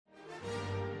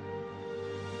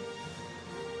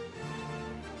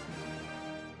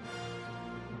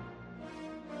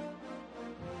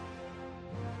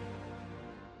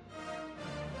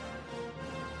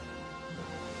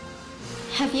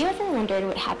Have you ever wondered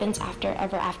what happens after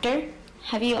ever after?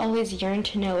 Have you always yearned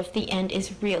to know if the end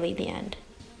is really the end?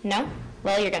 No?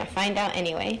 Well, you're going to find out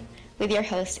anyway, with your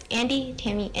hosts Andy,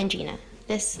 Tammy, and Gina.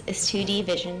 This is 2D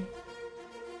Vision.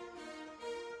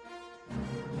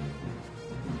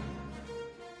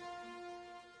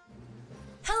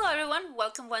 Hello everyone,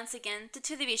 welcome once again to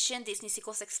 2D Vision Disney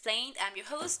Sequels Explained. I'm your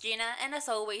host Gina, and as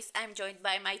always, I'm joined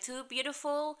by my two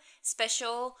beautiful,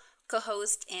 special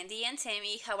co-hosts Andy and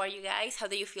Tammy. How are you guys? How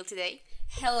do you feel today?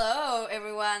 Hello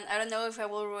everyone. I don't know if I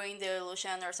will ruin the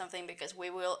illusion or something because we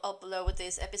will upload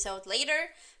this episode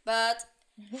later, but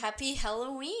happy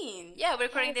Halloween. Yeah, we're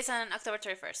recording this on October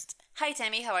 31st. Hi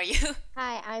Tammy, how are you?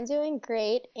 Hi, I'm doing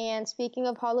great. And speaking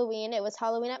of Halloween, it was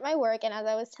Halloween at my work, and as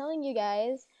I was telling you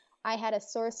guys, I had a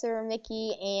Sorcerer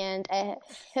Mickey and a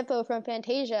hippo from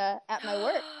Fantasia at my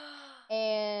work.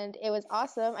 And it was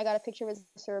awesome. I got a picture with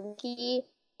Sorcerer Mickey,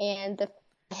 and the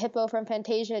hippo from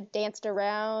Fantasia danced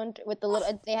around with the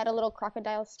little. They had a little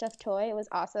crocodile stuffed toy. It was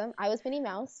awesome. I was Minnie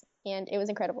Mouse, and it was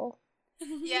incredible.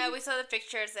 Yeah, we saw the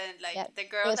pictures and the It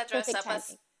girl was that dressed perfect up as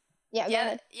timing. Yeah, go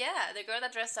ahead. the girl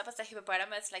that dressed up as a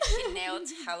hippopotamus, like she nailed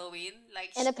Halloween.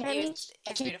 Like And apparently, it's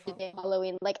she beautiful. did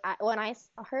Halloween. Like when I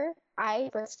saw her, I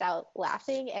burst out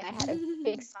laughing, and I had a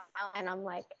big smile. And I'm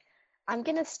like, I'm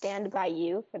gonna stand by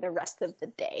you for the rest of the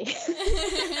day.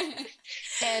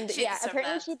 And She yeah, deserved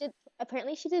apparently that. she did.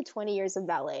 Apparently she did 20 years of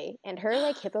ballet, and her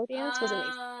like hippo dance was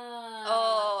amazing.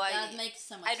 That makes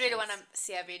so much I really sense. want to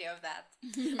see a video of that.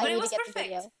 I But need it to was get the perfect.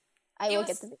 video. I It will was-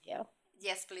 get the video.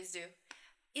 Yes, please do.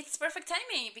 It's perfect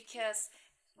timing because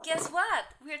guess what?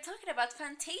 We're talking about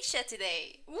Fantasia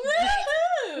today.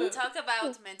 Woohoo! Talk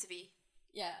about meant to be.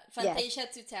 Yeah, Fantasia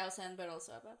 2000, but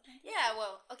also about Yeah,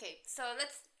 well, okay. So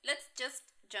let's just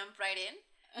jump right in.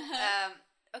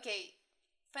 Okay,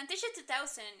 Fantasia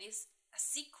 2000 is a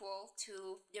sequel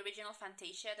to the original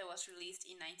Fantasia that was released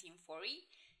in 1940,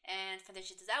 and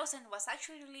Fantasia 2000 was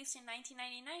actually released in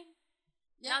 1999.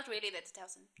 Yeah. Not really the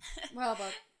 2000. well,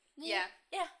 but Yeah.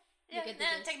 get the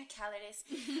gist. Technicalities.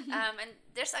 And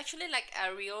there's actually like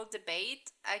a real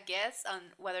debate, I guess,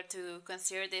 on whether to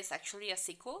consider this actually a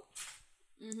sequel.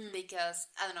 Because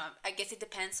I don't know. I guess it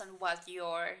depends on what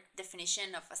your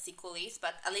definition of a sequel is.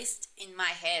 But at least in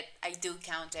my head, I do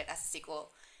count it as a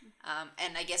sequel.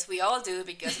 And I guess we all do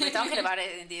because we're talking about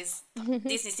it in this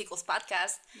Disney Sequels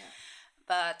podcast. Yeah.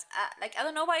 But I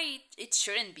don't know why it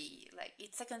shouldn't be. Like,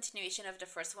 it's a continuation of the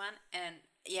first one, and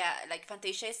yeah, like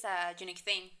Fantasia is a unique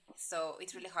thing, so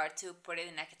it's really hard to put it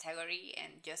in a category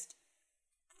and just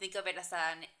think of it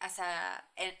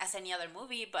as any other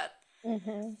movie. But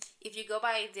if you go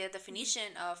by the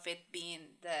definition of it being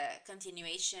the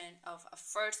continuation of a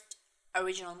first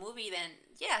original movie, then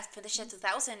yeah, Fantasia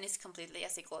 2000 is completely a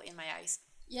sequel in my eyes.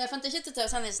 Yeah, Fantasia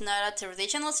 2000 is not a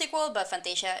traditional sequel, but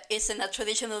Fantasia isn't a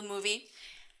traditional movie.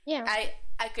 Yeah.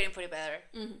 I couldn't put it better.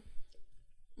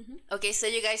 Okay, so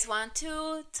you guys want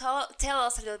to tell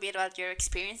us a little bit about your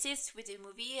experiences with the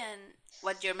movie and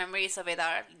what your memories of it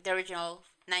are, the original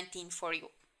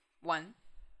 1941.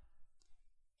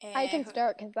 I can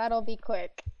start because that'll be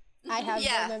quick. I have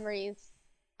Yeah. no memories.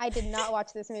 I did not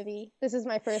watch this movie. This is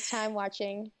my first time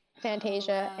watching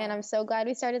Fantasia, and I'm so glad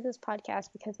we started this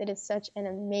podcast because it is such an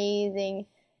amazing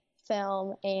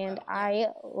film, and I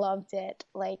loved it.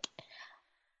 Like,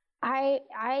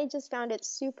 I just found it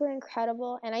super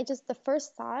incredible, and the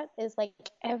first thought is like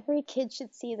every kid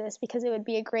should see this because it would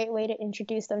be a great way to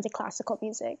introduce them to classical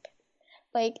music.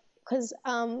 Like, because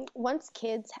once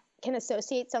kids can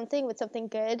associate something with something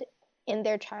good in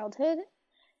their childhood,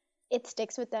 it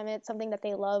sticks with them. It's something that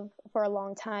they love for a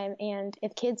long time. And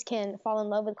if kids can fall in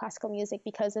love with classical music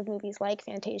because of movies like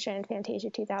Fantasia and Fantasia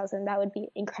 2000, that would be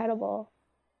incredible.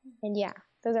 And yeah,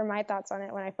 those are my thoughts on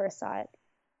it when I first saw it.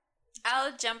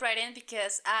 I'll jump right in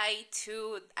because I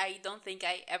don't think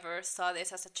I ever saw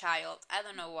this as a child. I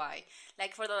don't know why.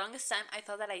 Like, for the longest time, I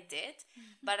thought that I did.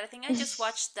 But I think I just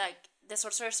watched, like, The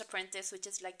Sorcerer's Apprentice, which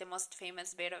is, like, the most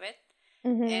famous bit of it.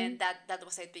 And that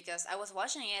was it, because I was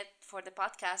watching it for the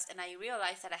podcast and I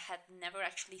realized that I had never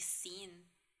actually seen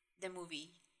the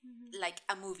movie, like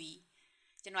a movie.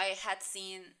 You know, I had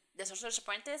seen The Sorcerer's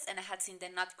Apprentice and I had seen The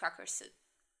Nutcracker Suit.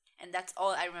 And that's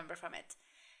all I remember from it.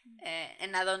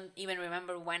 And I don't even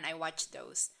remember when I watched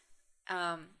those.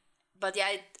 But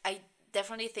yeah, I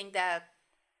definitely think that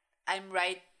I'm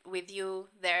right with you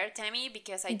there, Tammy,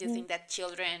 because I do think that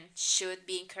children should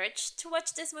be encouraged to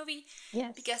watch this movie.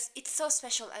 Yes. Because it's so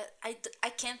special. I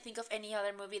can't think of any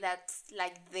other movie that's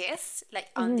like this,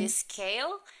 like on this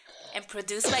scale, and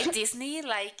produced by Disney.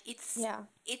 Like,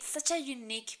 it's such a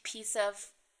unique piece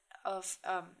of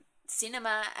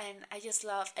cinema, and I just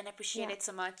love and appreciate it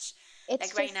so much.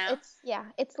 It's like right now.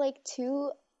 It's like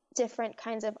two different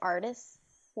kinds of artists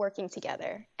working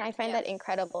together. And I find that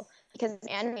incredible because an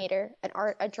animator,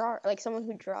 a drawer, like someone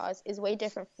who draws is way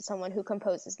different from someone who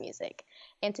composes music.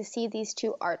 And to see these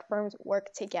two art forms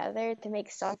work together to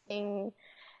make something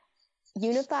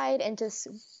unified and just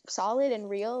solid and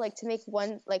real, like to make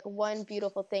one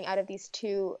beautiful thing out of these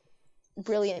two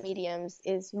brilliant mediums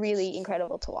is really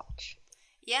incredible to watch.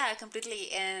 Yeah,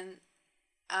 completely. And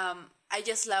I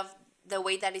just love the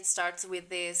way that it starts with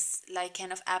this like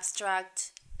kind of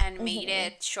abstract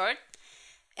animated short,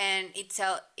 and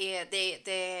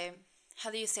the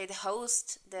how do you say, the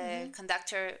host, the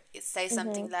conductor, it says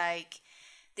something like,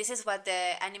 this is what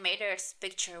the animators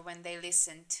picture when they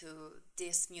listen to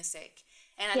this music.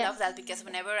 And I love that because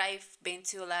whenever I've been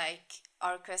to like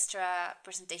orchestra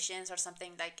presentations or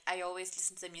something, like I always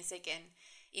listen to the music and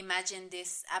imagine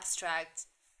this abstract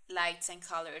lights and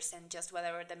colors and just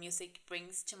whatever the music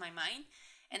brings to my mind.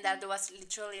 And that was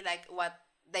literally like what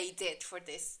they did for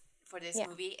this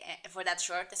movie, for that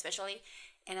short especially.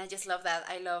 And I just love that.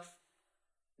 I love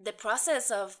the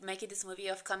process of making this movie,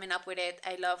 of coming up with it.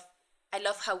 I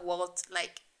love how Walt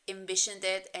like envisioned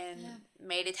it and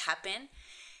made it happen.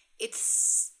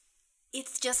 It's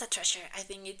just a treasure. I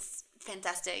think it's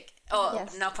fantastic. Oh,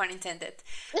 no pun intended.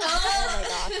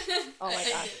 Oh my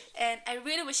gosh. And I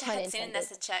really wish I had seen it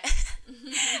as a child.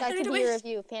 That could be a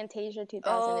review. Fantasia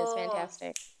 2000 is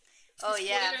fantastic. Oh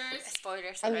yeah,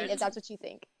 spoilers. I mean, if that's what you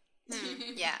think.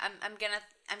 Yeah, I'm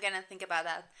gonna think about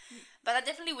that. But I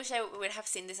definitely wish I would have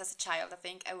seen this as a child. I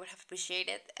think I would have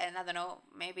appreciated it, and I don't know,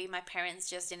 maybe my parents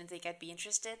just didn't think I'd be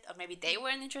interested, or maybe they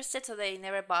weren't interested, so they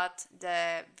never bought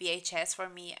the VHS for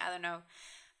me. I don't know,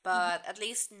 but at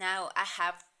least now I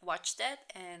have watched it,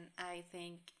 and I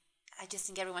just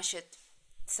think everyone should.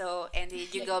 So Andy,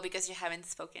 you go because you haven't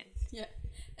spoken. Yeah.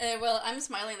 Well, I'm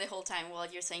smiling the whole time while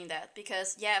you're saying that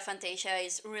because Fantasia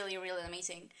is really, really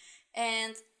amazing,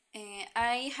 and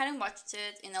I hadn't watched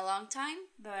it in a long time,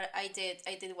 but I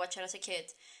did watch it as a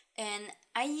kid, and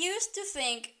I used to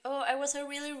think, oh, I was a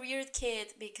really weird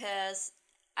kid because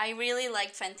I really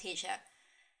liked Fantasia,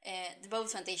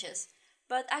 both Fantasias,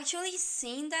 but actually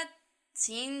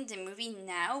watching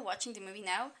the movie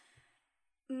now,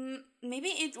 maybe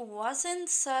it wasn't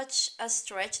such a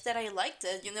stretch that I liked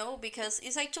it, because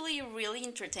it's actually really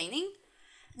entertaining.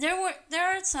 There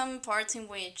are some parts in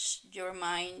which your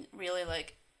mind really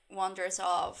like wanders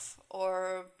off,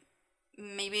 or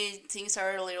maybe things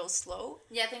are a little slow.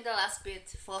 Yeah, I think the last bit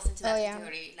falls into that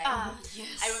category. Like,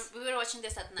 yes. We were watching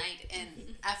this at night,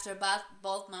 and after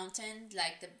Bald Mountain,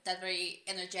 like that very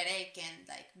energetic and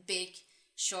like big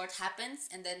short happens,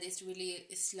 and then this really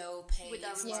slow pace with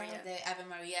Ave Maria. The Ave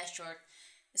Maria short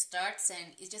starts,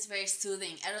 and it's just very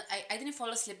soothing. I didn't fall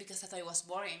asleep because I thought it was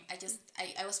boring.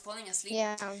 I was falling asleep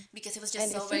because it was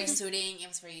just so very soothing. It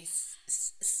was very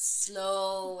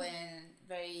slow and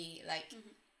very like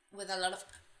with a lot of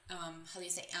how do you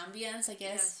say, ambience, I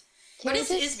guess. Yes. But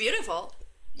it's beautiful.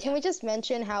 Can we just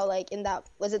mention how, like, in that,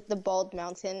 was it the Bald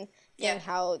Mountain thing,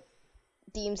 how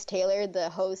Deems Taylor, the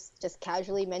host, just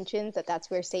casually mentions that that's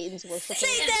where Satan's worshipers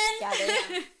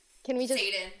gather. Can we just...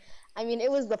 Satan. I mean,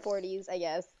 it was the 40s, I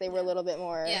guess. They were a little bit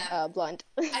more blunt.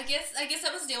 I guess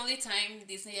that was the only time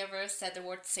Disney ever said the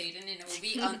word Satan in a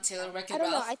movie until Wreck-It Ralph. I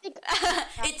don't know, I think...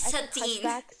 It's Satan.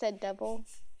 Hunchback said devil.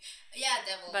 Yeah,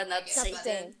 devil. But not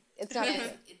Satan. It's not the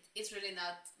same. It's really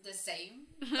not the same,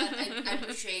 but I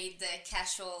appreciate the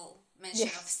casual mention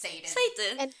of Satan.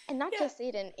 Satan. And not just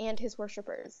Satan, and his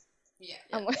worshippers. Yeah.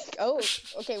 I'm like, oh,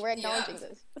 okay, we're acknowledging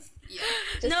this. Yeah.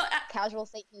 Just casual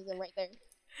Satanism right there.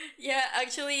 Yeah,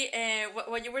 actually,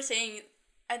 what you were saying,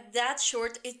 at that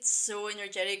short, it's so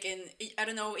energetic, and I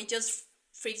don't know, it just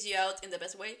freaks you out in the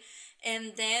best way.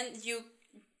 And then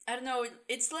I don't know,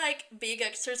 it's like big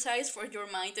exercise for your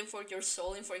mind and for your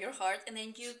soul and for your heart. And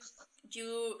then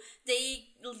they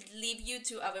leave you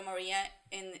to Ave Maria,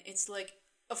 and it's like,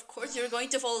 of course you're going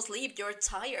to fall asleep. You're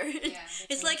tired. Yeah,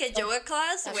 it's like a yoga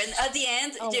class when at the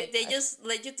end they just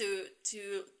let you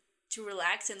to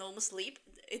relax and almost sleep.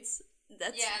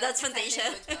 That's Fantasia.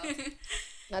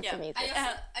 That's amazing.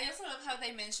 I also love how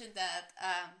they mentioned that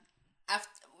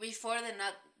before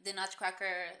the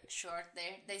Nutcracker short,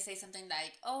 they say something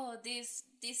like, "Oh, this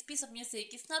piece of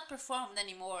music is not performed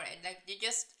anymore," and like you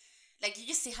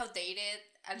just see how dated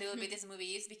a little bit this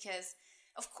movie is, because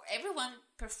of course everyone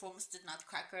performs the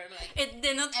Nutcracker. Like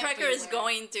the Nutcracker is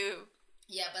going to.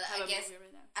 Yeah, but I guess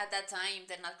at that time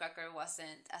the Nutcracker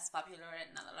wasn't as popular,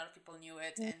 and not a lot of people knew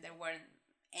it, and there weren't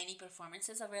any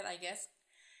performances of it, I guess.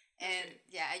 And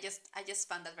yeah, I just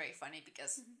found that very funny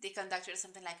because the conductor is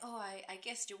something like, "Oh, I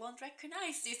guess you won't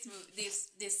recognize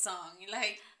this song."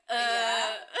 Like,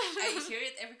 yeah, I hear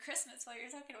it every Christmas. What you're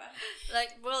talking about?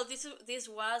 Like, well, this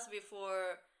was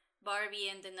before Barbie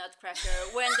and the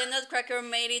Nutcracker, when the Nutcracker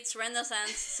made its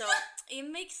renaissance, so it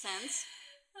makes sense.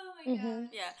 Oh my god.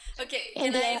 Yeah. Okay,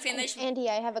 Andy, can I finish? Andy,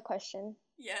 I have a question.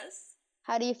 Yes.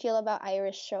 How do you feel about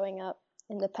Iris showing up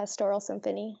in the Pastoral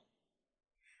Symphony?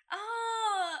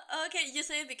 Oh, okay. You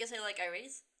say it because I like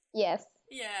Iris. Yes.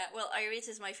 Yeah. Well, Iris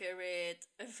is my favorite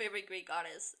Greek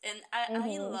goddess, and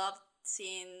I love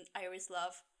seeing Iris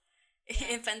love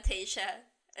in Fantasia.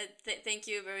 Thank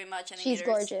you very much, animators. She's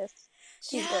gorgeous.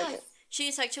 She's gorgeous.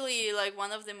 She's actually like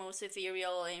one of the most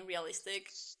ethereal and realistic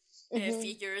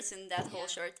figures in that whole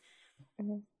short.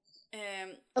 Yeah,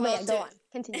 go on.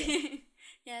 Continue.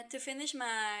 Yeah, to finish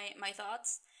my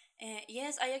thoughts,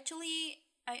 yes,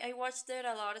 I watched it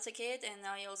a lot as a kid, and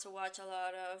I also watched a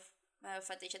lot of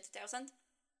Fantasia 2000.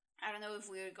 I don't know if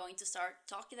we're going to start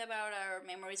talking about our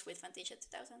memories with Fantasia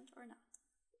 2000 or not.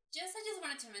 I just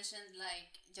wanted to mention,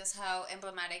 like, just how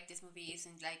emblematic this movie is,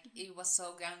 and, like, it was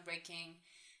so groundbreaking.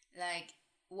 Like,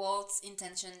 Walt's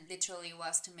intention literally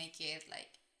was to make it,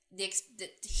 like,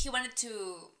 he wanted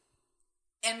to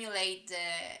emulate the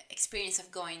experience of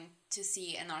going to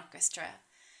see an orchestra.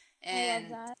 And I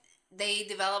love that. they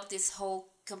developed this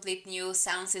whole complete new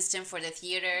sound system for the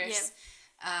theaters.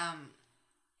 Yeah.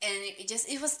 And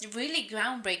it was really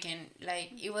groundbreaking.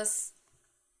 Like, it was,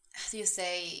 how do you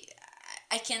say,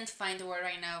 I can't find the word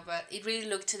right now, but it really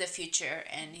looked to the future,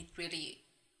 and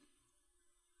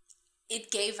it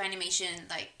gave animation,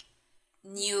 like,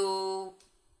 new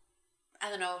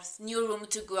room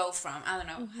to grow from. I don't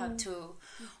know how to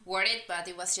word it, but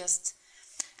it was just,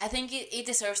 I think it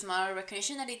deserves more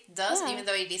recognition than it does, even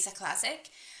though it is a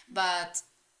classic. But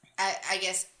I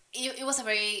guess it was a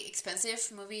very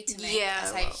expensive movie to make,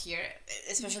 as I hear,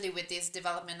 especially with this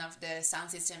development of the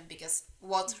sound system, because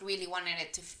Walt really wanted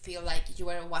it to feel like you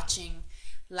were watching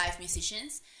live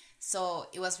musicians. So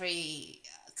it was very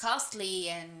costly,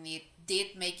 and it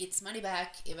did make its money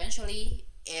back eventually,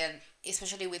 and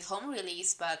especially with home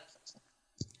release. But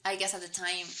I guess at the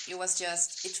time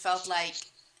it felt like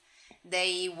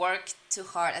they worked too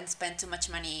hard and spent too much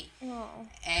money.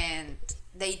 And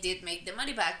they did make the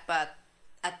money back, but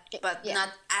not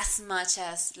as much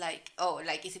as, like,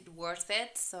 is it worth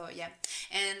it? So yeah.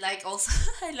 And, like, also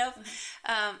I love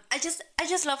I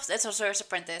just love the Sorcerer's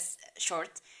Apprentice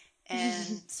short,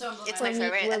 and So it's my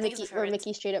favorite. I think it's my Where favorite.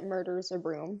 Mickey straight up murders a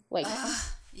broom. Like,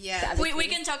 Yeah. we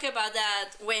can talk about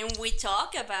that when we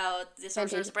talk about the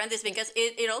Sorcerer's Apprentice, because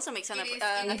it also makes an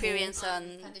appearance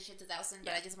on Fantasia 2000,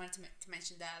 but I just wanted to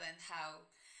mention that, and how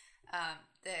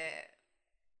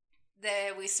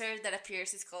the wizard that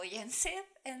appears is called Yensid,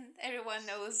 and everyone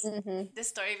knows the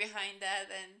story behind that,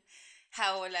 and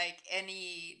how, like,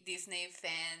 any Disney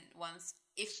fan wants,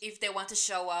 if they want to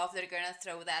show off, they're gonna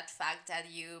throw that fact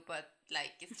at you, but,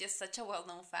 like, it's just such a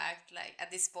well-known fact. Like, at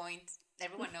this point,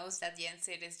 everyone knows that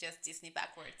Yensid is just Disney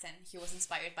backwards, and he was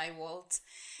inspired by Walt.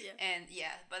 Yeah. And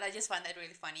yeah, but I just find that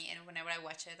really funny, and whenever I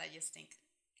watch it, I just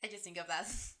think of that.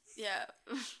 Yeah.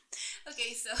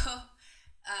 Okay, so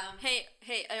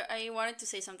Hey, I wanted to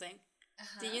say something.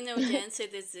 Did you know Jen said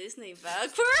it's Disney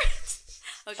backwards?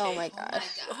 Okay. oh my god.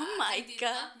 Oh my I did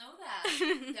God. not know that.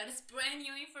 That is brand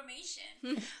new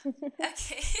information.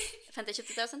 Okay. Fantasia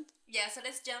 2000? Yeah, so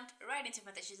let's jump right into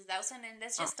Fantasia 2000, and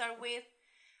let's just start with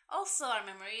also our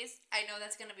memories. I know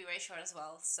that's gonna be very short as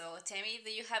well. So, Tammy, do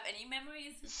you have any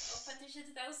memories of Fantasia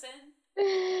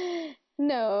 2000?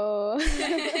 No.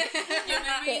 Your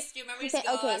memories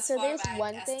go Okay, as so far there's back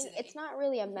one as thing. today. It's not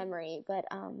really a memory, but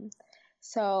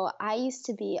so I used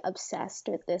to be obsessed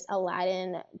with this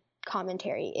Aladdin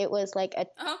commentary. It was like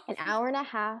an hour and a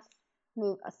half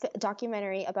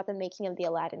documentary about the making of the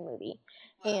Aladdin movie,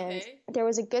 and there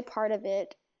was a good part of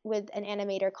it with an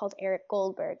animator called Eric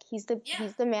Goldberg. He's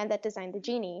the man that designed the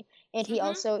genie, and he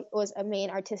also was a main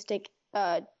artistic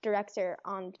director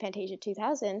on Fantasia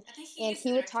 2000. And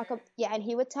he would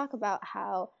talk about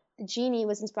how the genie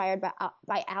was inspired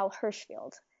by Al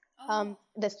Hirschfeld.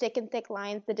 The thick and thick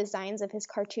lines, the designs of his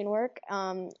cartoon work,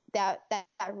 that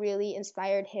really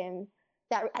inspired him.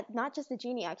 That not just the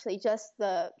genie, actually, just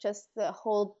the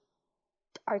whole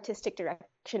artistic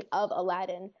direction of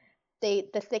Aladdin. The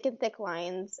thick and thick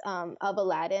lines of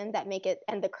Aladdin that make it,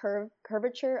 and the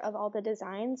curvature of all the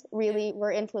designs really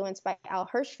were influenced by Al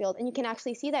Hirschfeld, and you can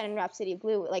actually see that in Rhapsody of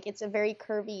Blue. Like, it's a very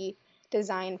curvy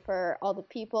design for all the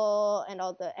people and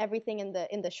all the everything in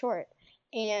the short,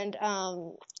 and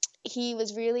he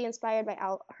was really inspired by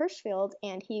Al Hirschfeld,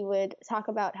 and he would talk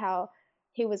about how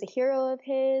he was a hero of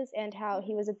his and how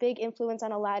he was a big influence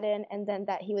on Aladdin, and then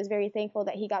that he was very thankful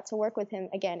that he got to work with him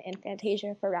again in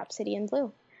Fantasia for Rhapsody in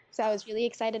Blue. So I was really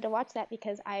excited to watch that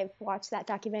because I've watched that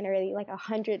documentary like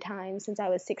 100 times since I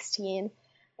was 16,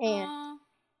 and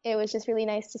it was just really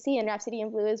nice to see. And Rhapsody in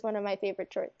Blue is one of my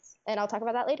favorite shorts, and I'll talk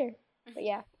about that later. But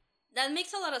yeah, that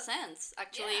makes a lot of sense,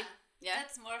 actually. Yeah.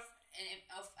 That's more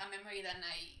of a memory than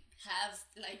I have,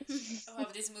 like,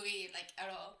 of this movie, like, at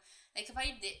all. Like, if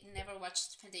I never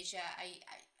watched Fantasia,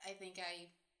 I think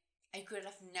I could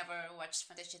have never watched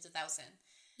Fantasia 2000.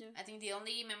 Yeah. I think the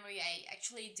only memory I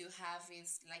actually do have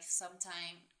is, like,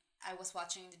 sometime I was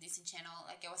watching the Disney Channel,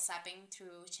 like, I was zapping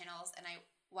through channels, and I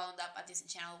wound up at Disney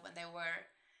Channel when they were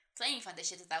playing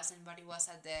Fantasia 2000, but it was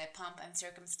at the Pomp and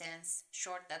Circumstance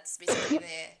short. That's basically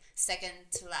the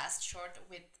second to last short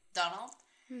with Donald.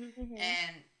 Mm-hmm.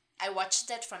 And I watched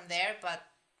that from there, but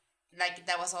like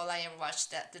that was all I ever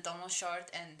watched, the Donald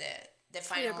short and the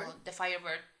final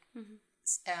Firebird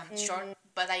short,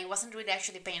 but I wasn't really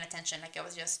actually paying attention. Like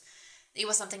it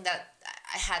was something that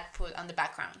I had put on the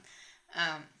background.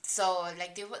 So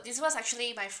like this was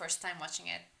actually my first time watching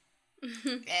it.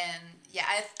 And yeah,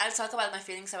 I'll talk about my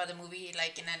feelings about the movie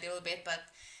like in a little bit, but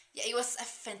yeah, it was a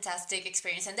fantastic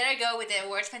experience. And there I go with the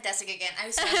word fantastic again. I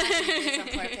was not actually doing it on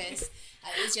purpose.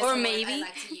 It's just or a maybe word I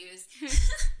like to use.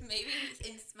 Maybe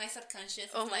in my subconscious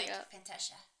it's like God.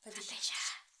 Fantasia.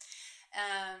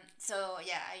 So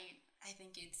yeah, I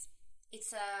think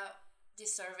it's a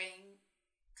deserving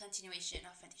continuation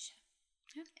of Fantasia.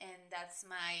 Yeah. And that's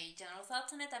my general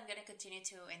thoughts on it. I'm gonna continue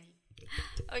to Andy.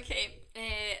 Okay,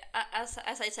 as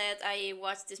I said, I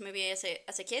watched this movie as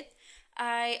a kid.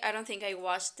 I don't think I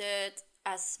watched it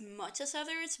as much as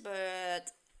others,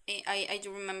 but I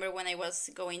do remember when I was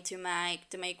going to my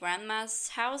grandma's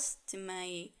house, to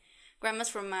my grandma's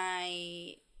from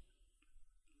my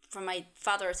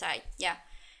father's side. Yeah,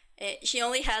 she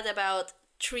only had about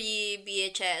 3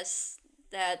 VHS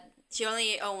that she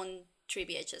only owned 3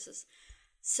 VHSs.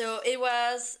 So it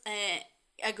was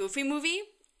a Goofy movie.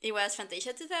 It was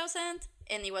Fantasia 2000,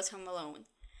 and it was Home Alone.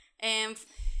 And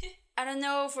I don't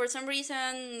know, for some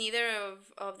reason, neither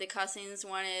of the cousins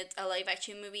wanted a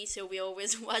live-action movie, so we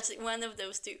always watched one of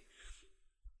those two.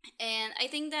 And I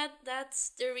think that's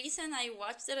the reason I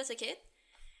watched it as a kid.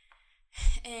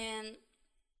 And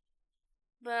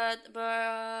but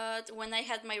when I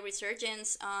had my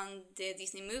resurgence on the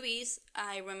Disney movies,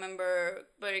 I remember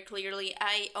very clearly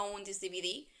I owned this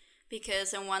DVD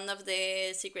because on one of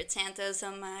the Secret Santas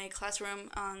on my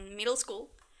classroom on middle school,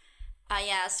 I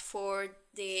asked for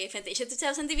the Fantasia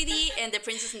 2000 DVD and the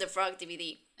Princess and the Frog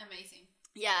DVD. Amazing.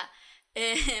 Yeah,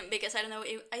 because I don't know,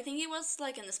 I think it was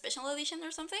like in a special edition or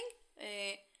something.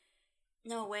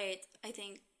 No, wait, I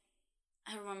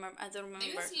don't remember.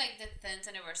 It was like the 10th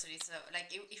anniversary, so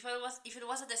like if it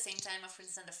was at the same time of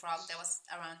Princess and the Frog, that was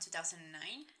around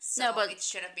 2009. So no, but it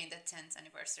should have been the 10th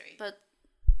anniversary. But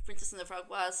Princess and the Frog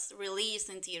was released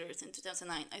in theaters in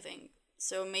 2009, I think.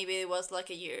 So maybe it was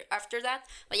like a year after that.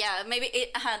 But yeah, maybe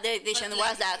the edition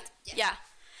was that. Yeah.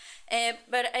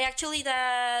 But actually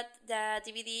that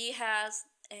DVD has,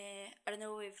 I don't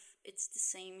know if it's the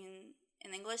same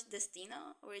in English,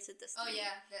 Destino, or is it Destino? Oh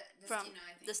yeah, Destino,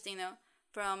 I think. Destino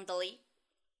from Dali.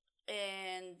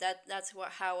 And that's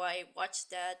how I watched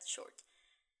that short.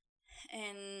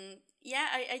 And yeah,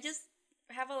 I just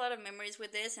have a lot of memories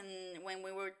with this, and when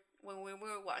we were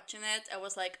watching it, I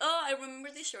was like, oh, I remember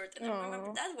this short, and I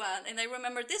remember that one, and I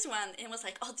remember this one, and I was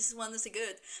like, oh, this one is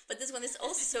good, but this one is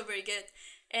also so very good.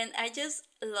 And I just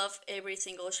love every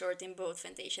single short in both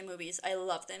Fantasia movies. I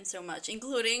love them so much,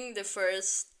 including the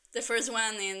first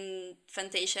one in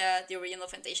Fantasia, the original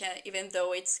Fantasia, even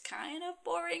though it's kind of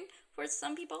boring for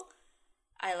some people.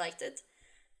 I liked it.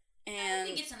 And I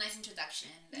think it's a nice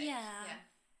introduction. Yeah.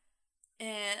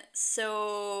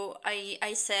 So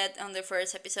I said on the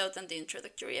first episode, on the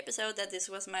introductory episode, that this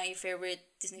was my favorite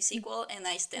Disney sequel, and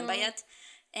I stand by it.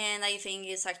 And I think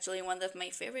it's actually one of my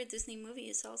favorite Disney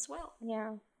movies as well.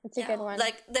 Yeah, it's a good one.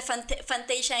 Like the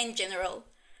Fantasia in general.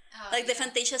 Oh, the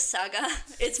Fantasia saga.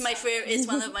 It's my favorite. It's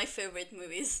one of my favorite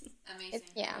movies. Amazing.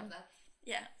 Yeah. I love that.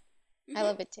 Yeah. I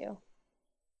love it too.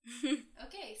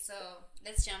 Okay, so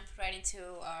let's jump right into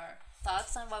our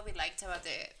thoughts on what we liked about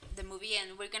the movie,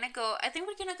 and we're gonna go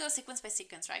sequence by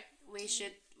sequence, right? We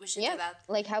should do that,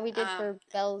 like how we did for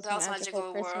Belle's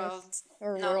Magical Christmas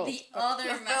World. The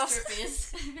other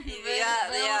masterpiece.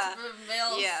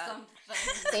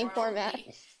 Same format.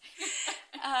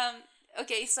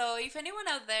 Okay, so if anyone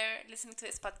out there listening to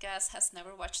this podcast has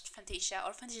never watched Fantasia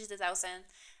or Fantasia 2000,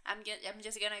 I'm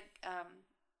just gonna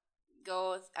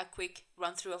go a quick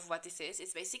run through of what this is.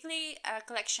 It's basically a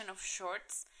collection of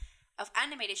shorts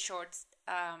animated shorts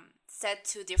set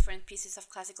to different pieces of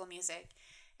classical music,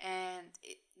 and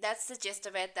that's the gist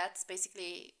of it. That's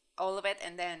basically all of it,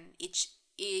 and then each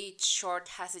short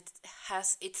has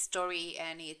its story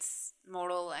and its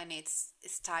moral and its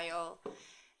style,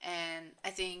 and I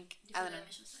think I don't know.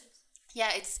 Yeah,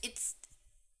 it's.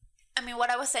 I mean, what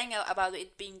I was saying about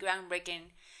it being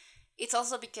groundbreaking, it's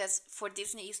also because for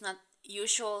Disney, it's not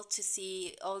usual to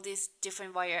see all this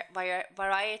different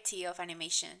variety of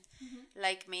animation.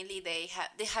 Like mainly they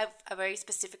have a very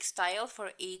specific style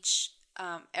for each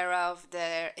era of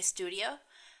their studio,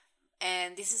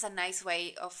 and this is a nice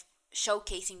way of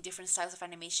showcasing different styles of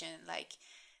animation. Like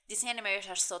Disney animators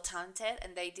are so talented,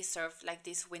 and they deserve like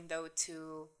this window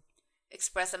to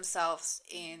express themselves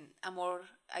in a more,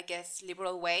 I guess,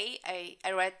 liberal way. I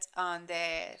read on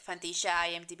the Fantasia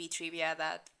IMDb trivia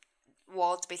that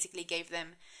Walt basically gave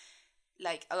them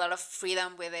like a lot of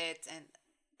freedom with it, and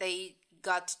they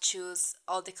got to choose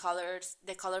all the colors,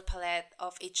 the color palette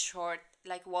of each short.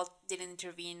 Like Walt didn't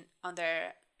intervene on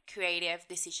their creative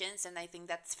decisions, and I think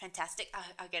that's fantastic.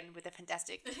 Again with the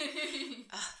fantastic.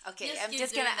 Okay,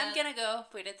 Yes, I'm gonna go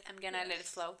with it. I'm gonna let it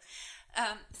flow.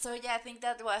 So yeah, I think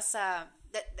that was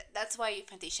that's why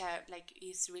Fantasia like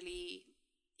is really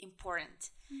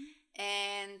important.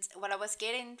 And what I was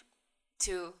getting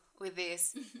to with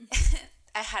this,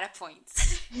 I had a point.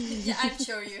 Yeah, I'm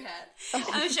sure you had.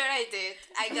 I'm sure I did.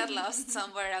 I got lost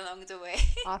somewhere along the way.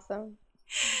 Awesome.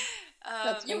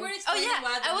 You were explaining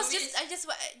what I was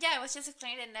just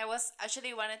explaining, and I was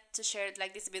actually wanted to share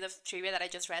like this bit of trivia that I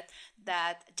just read,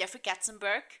 that Jeffrey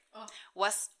Katzenberg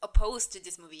was opposed to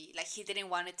this movie. Like he didn't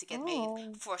want it to get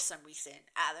made for some reason.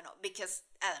 I don't know, because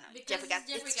Jeffrey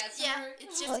Katzenberg. Yeah,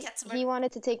 it's just Katzenberg. He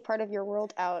wanted to take part of your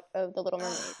world out of The Little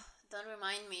Mermaid. Don't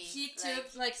remind me. He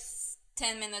took like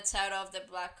 10 minutes out of the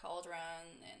Black Cauldron,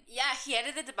 and yeah, he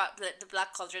edited the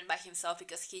Black Cauldron by himself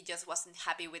because he just wasn't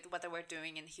happy with what they were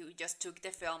doing, and he just took the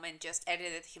film and just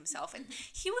edited it himself. And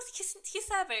he's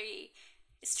a very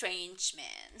strange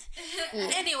man.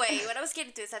 Anyway, what I was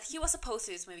getting to is that he was opposed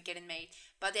to this movie getting made,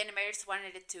 but the animators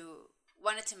wanted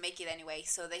to make it anyway,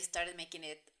 so they started making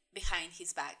it behind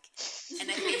his back. And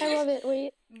I think I love it.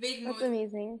 Wait, big that's mood.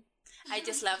 amazing. I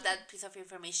just love that piece of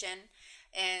information,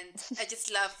 and I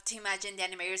just love to imagine the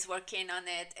animators working on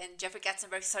it, and Jeffrey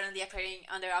Katzenberg suddenly appearing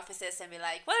on their offices and be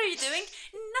like, "What are you doing?"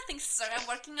 "Nothing, sir. I'm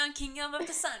working on Kingdom of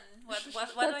the Sun. What do I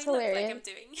That's look like hilarious. I'm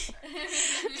doing?"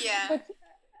 Yeah,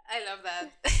 I love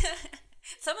that.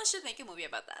 Someone should make a movie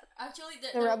about that. Actually,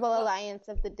 The Rebel Alliance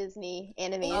of the Disney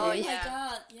animators. Oh yeah. my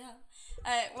god, yeah.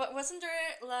 Wasn't there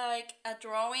like a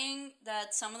drawing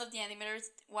that one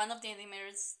of the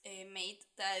animators made,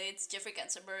 that it's Jeffrey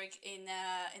Katzenberg in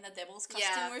a devil's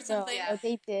costume or No, something? Yeah.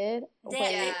 they did. They-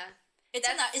 Wait,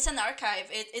 It's an archive.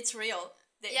 It's real.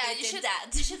 They You did should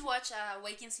that. You should watch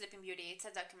Waking Sleeping Beauty. It's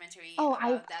a documentary. Oh,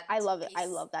 about that I love it. I piece.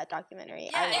 love that documentary.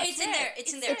 Yeah, I love It's in there.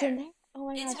 It's in there. It's in there. Oh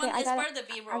my It's gosh! wait, it's part of the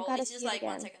B-roll. gotta It's just see it like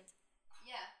 1 again. second.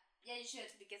 Yeah, you should,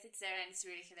 because it's there and it's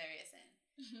really hilarious.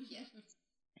 And yeah,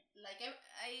 like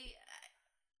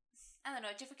I don't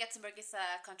know. Jeffrey Katzenberg is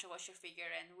a controversial figure,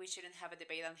 and we shouldn't have a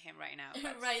debate on him right now.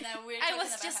 but- Right now we're. I talking was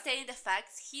about just how- stating the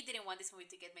facts. He didn't want this movie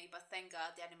to get made, but thank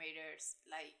God the animators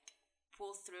like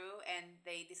pulled through, and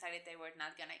they decided they were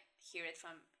not gonna hear it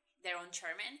from their own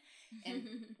chairman,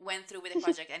 and went through with the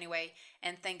project anyway.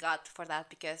 And thank God for that,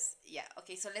 because yeah.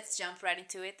 Okay, so let's jump right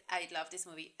into it. I love this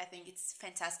movie. I think it's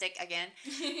fantastic. Again,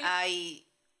 I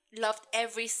loved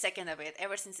every second of it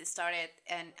ever since it started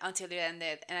and until it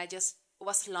ended, and I just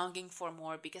was longing for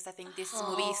more, because I think this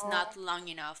movie is not long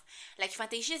enough. Like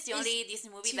Fantasia is the only Disney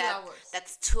movie 2 hours.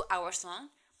 that's 2 hours long,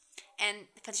 and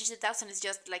Fantasia 2000 is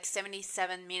just like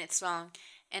 77 minutes long,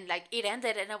 and like it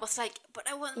ended, and I was like, but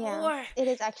I want Yeah, more. it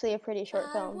is actually a pretty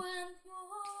short film.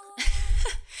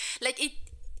 Like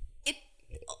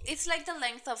it's like the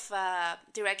length of a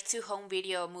direct to home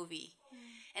video movie,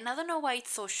 and I don't know why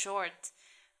it's so short.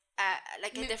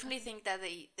 Like I definitely think that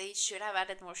they should have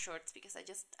added more shorts, because I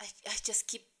just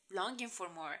keep longing for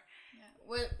more.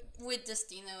 Yeah. With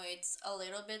Destino, it's a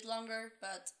little bit longer,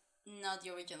 but not the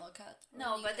original cut.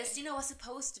 No, Only but the- Destino was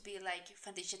supposed to be like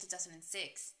Fantasia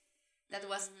 2006. That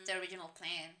was the original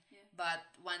plan. Yeah. But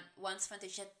once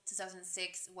Fantasia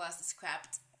 2006 was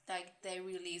scrapped, like they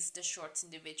released the shorts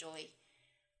individually,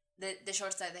 the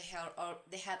shorts that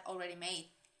they had already made,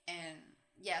 and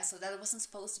yeah, so that wasn't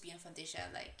supposed to be in Fantasia,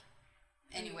 like.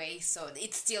 Anyway, so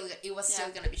it was still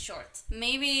gonna be short.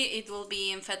 Maybe it will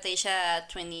be in Fantasia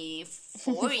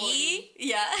 2040.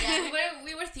 Yeah. Yeah,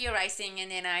 we were theorizing in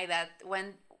NI that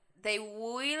when they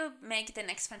will make the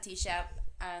next Fantasia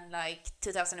like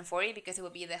 2040, because it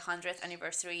will be the 100th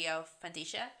anniversary of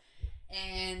Fantasia,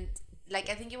 and like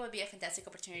I think it would be a fantastic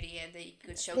opportunity, and they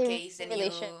could showcase the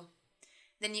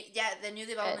new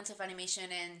developments of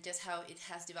animation and just how it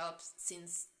has developed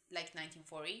since like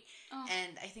 1940.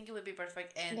 And I think it would be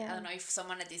perfect. And I don't know if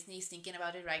someone at Disney is thinking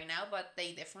about it right now, but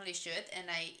they definitely should. And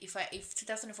if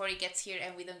 2040 gets here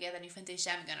and we don't get a new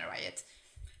Fantasia, I'm gonna riot.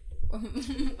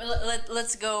 Well,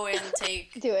 let's go and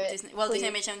take Do it, Disney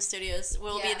Animation Studios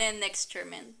will be the next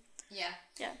German. Yeah.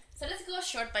 Yeah. So let's go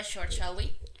short by short, shall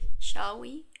we? Shall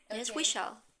we? Yes, we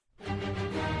shall.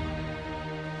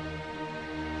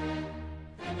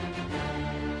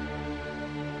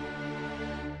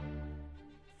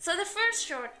 So the first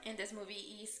short in this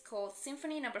movie is called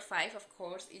Symphony Number 5. Of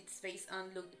course, it's based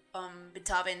on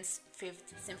Beethoven's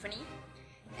Fifth Symphony,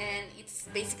 and it's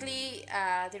basically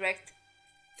a direct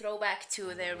throwback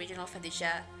to the original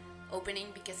Fantasia opening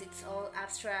because it's all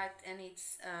abstract and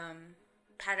it's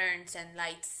patterns and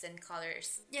lights and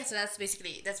colors. Yeah, so that's basically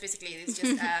it. It's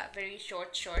just a very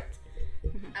short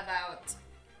about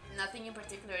nothing in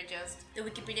particular. Just the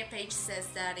Wikipedia page says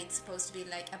that it's supposed to be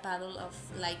like a battle of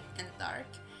light and dark.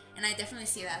 And I definitely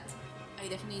see that. I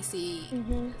definitely see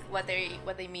what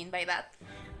they mean by that,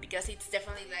 because it's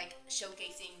definitely like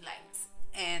showcasing lights,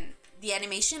 and the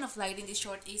animation of light in this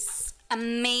short is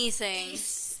amazing.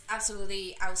 It's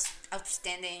absolutely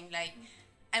outstanding. Like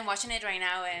I'm watching it right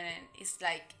now, and it's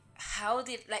like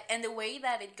and the way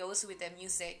that it goes with the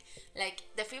music. Like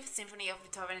the Fifth Symphony of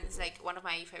Beethoven is like one of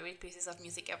my favorite pieces of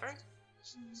music ever,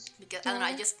 because I don't know.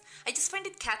 I just find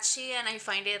it catchy, and I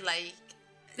find it like.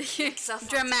 So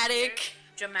dramatic,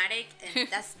 and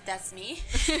that's me.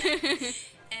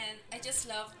 And I just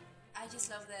love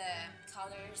the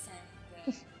colors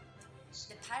and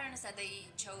the patterns that they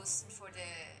chose for the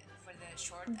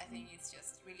short. I think it's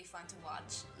just really fun to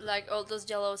watch. Like all those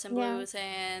yellows and blues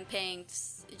and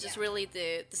pinks. It's just really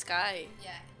the sky.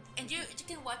 Yeah, and you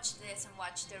can watch this and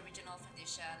watch the original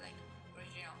Fantasia, like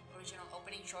original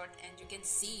opening short, and you can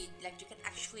see, like you can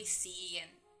actually see and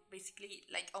basically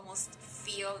like almost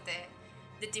feel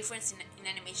the difference in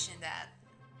animation that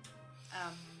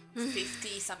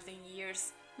 50 something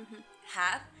years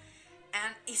have,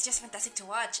 and it's just fantastic to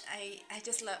watch. I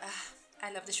just love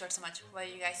I love the short so much. What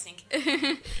do you guys think?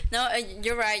 No,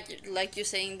 you're right. Like you're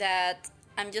saying that,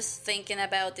 I'm just thinking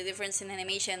about the difference in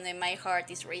animation and my heart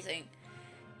is racing.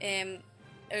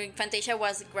 Fantasia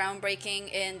was groundbreaking,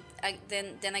 and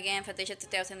then again, Fantasia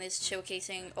 2000 is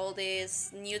showcasing all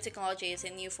these new technologies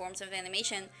and new forms of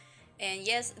animation. And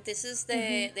yes, this is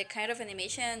the kind of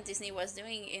animation Disney was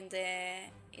doing in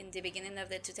the beginning of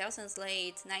the 2000s,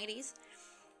 late 90s,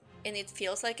 and it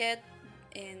feels like it.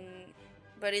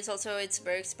 But it's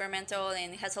very experimental,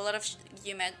 and it has a lot of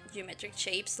geometric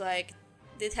shapes. Like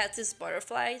it has these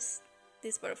butterfly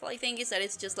thing is that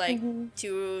it's just like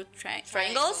two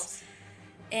triangles.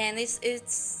 And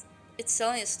it's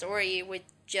telling a story with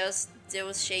just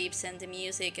those shapes and the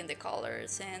music and the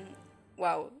colors, and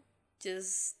wow,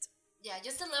 just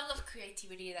the level of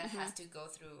creativity that has to go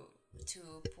through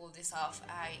to pull this off.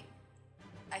 I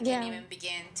can't even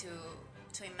begin to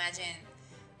imagine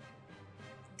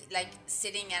like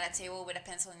sitting at a table with a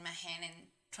pencil in my hand and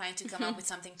trying to come up with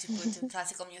something to put to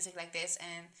classical music like this,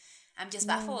 and I'm just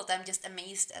baffled. I'm just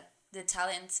amazed at the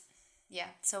talent. Yeah.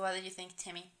 So what do you think,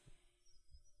 Timmy?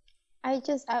 Like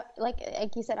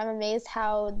you said, I'm amazed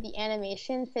how the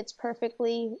animation fits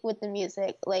perfectly with the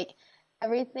music. Like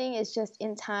everything is just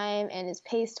in time and is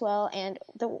paced well. And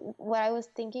what I was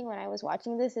thinking when I was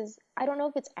watching this is, I don't know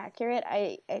if it's accurate.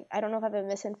 I don't know if I have a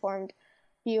misinformed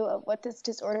view of what this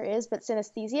disorder is, but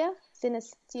synesthesia. Do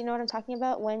you know what I'm talking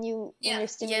about? When you're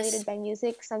stimulated by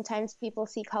music, sometimes people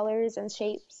see colors and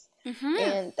shapes,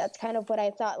 and that's kind of what I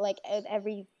thought. Like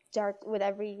with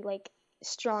every like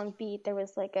strong beat, there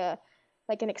was like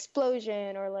an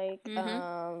explosion or like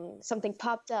something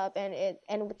popped up,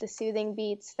 and with the soothing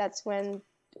beats, that's when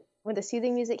the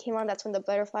soothing music came on, that's when the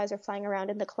butterflies are flying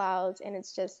around in the clouds, and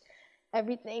it's just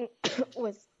everything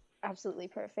was absolutely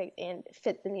perfect and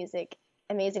fit the music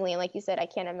amazingly. And like you said, I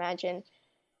can't imagine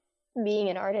being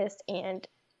an artist and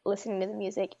listening to the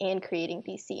music and creating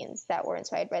these scenes that were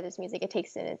inspired by this music. It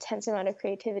takes an intense amount of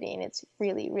creativity, and it's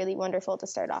really, really wonderful to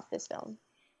start off this film.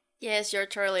 Yes, you're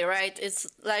totally right. It's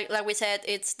like we said,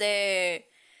 it's the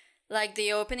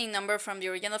opening number from the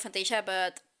original Fantasia,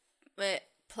 but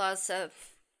plus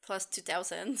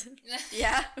 2000.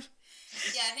 Yeah.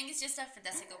 Yeah, I think it's just a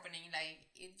fantastic opening. Like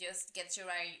it just gets you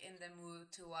right in the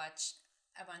mood to watch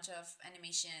a bunch of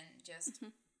animation,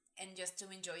 and just to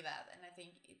enjoy that. And I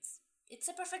think it's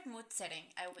a perfect mood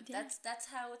setting. That's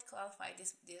how I would qualify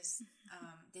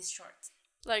this short.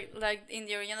 Like in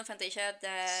the original Fantasia,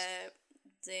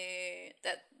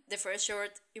 the first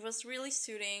short, it was really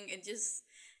soothing. It just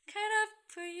kind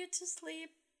of put you to sleep.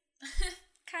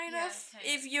 Kind Yeah, of. kind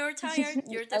If you're tired,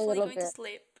 you're definitely little going to bit.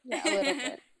 sleep. Yeah, a little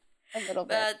bit. A little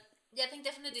bit. But Yeah, I think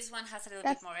definitely this one has a little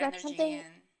That's bit more that's energy something.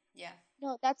 and yeah.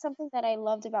 No, that's something that I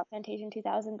loved about Fantasia in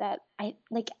 2000 that I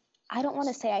like. I don't want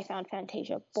to say I found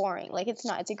Fantasia boring. Like it's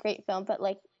not. It's a great film, but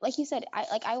like you said,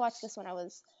 I watched this when I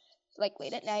was like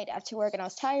late at night after work and I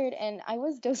was tired and I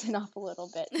was dozing off a little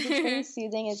bit. It's very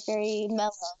soothing. It's very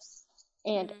mellow.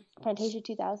 And Fantasia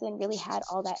 2000 really had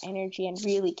all that energy and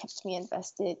really kept me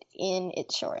invested in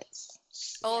its shorts.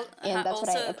 And that's what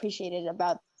I appreciated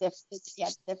about the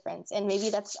difference. And maybe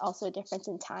that's also a difference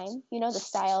in time, the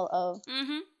style of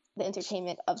the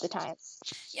entertainment of the time.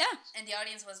 Yeah. And the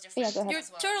audience was different. Yeah, go ahead. You're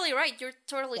as well. totally right. You're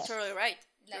totally right.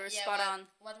 Like, You're yeah, spot on.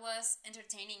 What was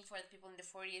entertaining for the people in the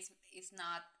 40s is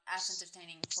not as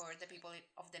entertaining for the people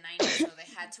of the 90s, so they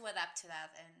had to adapt to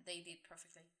that, and they did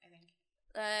perfectly, I think.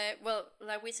 Well,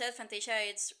 like we said, Fantasia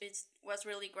it was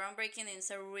really groundbreaking. And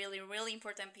it's a really, really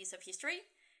important piece of history.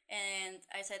 And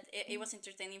I said it was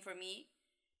entertaining for me.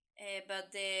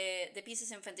 But the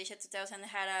pieces in Fantasia 2000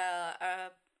 had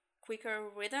a quicker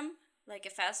rhythm, like a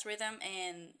fast rhythm,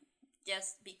 and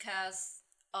just because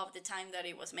of the time that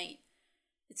it was made.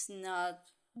 It's not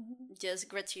just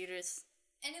gratuitous.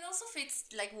 And it also fits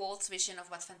like Walt's vision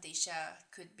of what Fantasia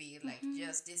could be, like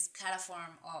just this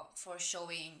platform for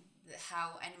showing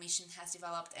how animation has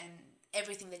developed and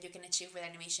everything that you can achieve with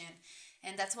animation.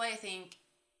 And that's why I think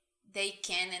they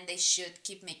can and they should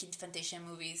keep making Fantasia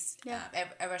movies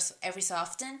every so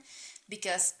often,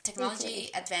 because technology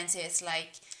advances.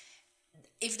 Like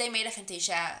if they made a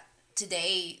Fantasia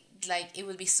today, like it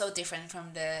would be so different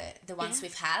from the ones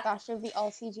we've had. Gosh, it would be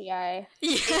all CGI.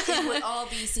 It would all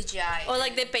be CGI. Or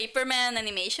like the Paperman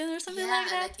animation or something like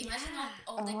that. Like imagine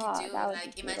all they could do. that would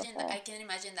Like be imagine, beautiful. I can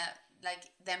imagine that, like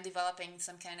them developing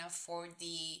some kind of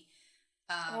 4D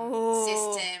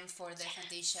system for the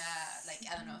Fantasia. Like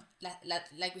I don't know,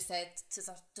 like we said,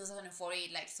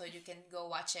 2040. Like so you can go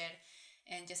watch it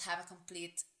and just have a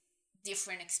complete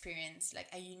different experience, like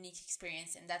a unique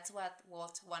experience, and that's what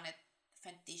Walt wanted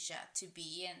Fantasia to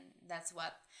be, and that's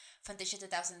what Fantasia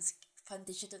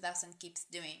 2000 keeps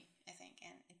doing, I think,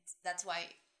 and that's why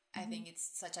I think it's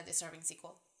such a deserving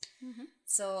sequel.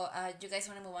 So, you guys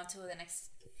want to move on to the next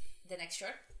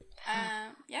short?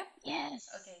 Yeah. Yes.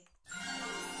 Okay.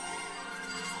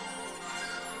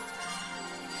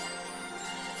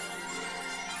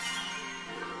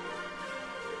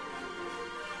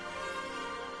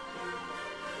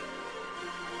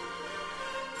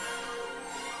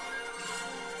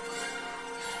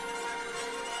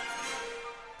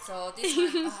 So this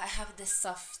one, I have the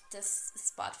softest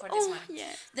spot for this one. Yeah.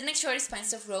 The next short is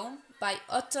Pines of Rome by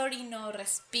Ottorino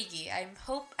Respighi. I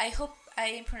hope I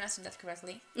am pronouncing that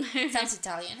correctly. Sounds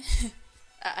Italian.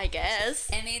 I guess.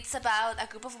 And it's about a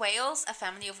group of whales, a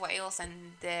family of whales, and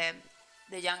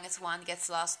the youngest one gets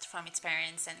lost from its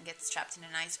parents and gets trapped in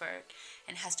an iceberg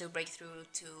and has to break through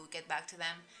to get back to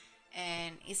them.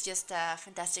 And it's just a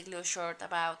fantastic little short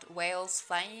about whales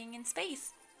flying in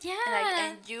space. Yeah.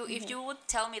 And if you would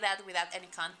tell me that without any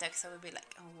context, I would be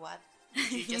like, oh, what?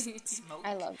 Did you just smoke?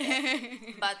 I love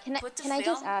it. But Can I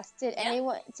just ask, did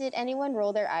anyone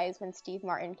roll their eyes when Steve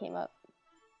Martin came up?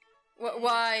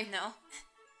 Why? No.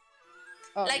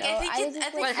 Oh, Like, no. I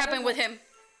think What happened with him?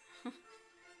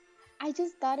 I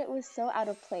just thought it was so out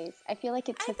of place. I feel like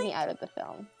it took me out of the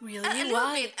film. Really? a little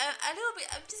Why? bit. A little bit.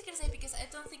 I'm just gonna say because I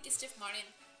don't think Steve Martin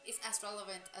is as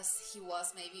relevant as he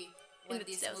was maybe when the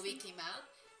this 2000s. movie came out.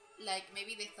 Like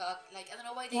maybe they thought, like, I don't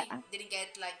know why they didn't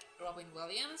get like Robin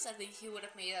Williams. I think he would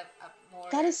have made a more.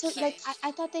 That is so like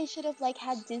I thought they should have like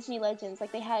had Disney legends.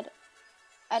 Like they had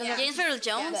I don't know. James Earl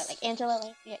Jones? Yeah, like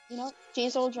Angela,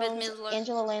 James Earl Jones, Midler.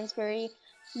 Angela Lansbury.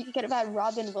 You could have had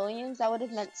Robin Williams. That would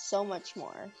have meant so much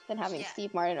more than having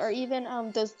Steve Martin, or even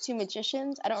those two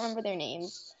magicians. I don't remember their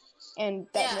names.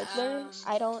 And Bette Midler.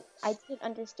 I didn't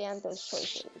understand those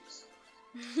choices.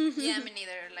 Yeah, me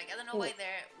neither. Like I don't know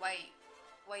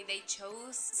why they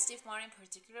chose Steve Martin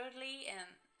particularly, and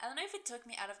I don't know if it took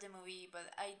me out of the movie, but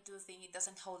I do think it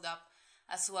doesn't hold up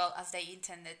as well as they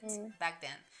intended back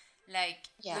then. Like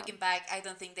looking back, I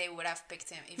don't think they would have picked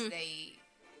him if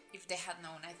they had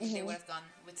known. I think they would have gone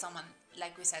with someone,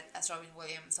 like we said, as Robin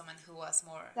Williams, someone who was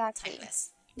more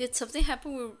timeless. Did something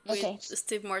happen with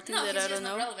Steve Martin that I don't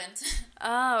know? Not relevant.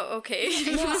 Oh, okay.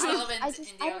 He was relevant I in the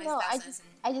early don't know. 2000s.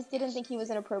 I just didn't think he was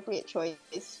an appropriate choice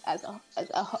as a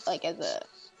host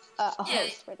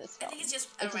for this film. I think it's just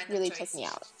a it just random really choice. took me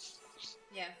out.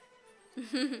 Yeah.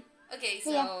 Okay,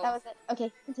 so Yeah, that was it.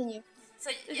 Okay, continue.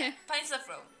 So Pines of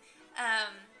Rome.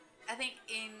 I think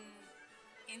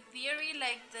in theory,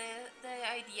 like the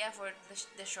idea for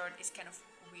the short is kind of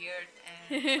weird,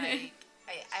 and like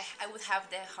I would have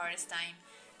the hardest time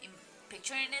in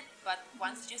picturing it. But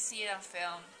once you see it on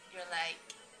film, you're like,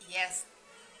 yes,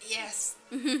 yes,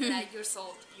 like you're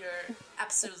sold. You're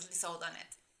absolutely sold on it.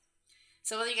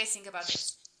 So what do you guys think about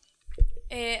this?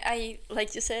 I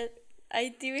like you said,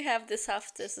 I do have the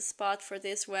softest spot for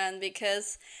this one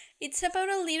because it's about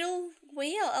a little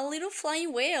whale, a little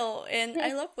flying whale, and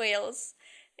I love whales.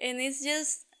 And it's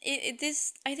just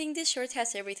this. I think this short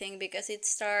has everything because it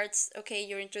starts. Okay,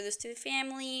 you're introduced to the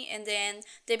family, and then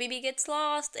the baby gets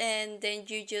lost, and then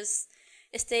you just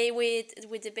stay with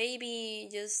the baby,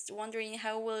 just wondering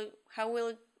how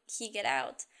will he get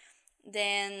out.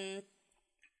 Then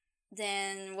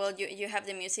well, you have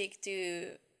the music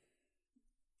to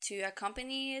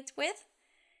accompany it with,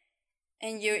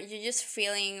 and you're just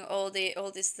feeling all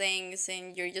these things,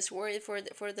 and you're just worried for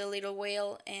the little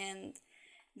whale. And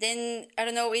then I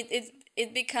don't know,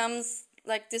 it becomes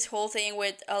like this whole thing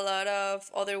with a lot of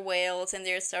other whales, and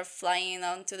they start flying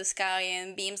onto the sky,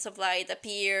 and beams of light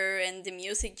appear, and the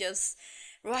music just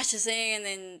rushes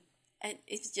in, and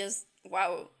it's just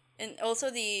wow. And also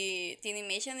the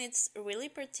animation, it's really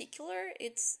particular,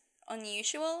 it's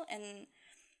unusual, and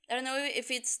I don't know if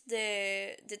it's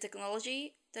the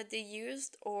technology that they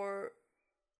used, or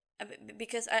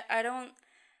because I don't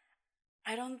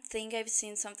think I've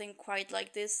seen something quite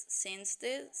like this since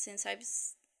this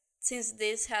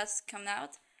has come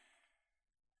out.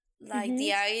 Like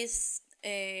the eyes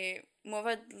move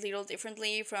a little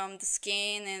differently from the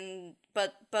skin, and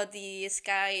but the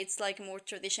sky, it's like more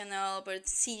traditional, but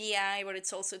it's CGI, but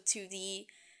it's also 2D.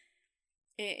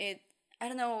 It I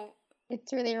don't know.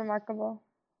 It's really remarkable.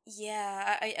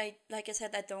 Yeah, I like I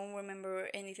said, I don't remember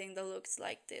anything that looks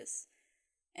like this,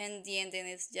 and the ending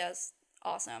is just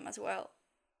awesome as well.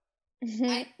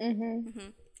 I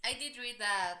I did read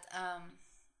that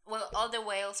well, all the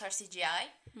whales are CGI,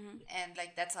 and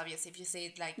like that's obvious if you see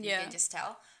it, like you Yeah. can just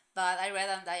tell. But I read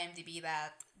on the IMDb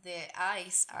that the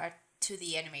eyes are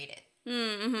 2D animated.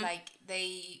 Like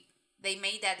they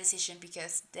made that decision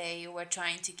because they were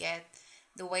trying to get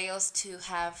the whales to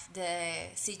have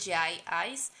the CGI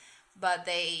eyes, but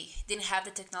they didn't have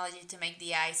the technology to make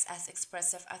the eyes as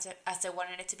expressive as they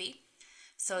wanted it to be.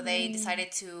 So they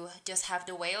decided to just have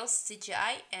the whales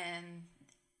CGI and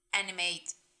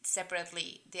animate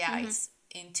separately the eyes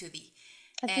in 2D.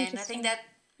 That's And I think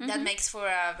interesting. that makes for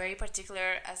a very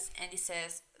particular, as Andy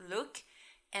says, look.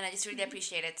 And I just really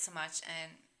appreciate it so much.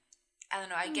 And I don't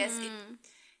know, I guess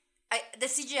the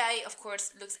CGI, of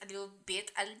course, looks a little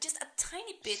bit, just a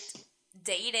tiny bit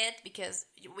dated because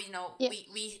we know Yeah.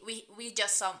 we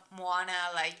just saw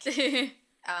Moana like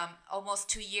almost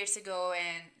 2 years ago,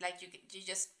 and like you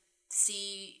just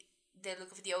see the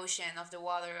look of the ocean, of the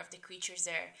water, of the creatures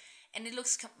there, and it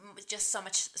looks just so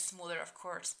much smoother, of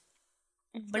course,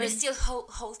 but it still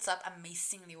holds up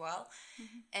amazingly well.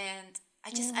 And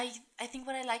I think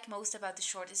what I like most about the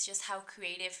short is just how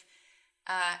creative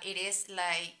it is.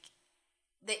 Like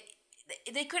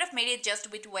they could have made it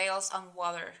just with whales on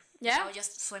water, Yeah.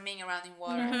 just swimming around in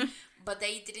water, but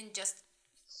they didn't just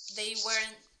they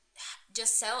weren't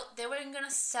just they weren't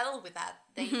gonna settle with that.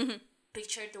 They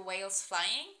pictured the whales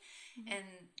flying, and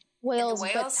Whales,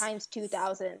 but whales? times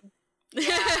 2,000.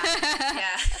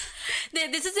 yeah,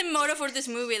 This is the motto for this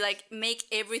movie, like make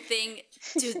everything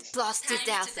plus times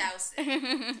 2,000.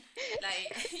 2,000.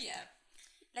 Like yeah,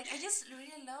 like I just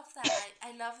really love that.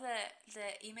 I love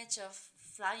the image of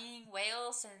flying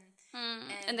whales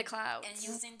And the clouds. and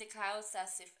using the clouds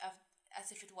as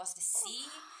if it was the sea,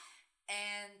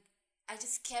 and I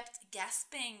just kept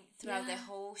gasping throughout the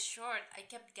whole short. I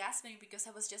kept gasping because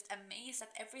I was just amazed at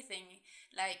everything.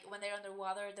 Like when they're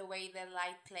underwater, the way the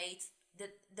light plays,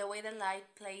 the way the light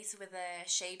plays with the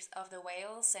shapes of the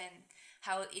whales, and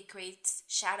how it creates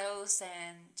shadows,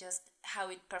 and just how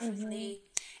it perfectly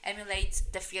emulates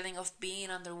the feeling of being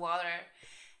underwater.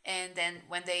 And then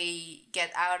when they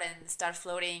get out and start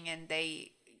floating, and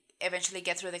they eventually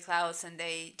get through the clouds, and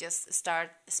they just start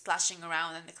splashing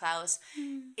around in the clouds,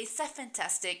 it's a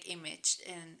fantastic image,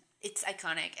 and it's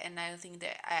iconic, and I don't think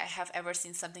that I have ever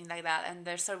seen something like that. And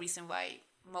there's a reason why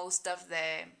most of the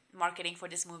marketing for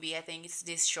this movie, I think, is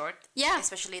this short. Yeah.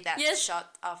 Especially that Yes.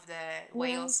 shot of the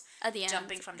whales At the end.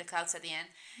 jumping from the clouds at the end,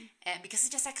 and because it's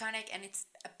just iconic, and it's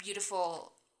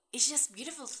just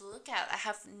beautiful to look at. I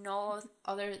have no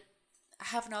other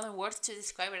words to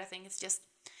describe it. I think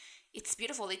it's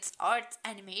beautiful. It's art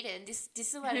animated. This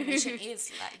is what animation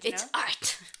is like. It's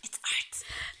art. It's art.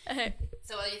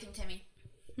 So what do you think, Timmy?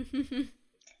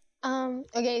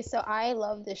 Okay, so I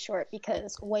love this short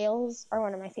because whales are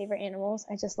one of my favorite animals.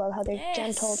 I just love how they're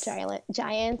gentle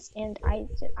giants, and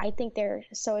I think they're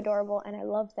so adorable, and I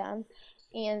love them.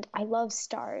 And I love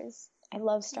stars. I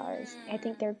love stars. I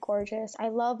think they're gorgeous. I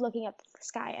love looking up at the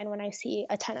sky, and when I see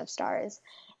a ton of stars,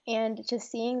 and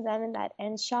just seeing them in that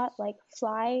end shot, like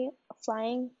flying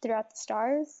throughout the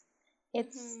stars,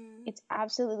 it's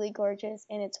absolutely gorgeous,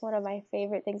 and it's one of my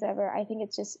favorite things ever. I think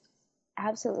it's just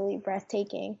absolutely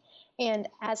breathtaking. And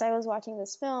as I was watching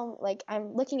this film, like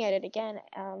I'm looking at it again,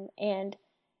 and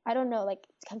I don't know, like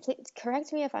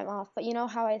correct me if I'm off, but you know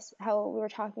how we were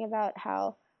talking about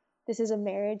how this is a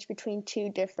marriage between two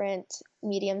different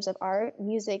mediums of art,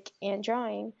 music and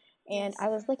drawing. And I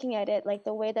was looking at it like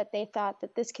the way that they thought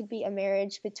that this could be a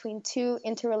marriage between two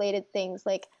interrelated things,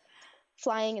 like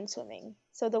flying and swimming.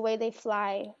 So the way they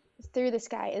fly through the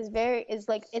sky is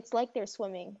like it's like they're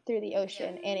swimming through the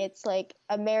ocean, and it's like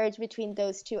a marriage between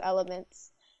those two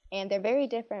elements, and they're very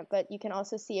different, but you can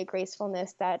also see a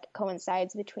gracefulness that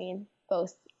coincides between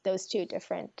both those two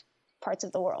different parts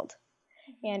of the world.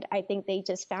 And I think they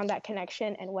just found that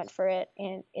connection and went for it,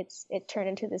 and it turned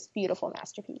into this beautiful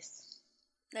masterpiece.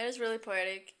 That is really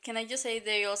poetic. Can I just say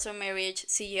they also married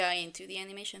CGI into the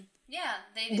animation? Yeah,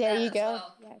 they did there that you as go.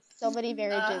 well. Yes, so many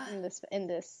marriages in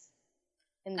this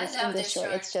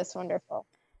short. It's just wonderful.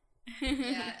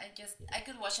 Yeah, I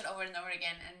could watch it over and over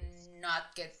again and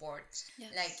not get bored.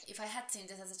 Yes. Like if I had seen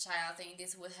this as a child, I think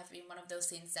this would have been one of those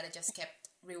scenes that I just kept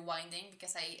rewinding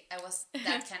because I was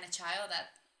that kind of child that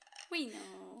we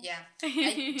know. Yeah,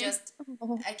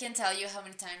 I can tell you how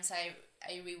many times I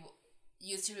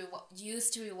used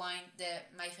to rewind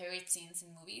my favorite scenes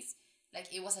in movies.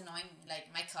 Like it was annoying.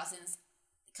 Like my cousins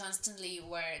constantly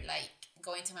were like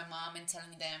going to my mom and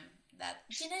telling them that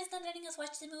Gina is not letting us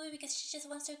watch the movie because she just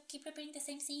wants to keep repeating the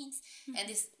same scenes. And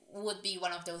this would be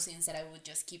one of those scenes that I would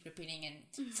just keep repeating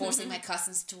and forcing my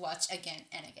cousins to watch again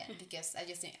and again because I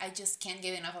just can't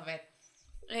get enough of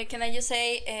it. Can I just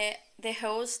say the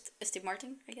host, Steve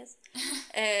Martin, I guess?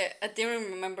 I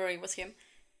didn't remember it was him.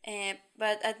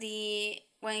 But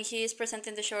when he is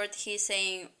presenting the short, he's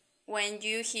saying, when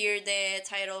you hear the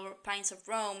title Pines of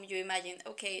Rome, you imagine,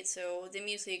 okay, so the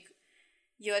music,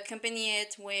 you accompany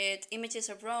it with images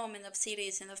of Rome and of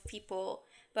cities and of people.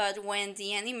 But when the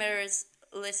animators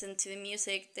listened to the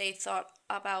music, they thought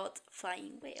about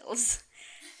flying whales.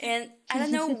 And I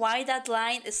don't know why that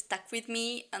line is stuck with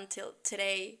me until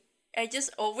today. I just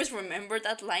always remember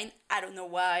that line. I don't know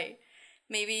why.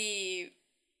 Maybe,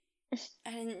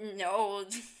 I don't know.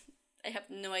 I have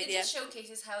no idea. It just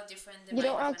showcases how different the You mind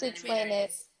don't of have to an explain animator it.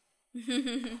 is.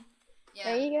 Yeah.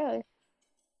 There you go.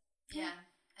 Yeah,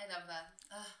 I love that.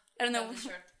 I don't know. Love this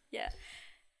short. Yeah.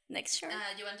 Next short.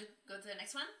 You want to go to the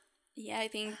next one? Yeah, I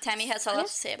think Tammy has a lot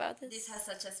to say about this. This has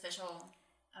such a special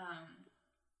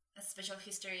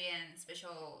history and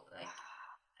special, like,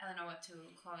 I don't know what to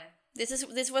call it.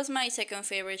 This was my second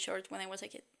favorite short when I was a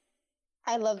kid.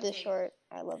 I love this short.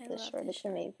 I love this short. It's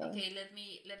amazing. Okay,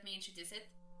 let me introduce it.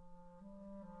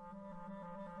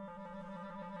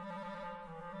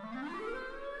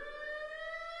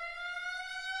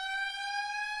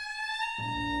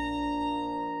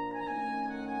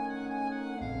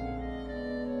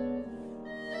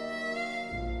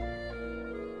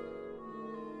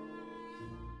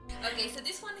 Okay, so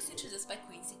this one is introduced by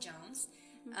Quincy Jones,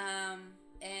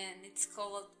 and it's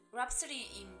called Rhapsody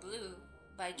in Blue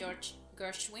by George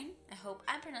Gershwin. I hope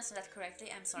I'm pronouncing that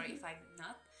correctly. I'm sorry if I'm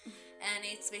not. And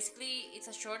it's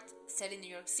a short set in New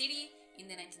York City in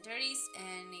the 1930s,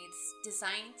 and it's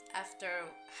designed after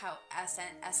how,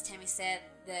 as Tammy said,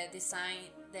 the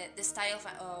style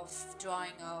of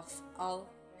drawing of Al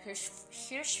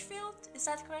Hirschfeld. Is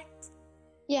that correct?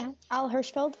 Yeah, Al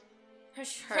Hirschfeld.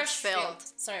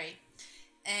 Hirschfeld. Sorry.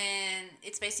 And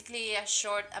it's basically a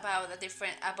short about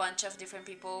a bunch of different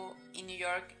people in New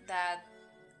York that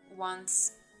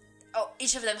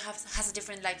each of them has a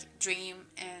different like dream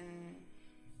and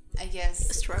I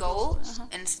guess goal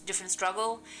and different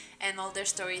struggle, and all their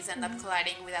stories end up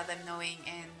colliding without them knowing,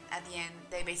 and at the end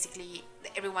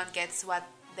everyone gets what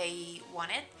they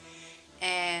wanted,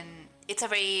 and it's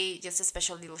a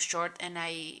special little short. And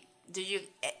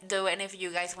do any of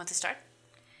you guys want to start?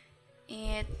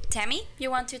 Tammy, you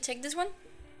want to take this one?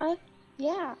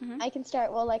 Yeah, I can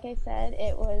start. Well, like I said,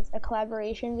 it was a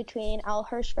collaboration between Al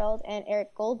Hirschfeld and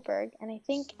Eric Goldberg, and I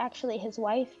think actually his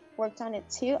wife worked on it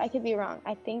too. I could be wrong.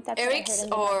 I think that's Eric's what I heard in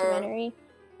the documentary.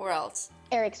 Or else?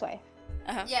 Eric's wife.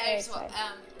 Yeah, Eric's wife.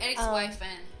 Eric's wife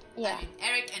and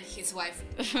Eric and his wife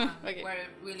were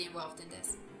really involved in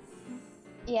this.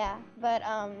 Yeah, but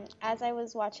as I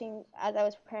was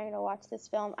preparing to watch this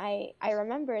film, I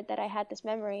remembered that I had this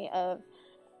memory of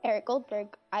Eric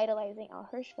Goldberg idolizing Al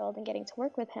Hirschfeld and getting to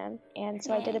work with him, and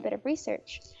so I did a bit of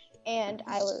research, and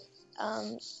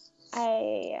um,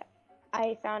 I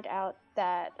I found out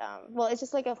that well, it's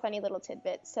just like a funny little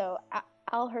tidbit. So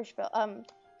Al Hirschfeld,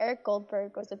 Eric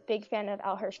Goldberg was a big fan of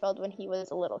Al Hirschfeld when he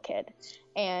was a little kid,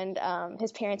 and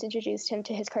his parents introduced him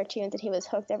to his cartoons, and he was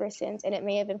hooked ever since. And it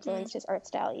may have influenced his art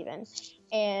style even.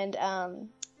 And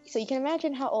so you can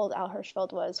imagine how old Al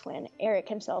Hirschfeld was when Eric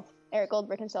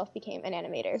Goldberg himself, became an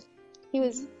animator. He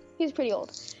was pretty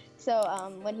old. So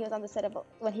when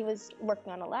he was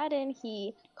working on Aladdin,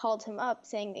 he called him up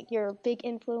saying, "You're a big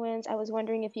influence. I was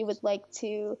wondering if you would like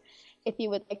to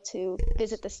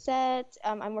visit the set.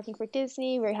 I'm working for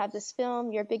Disney. We have this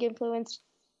film. You're a big influence.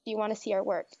 Do you want to see our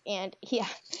work?" And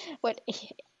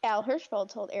Al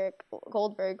Hirschfeld told Eric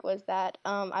Goldberg was that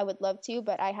I would love to,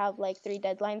 but I have like 3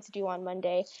 deadlines due on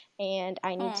Monday, and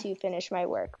I need to finish my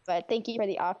work. But thank you for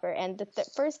the offer. And the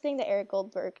first thing that Eric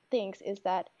Goldberg thinks is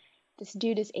that this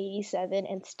dude is 87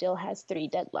 and still has 3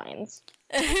 deadlines.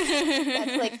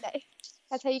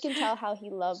 That's how you can tell how he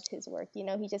loved his work. You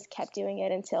know, he just kept doing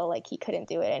it until like he couldn't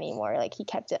do it anymore. Like he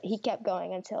kept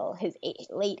going until his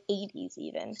late 80s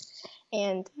even.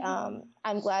 And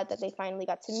I'm glad that they finally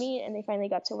got to meet and they finally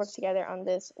got to work together on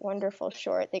this wonderful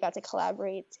short. They got to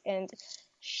collaborate, and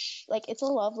like it's a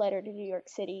love letter to New York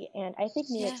City. And I think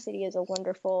New York City is a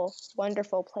wonderful,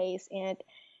 wonderful place. And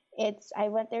I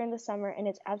went there in the summer, and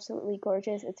it's absolutely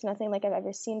gorgeous. It's nothing like I've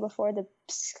ever seen before. The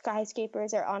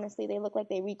skyscrapers are honestly, they look like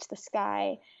they reach the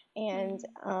sky, and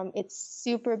it's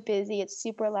super busy. It's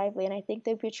super lively, and I think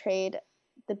they portrayed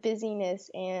the busyness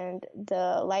and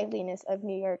the liveliness of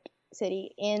New York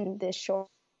City in this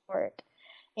short.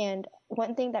 And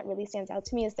one thing that really stands out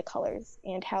to me is the colors,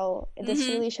 and how this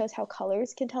really shows how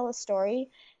colors can tell a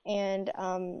story, and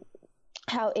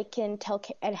how it can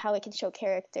show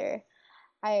character.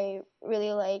 I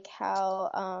really like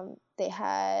how they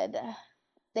had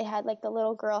like the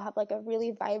little girl have like a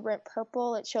really vibrant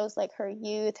purple. It shows like her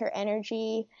youth, her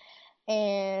energy,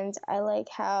 and I like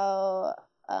how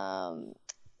and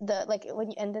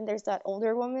then there's that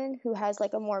older woman who has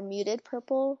like a more muted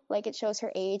purple. Like it shows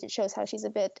her age. It shows how she's a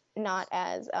bit not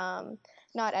as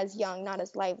young, not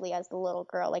as lively as the little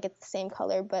girl. Like it's the same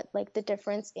color, but like the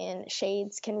difference in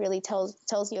shades can really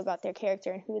tells you about their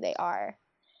character and who they are.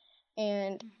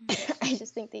 And I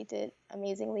just think they did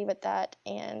amazingly with that,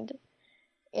 and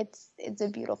it's a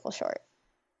beautiful short.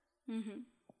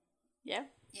 Yeah.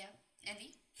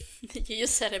 Andy? You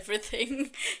just said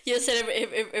everything. You said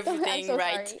everything I'm so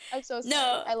right. Sorry. I'm so sorry.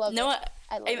 No, I love it.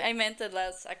 I meant it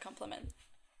as a compliment.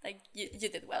 Like you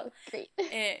did well. Great.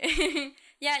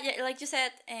 Yeah, like you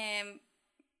said.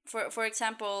 For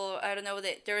example, I don't know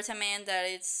that there is a man that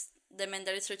is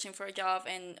searching for a job,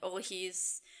 and all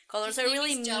his colors are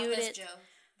really muted. Joe,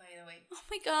 by the way. Oh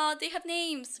my God, they have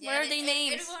names. Yeah, what are their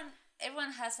names?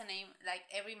 Everyone has a name. Like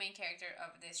every main character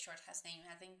of this short has a name.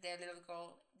 I think the little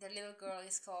girl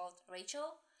is called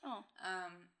Rachel. Oh.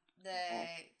 The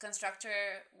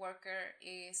constructor worker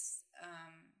is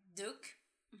Duke.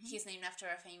 He's named after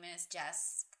a famous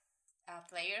jazz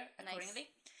player, accordingly.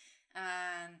 Nice.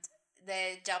 And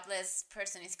the jobless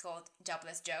person is called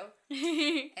Jobless Joe.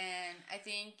 And I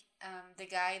think the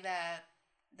guy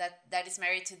that is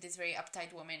married to this very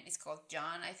uptight woman is called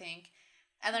John, I think.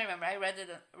 I don't remember. I read it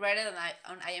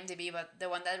on IMDb, but the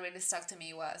one that really stuck to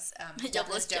me was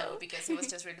Jobless Joe, because it was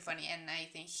just really funny. And I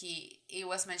think it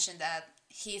was mentioned that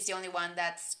he's the only one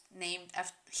that's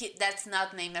that's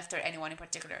not named after anyone in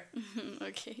particular.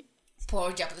 Okay.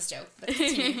 Poor Jobless Joe. But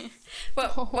continue.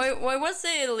 Well, why was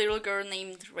the little girl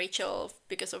named Rachel?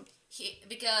 Because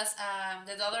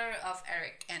the daughter of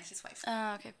Eric and his wife.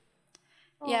 Okay.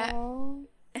 Yeah.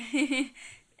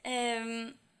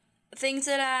 Things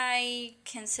that I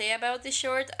can say about this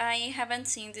short, I haven't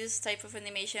seen this type of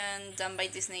animation done by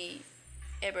Disney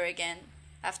ever again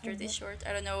after this short.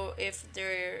 I don't know if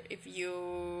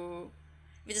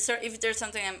there's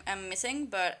something I'm missing,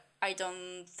 but I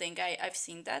don't think I've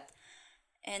seen that.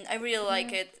 And I really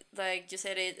like it. Like you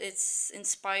said, it's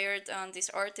inspired on this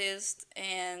artist,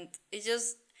 and it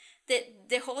just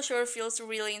the whole short feels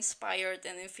really inspired,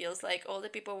 and it feels like all the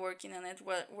people working on it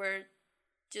were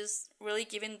just really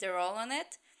giving their all on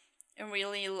it and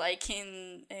really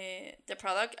liking the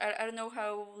product. I don't know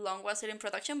how long was it in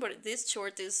production, but this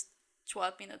short is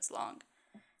 12 minutes long.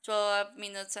 12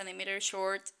 minutes animated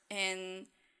short, and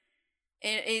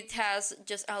it has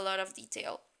just a lot of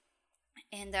detail.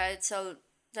 And that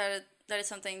is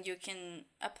something you can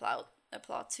applaud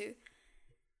to.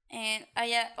 And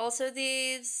also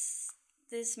this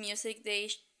this music they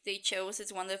chose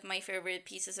is one of my favorite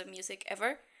pieces of music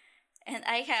ever. And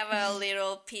I have a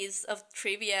little piece of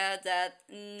trivia that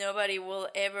nobody will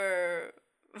ever.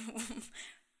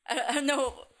 I don't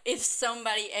know if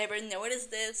somebody ever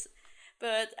noticed this,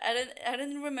 but I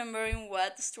don't remember in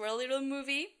what Stuart Little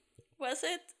movie was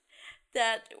it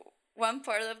that one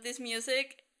part of this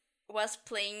music was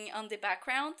playing on the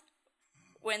background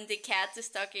when the cat is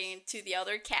talking to the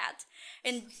other cat,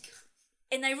 and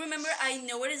I remember I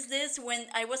noticed this when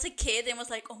I was a kid and was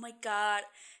like, oh my god,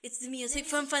 it's the music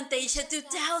from Fantasia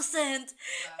 2000. Wow.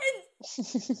 And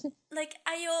like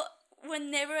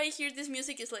whenever I hear this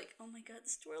music, it's like, oh my god,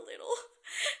 Stuart Little.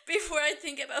 Before I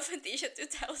think about Fantasia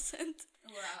 2000.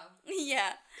 Wow.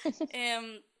 Yeah.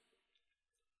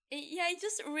 Yeah, it's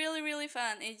just really, really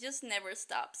fun. It just never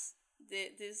stops.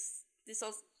 This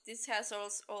has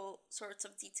all sorts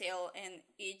of detail, and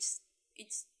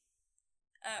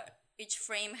each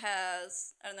frame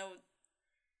has, I don't know,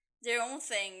 their own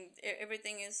thing.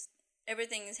 Everything is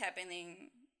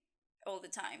happening all the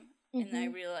time, and I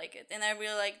really like it. And I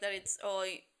really like that it's all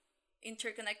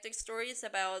interconnected stories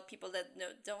about people that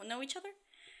don't know each other.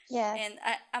 Yeah. And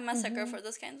I'm a sucker for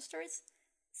those kind of stories.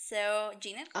 So,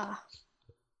 Gina?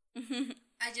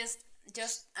 I'm just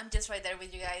right there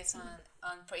with you guys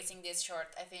on praising this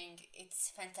short. I think it's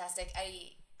fantastic.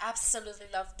 I absolutely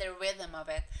love the rhythm of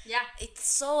it. Yeah. It's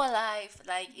so alive.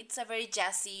 Like, it's a very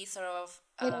jazzy sort of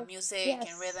music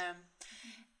and rhythm.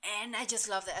 And I just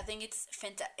love it. I think it's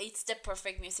it's the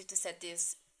perfect music to set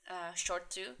this short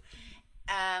to.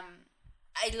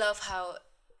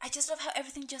 I just love how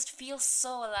everything just feels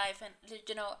so alive. And,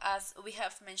 you know, as we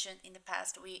have mentioned in the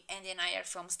past, Andy and I are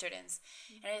film students.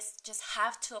 And I just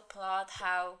have to applaud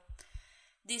how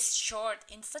this short,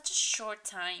 in such a short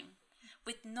time,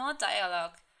 with no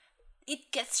dialogue,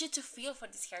 it gets you to feel for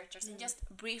these characters in just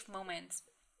brief moments.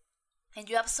 And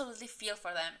you absolutely feel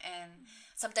for them. And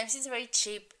sometimes it's very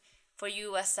cheap for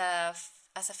you as a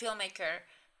filmmaker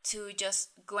to just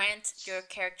grant your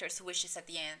characters' wishes at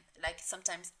the end. Like,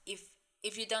 sometimes if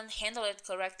you don't handle it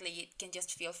correctly, it can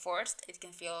just feel forced, it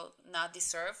can feel not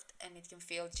deserved, and it can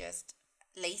feel just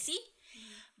lazy.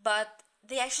 But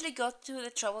they actually go to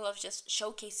the trouble of just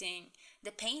showcasing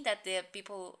the pain that the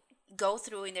people go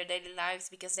through in their daily lives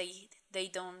because they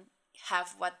don't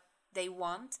have what they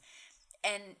want.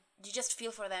 And you just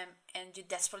feel for them, and you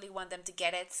desperately want them to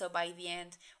get it. So by the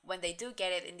end, when they do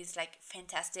get it in this like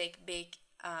fantastic big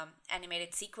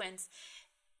animated sequence,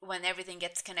 when everything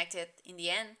gets connected in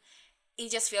the end, it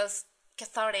just feels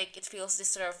cathartic. It feels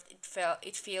deserved.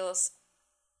 It feels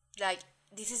like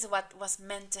this is what was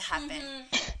meant to happen.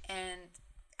 And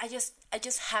I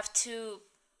just have to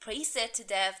praise it to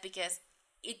death because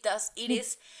it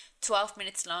is 12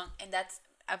 minutes long, and that's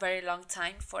a very long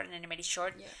time for an animated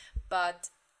short. But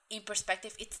in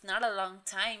perspective, it's not a long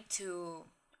time to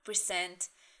present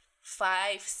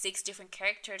 5-6 different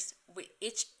characters,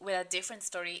 each with a different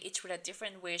story, each with a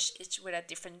different wish, each with a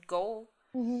different goal,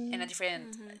 and a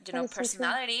different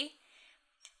personality.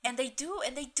 And they do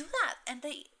that, and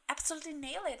they absolutely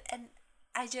nail it. And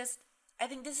I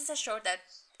think this is a short that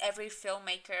every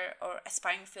filmmaker or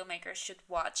aspiring filmmaker should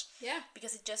watch.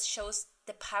 Because it just shows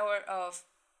the power of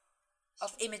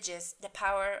images, the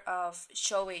power of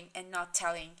showing and not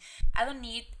telling. I don't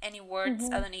need any words.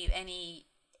 I don't need any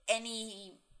I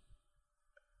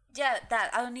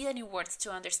don't need any words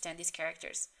to understand these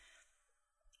characters.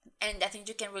 And I think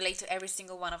you can relate to every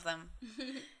single one of them.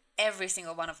 Every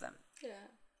single one of them.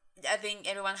 I think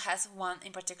everyone has one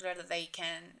in particular that they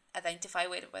can identify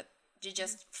with, but you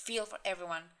just feel for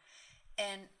everyone.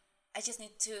 And I just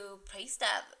need to praise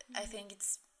that. I think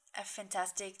it's a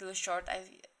fantastic little short.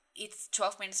 It's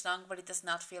 12 minutes long, but it does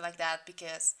not feel like that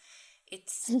because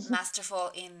it's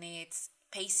masterful in its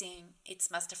pacing. It's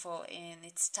masterful in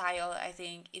its style. I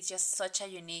think it's just such a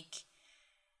unique,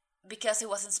 because it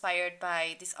was inspired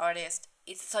by this artist.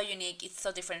 It's so unique. It's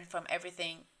so different from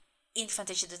everything in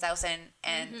Fantasia 2000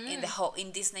 and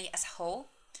in Disney as a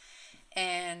whole.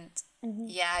 And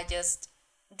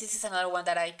this is another one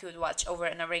that I could watch over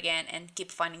and over again and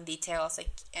keep finding details,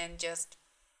 and just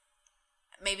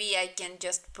maybe I can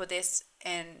just put this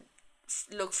and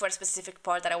look for a specific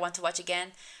part that I want to watch again,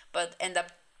 but end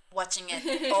up watching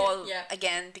it all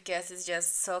again because it's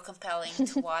just so compelling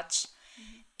to watch.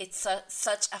 It's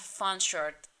such a fun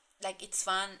short. Like, it's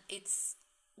fun, it's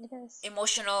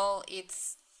emotional,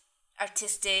 it's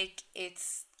artistic,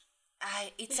 it's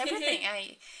everything.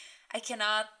 I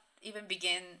cannot even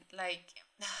begin, like,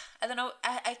 I don't know,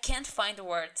 I can't find the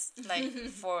words like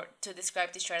to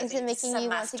describe this short. Is it making you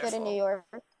want to go to New York?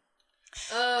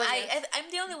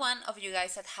 I'm the only one of you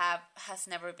guys that has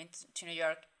never been to New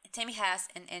York. Tammy has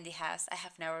and Andy has. I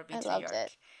have never been I to New loved York.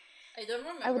 it. I don't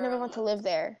remember. I would never want to live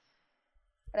there,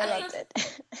 but I I- loved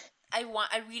it.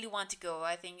 I really want to go.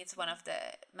 I think it's one of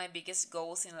my biggest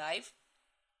goals in life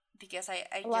because I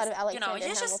A lot just, of Alexander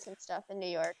it's Hamilton stuff in New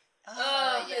York.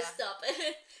 Oh, yeah. stop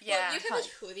it. Yeah. Well, you have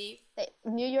a hoodie.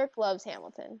 New York loves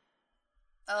Hamilton.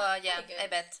 Oh yeah, pretty good. I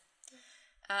bet.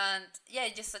 And yeah,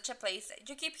 it's just such a place.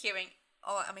 You keep hearing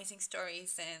amazing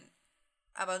stories and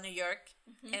about New York,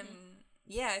 and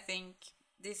yeah, I think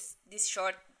this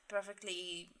short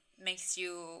perfectly makes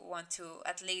you want to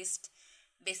at least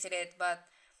visit it. But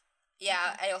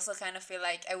yeah, I also kind of feel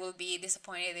like I will be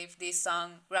disappointed if this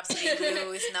song Rhapsody in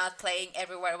Blue is not playing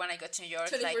everywhere when I go to New York.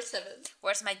 24/7. Like,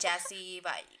 where's my jazzy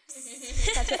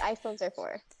vibes? That's what iPhones are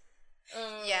for.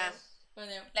 Yeah. Oh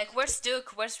no. Like, where's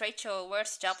Duke? Where's Rachel?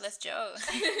 Where's Jobless Joe?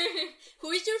 Who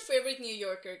is your favorite New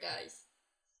Yorker, guys?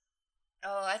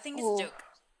 Oh, I think it's Ooh. Duke.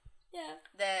 Yeah.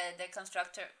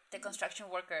 The construction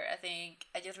worker. I think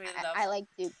I just really love. I like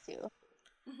Duke too.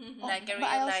 like I really But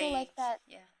I also like that.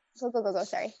 Yeah. Go.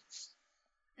 Sorry.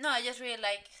 No, I just really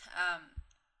like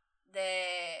the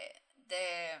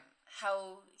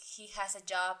how he has a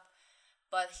job,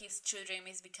 but his true dream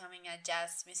is becoming a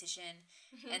jazz musician,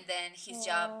 and then his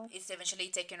job is eventually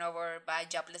taken over by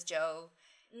Jobless Joe.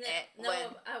 Well,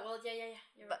 yeah.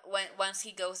 You're right. But once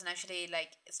he goes and actually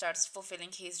like starts fulfilling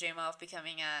his dream of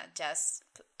becoming a jazz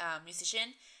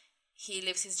musician, he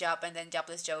leaves his job, and then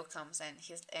Jobless Joe comes, and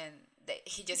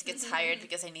he just gets hired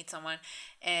because I need someone,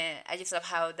 and I just love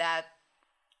how that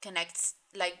connects.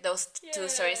 Like those two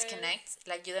stories connect.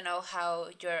 Like you don't know how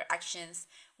your actions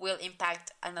will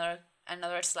impact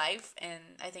another's life, and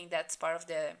I think that's part of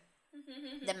the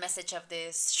message of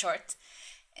this short.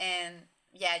 And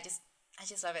yeah, I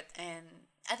just love it, and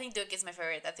I think Duke is my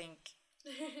favorite. I think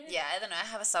I don't know. I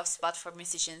have a soft spot for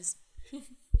musicians.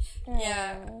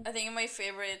 Yeah, I think my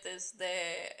favorite is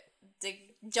the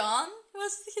John.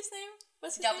 What's his name?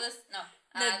 What's his Jobless, no.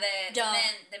 The The John.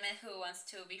 man who wants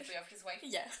to be free of his wife.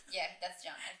 name? Yeah. Yeah, that's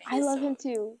John. I think. I love him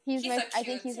too. he's so I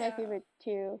think cute. he's my favorite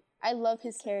too. I love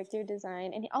his character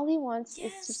design, and all he wants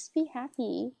is to just be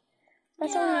happy.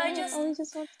 That's all he wants. He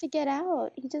just wants to get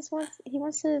out. He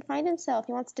wants to find himself.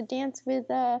 He wants to dance with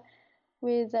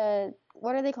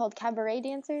what are they called? Cabaret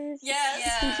dancers? Yes.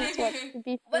 Yeah. He just wants to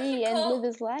be What's it free and called? live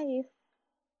his life.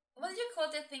 What do you call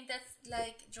the thing that's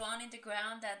like drawn in the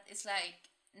ground that is like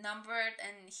numbered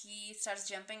and he starts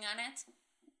jumping on it?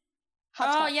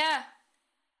 Hopscotch. yeah.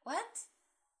 What?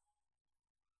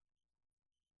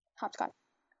 Hopscotch.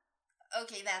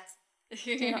 Okay, that's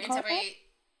you not it's call a it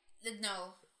very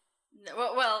no.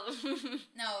 well,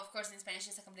 No, of course in Spanish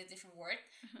it's a completely different word.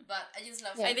 But I just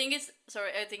love I think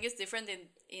it's different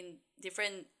in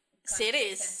different countries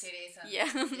cities. and cities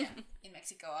and, Yeah. in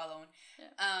Mexico alone.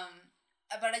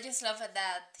 But I just love it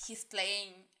that he's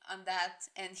playing on that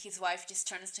and his wife just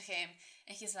turns to him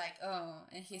and he's like, oh,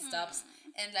 and he stops.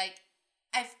 And like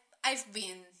I've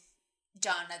been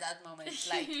John at that moment,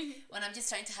 like when I'm just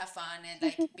trying to have fun and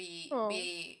like be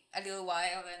a little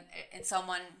wild, and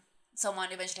someone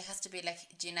eventually has to be like,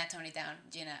 Gina, tone it down.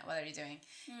 Gina, what are you doing?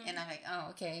 And I'm like, oh,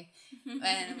 okay.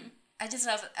 And I just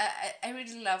love, I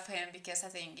really love him because I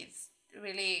think it's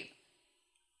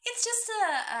just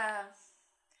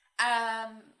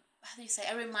how do you say,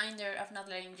 a reminder of not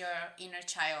letting your inner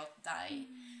child die,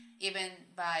 even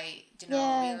by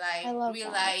Yeah, I love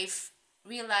real that. life,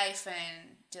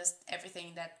 and just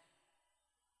everything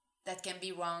that can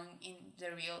be wrong in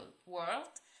the real world.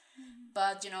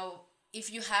 But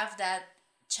if you have that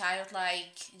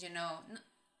childlike,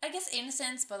 I guess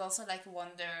innocence, but also like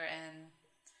wonder and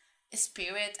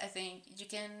spirit, I think you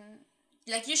can,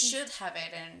 like, you should have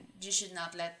it, and you should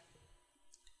not let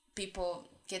people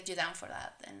get you down for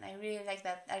that. And I really like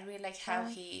that. I really like how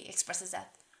he expresses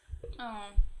that. Oh,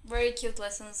 very cute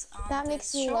lessons on That this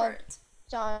makes me short.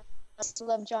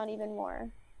 love John even more.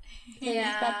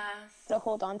 Yeah. To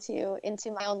hold on to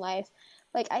into my own life.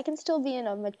 Like, I can still be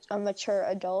a mature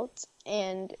adult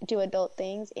and do adult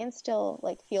things and still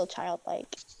like feel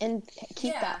childlike and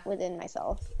keep that within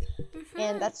myself.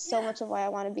 And that's so much of why I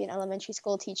want to be an elementary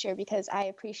school teacher, because I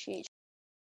appreciate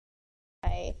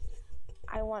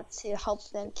I want to help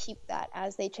them keep that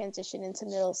as they transition into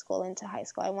middle school, into high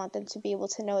school. I want them to be able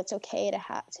to know it's okay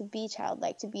to be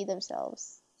childlike, to be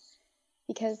themselves,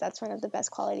 because that's one of the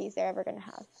best qualities they're ever going to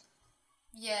have.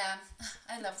 Yeah,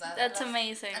 I love that. That's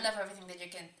amazing. I love everything that you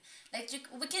can, like,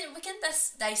 we can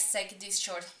dissect this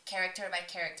short character by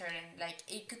character, and like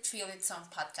it could feel its own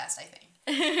podcast, I think.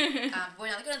 We're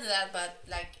not gonna do that, but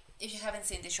like, if you haven't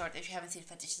seen this short, if you haven't seen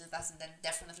Fantasia 2000, then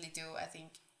definitely do. I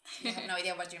think you have no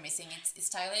idea what you're missing. It's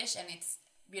stylish and it's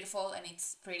beautiful and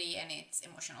it's pretty and it's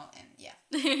emotional and yeah.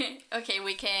 Okay,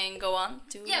 we can go on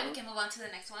to... Yeah, we can move on to the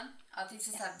next one. Oh, this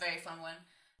is a very fun one.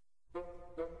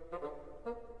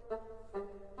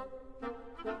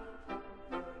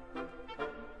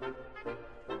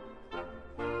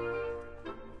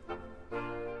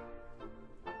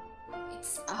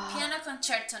 It's Piano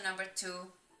Concerto Number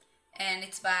 2, and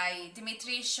it's by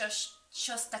Dmitri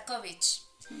Shostakovich.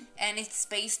 And it's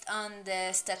based on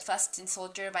The Steadfast Tin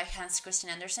Soldier by Hans Christian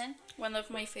Andersen. One of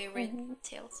my favorite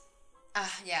tales.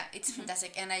 Yeah, it's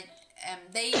fantastic, and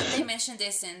they mentioned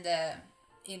this in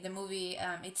the movie.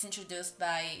 It's introduced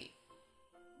by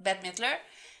Bette Midler.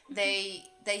 They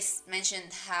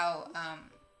mentioned how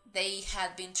they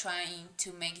had been trying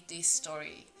to make this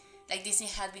story, like Disney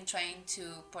had been trying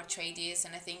to portray this,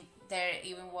 and I think there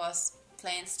even was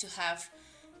plans to have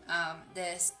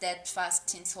the Steadfast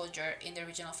Tin Soldier in the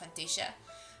original Fantasia,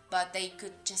 but they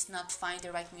could just not find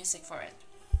the right music for it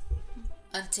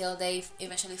until they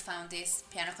eventually found this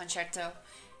piano concerto,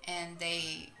 and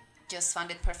they just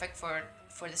found it perfect for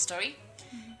the story.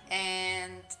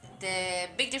 And the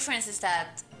big difference is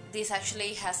that this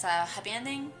actually has a happy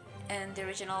ending and the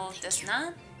original does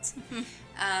not.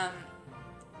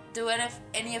 Do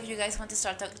any of you guys want to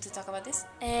start to talk about this?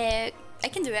 I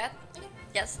can do that. Okay.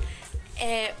 Yes.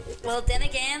 Well, then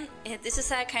again, this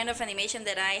is a kind of animation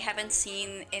that I haven't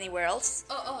seen anywhere else.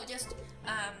 Just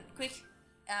quick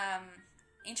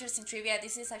interesting trivia.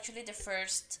 This is actually the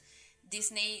first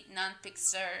Disney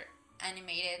non-Pixar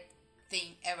animated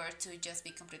thing ever to just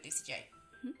be completely CGI.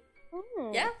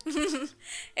 Yeah.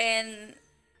 and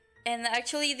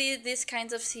actually this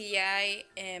kinds of CGI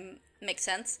makes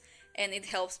sense, and it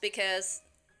helps because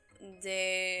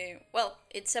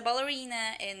it's a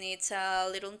ballerina and it's a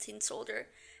little tin soldier,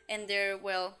 and they're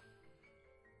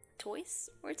toys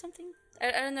or something.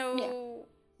 I don't know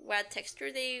what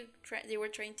texture they were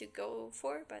trying to go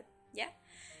for, but yeah.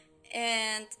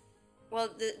 And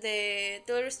the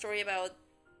little story about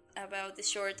the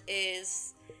short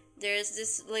is there's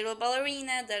this little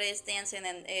ballerina that is dancing,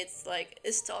 and it's like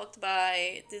stalked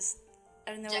by this,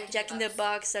 I don't know, Jack in the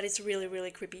Box that is really,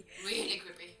 really creepy. Really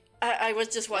creepy. I was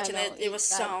just watching it. It was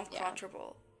so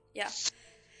uncomfortable. Yeah.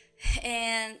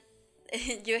 And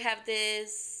you have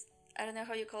this, I don't know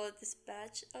how you call it, this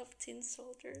batch of tin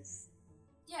soldiers.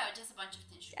 Yeah, just a bunch of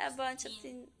tin soldiers. Yeah, a bunch of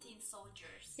tin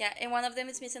soldiers. Yeah, and one of them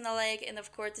is missing a leg, and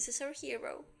of course this is our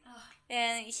hero.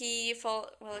 And he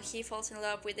falls in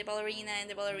love with the ballerina, and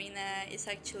the ballerina is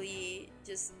actually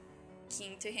just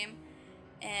king to him.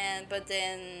 But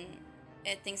then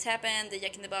things happen. The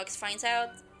Jack in the Box finds out,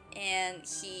 and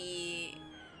he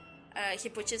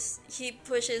pushes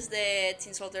the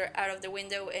tin soldier out of the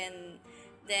window, and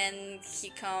then he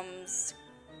comes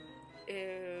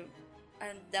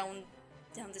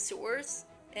down the sewers,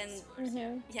 and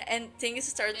and things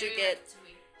start to get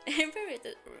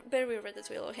very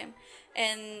Ratatouille of him,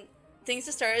 and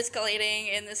things start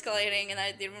escalating, and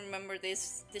I didn't remember the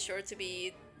short to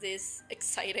be this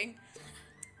exciting.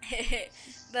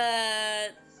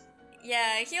 But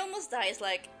yeah, he almost dies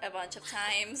like a bunch of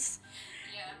times.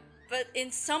 Yeah. But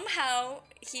somehow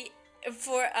he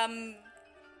for a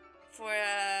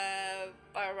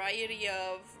variety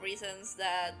of reasons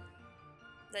that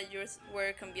yours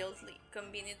were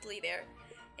conveniently there,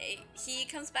 he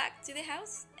comes back to the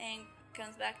house and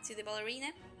comes back to the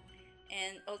ballerina,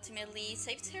 and ultimately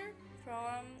saves her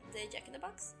from the Jack in the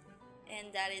Box,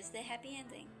 and that is the happy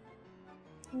ending.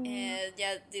 And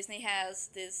yeah, Disney has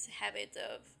this habit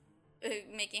of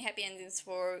making happy endings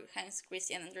for Hans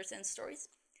Christian Andersen stories.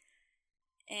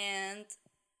 And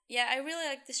yeah, I really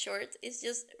like the short. It's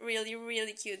just really,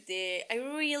 really cute. I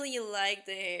really like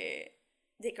the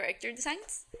character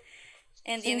designs,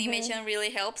 and the animation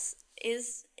really helps.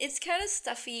 It's kind of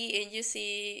stuffy, and you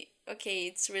see, okay,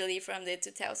 it's really from the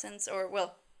 2000s, or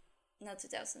not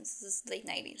 2000s, this is late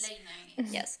 90s. Late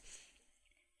 90s. Yes.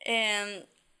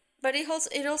 But it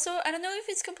also, I don't know if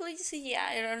it's completely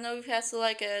CGI. I don't know if it has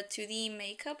like a 2D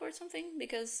makeup or something,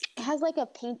 because it has like a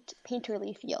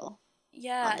painterly feel.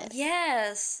 Yeah.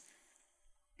 Yes.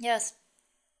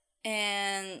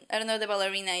 And I don't know, the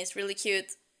ballerina is really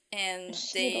cute, and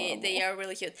they are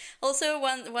really cute. Also,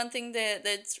 one thing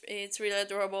that's it's really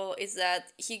adorable is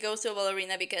that he goes to a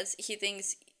ballerina because he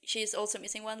thinks she's also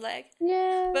missing one leg.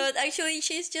 Yeah. But actually,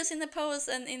 she's just in a pose,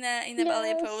 and in a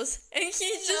ballet pose, and he's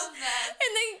just that.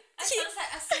 and then as soon as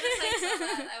I saw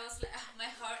that, I was like, my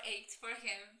heart ached for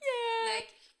him. Yeah. Like,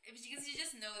 because you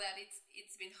just know that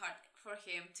it's been hard for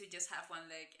him to just have one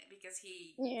leg, because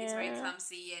he is very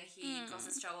clumsy, and he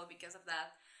causes trouble because of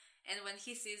that. And when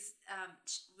he sees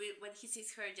when he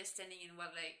sees her just standing in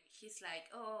one leg, he's like,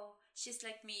 oh, she's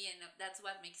like me, and that's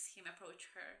what makes him approach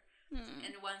her.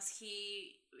 And once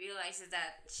he realizes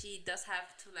that she does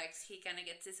have two legs, he kind of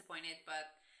gets disappointed,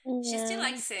 but she still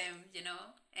likes him, you know,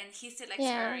 and he still likes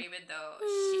her even though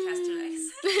she has two legs.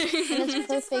 And it's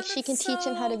perfect. She can teach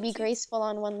him how to be graceful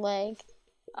on one leg.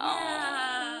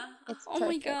 Yeah. It's Oh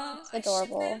perfect. my God. It's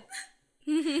adorable.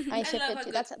 I ship love it a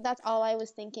too. good- That's all I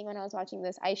was thinking when I was watching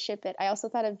this. I ship it. I also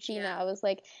thought of Gina. Yeah. I was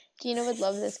like, Gina would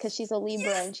love this because she's a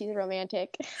Libra and she's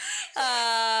romantic.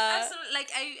 Absolutely.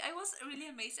 Like I was really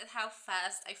amazed at how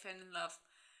fast I fell in love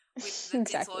with the Tin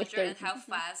Exactly. Soldier and how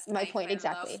fast My I point, fell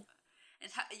exactly. in love.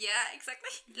 And how, yeah, exactly.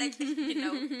 Like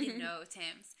you know,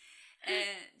 Thames.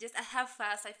 And just at how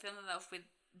fast I fell in love with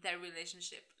their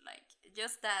relationship. Like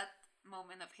just that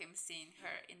moment of him seeing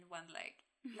her in one leg.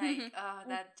 Like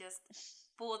that just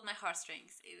pulled my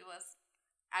heartstrings.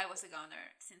 I was a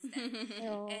goner since then.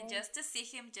 And just to see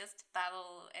him just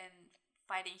battle and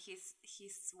fighting his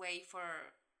way for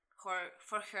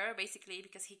her basically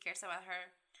because he cares about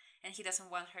her and he doesn't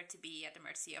want her to be at the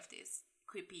mercy of this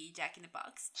creepy Jack in the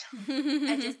Box.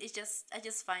 I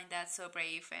just find that so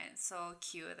brave and so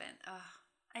cute, and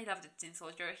I love the Tin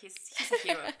Soldier. He's a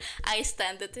hero. I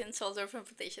stand the Tin Soldier from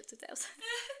Fantasia 2000.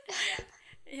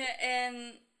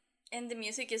 Yeah, and the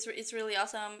music is it's really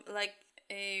awesome. Like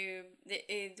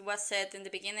it was said in the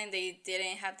beginning they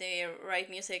didn't have the right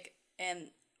music,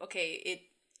 and okay,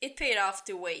 it paid off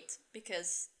to wait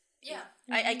because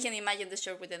I can imagine the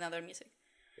show with another music.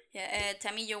 Yeah,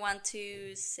 Tammy, you want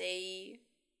to say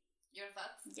Your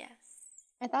thoughts? yes?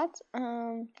 I thought,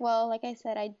 well, like I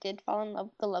said, I did fall in love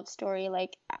with the love story.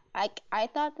 Like, I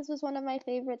thought this was one of my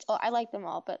favorites. Oh, I like them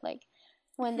all, but like,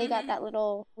 when they got that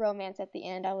little romance at the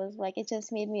end, I was like, it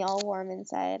just made me all warm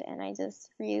inside, and I just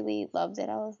really loved it.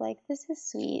 I was like, this is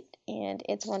sweet, and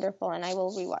it's wonderful, and I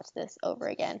will rewatch this over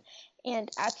again. And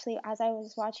actually, as I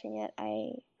was watching it,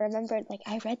 I remembered, like,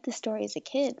 I read the story as a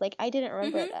kid. Like, I didn't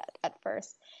remember it at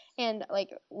first. And, like,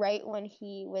 right when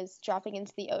he was dropping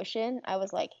into the ocean, I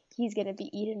was like, he's going to be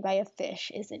eaten by a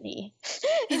fish, isn't he?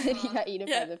 And then he got eaten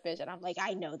by the fish. And I'm like,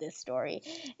 I know this story.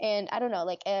 And I don't know,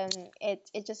 like,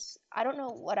 it just, I don't know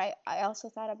what I also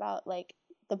thought about, like,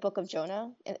 the book of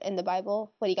Jonah in the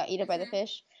Bible, when he got eaten by the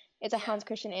fish. It's a Hans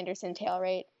Christian Andersen tale,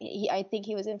 right? I think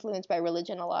he was influenced by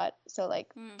religion a lot. So, like,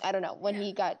 I don't know. When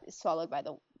he got swallowed by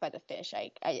the fish,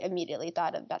 I immediately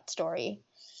thought of that story.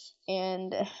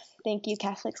 And thank you,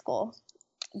 Catholic school.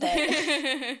 But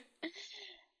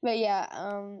yeah,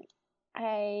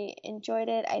 I enjoyed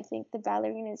it. I think the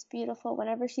ballerina is beautiful.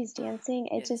 Whenever she's dancing,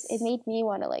 it made me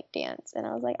want to like dance. And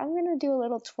I was like, I'm gonna do a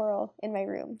little twirl in my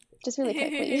room, just really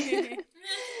quickly.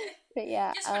 But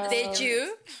yeah, did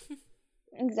you?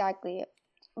 Exactly.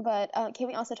 But can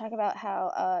we also talk about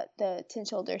how the Tin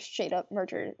Soldier straight up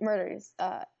murders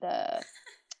the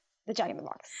Jack in the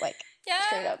Box, like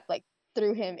straight up like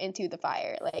threw him into the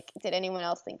fire. Like, did anyone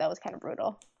else think that was kind of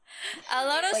brutal? A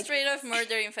lot of straight up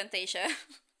murder in Fantasia.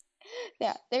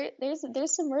 Yeah, there's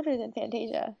some murders in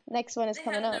Fantasia. Next one is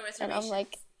coming up, and I'm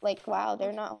like wow,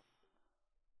 they're not.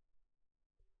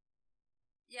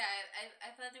 Yeah, I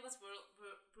thought it was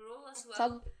brutal as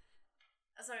well.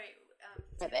 Sorry.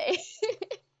 Are they?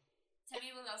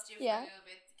 Tammy, we lost you for a little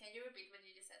bit. Can you repeat what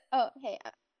you just said? Oh, hey.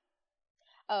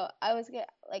 I was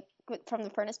like from the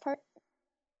furnace part.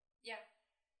 Yeah.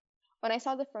 When I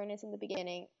saw the furnace in the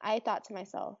beginning, I thought to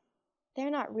myself,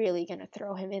 they're not really gonna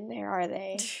throw him in there, are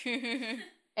they?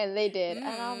 And they did. And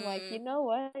I'm like, you know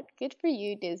what? Good for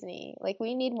you, Disney. Like,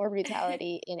 we need more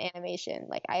brutality in animation.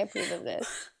 Like, I approve of this.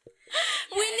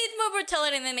 We need more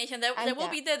brutality in animation. That will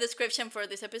be the description for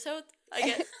this episode, I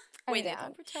guess. We need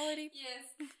more brutality.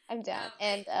 Yes. I'm down.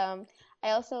 And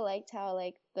I also liked how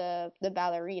like the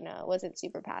ballerina wasn't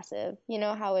super passive. You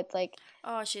know how it's like,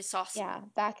 oh, she's awesome. Yeah,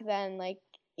 back then, like,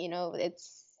 you know,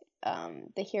 it's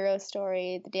the hero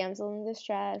story, the damsel in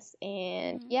distress,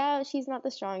 and yeah, she's not the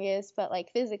strongest, but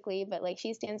like physically, but like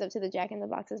she stands up to the Jack in the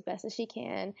Box as best as she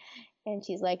can, and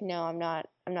she's like, no, I'm not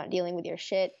dealing with your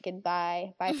shit.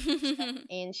 Goodbye, bye.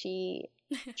 And she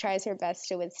tries her best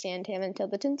to withstand him until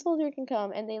the Tin Soldier can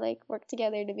come, and they like work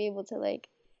together to be able to like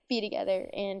be together,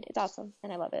 and it's awesome,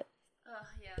 and I love it. Oh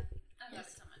yeah, I love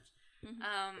it so much.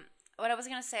 What I was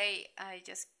gonna say, I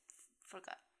just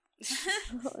forgot.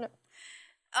 Oh, no.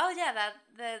 Oh yeah, that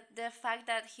the fact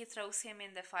that he throws him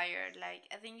in the fire, like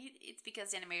I think it's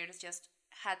because the animators just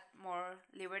had more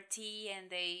liberty, and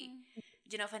they,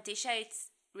 you know, Fantasia, it's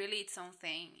really its own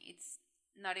thing. It's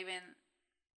not even,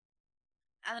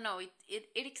 I don't know, it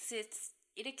exists.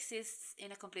 It exists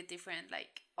in a complete different,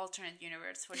 like, alternate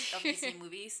universe of Disney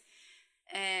movies,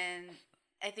 and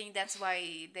I think that's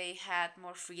why they had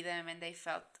more freedom and they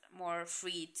felt more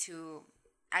free to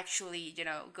actually,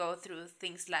 go through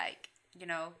things like,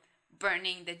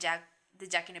 burning the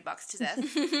Jack in the Box to death.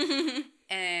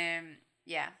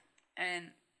 Yeah,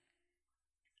 and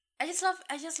I just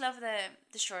love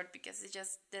the short because it's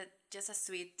just a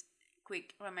sweet,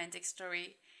 quick romantic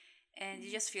story, and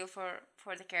you just feel for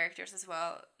the characters as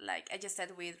well. Like I just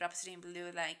said with Rhapsody in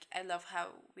Blue, like I love how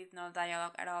with no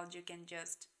dialogue at all you can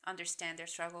just understand their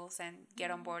struggles and get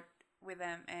on board with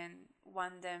them and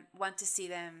want to see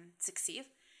them succeed.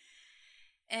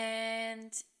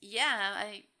 And yeah,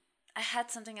 I had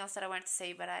something else that I wanted to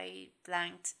say, but I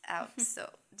blanked out. So,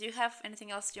 do you have anything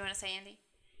else you want to say, Andy?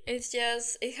 It's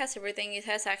just, it has everything. It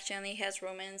has action, it has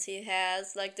romance, it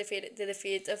has like the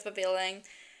defeat of a villain.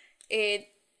 It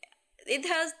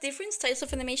has different styles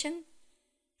of animation.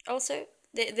 Also,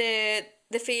 the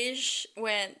fish,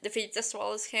 when the fish that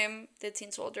swallows him, the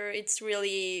tin soldier, it's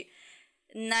really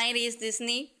 90s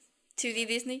Disney, 2D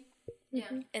Disney.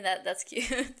 Yeah, and that's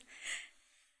cute.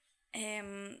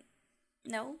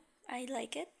 No, I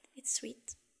like it. It's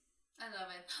sweet. I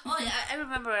love it. Oh, yeah, I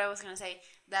remember what I was gonna say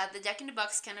that the Jack in the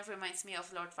Box kind of reminds me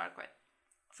of Lord Farquaad.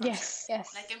 Yes, sure.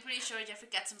 yes. Like I'm pretty sure Jeffrey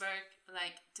Katzenberg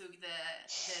like took the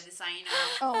design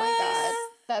Oh my god,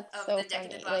 that's of so the Jack in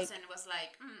funny. the Box Like, and was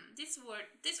like, this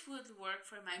would work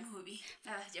for my movie.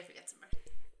 Jeffrey Katzenberg.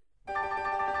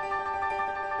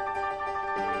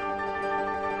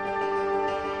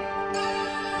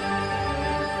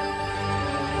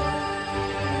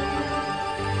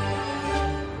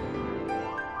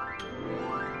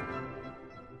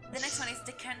 The next one is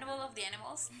The Carnival of the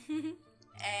Animals and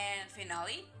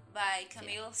Finale by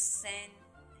Camille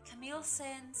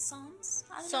Saint-Saëns.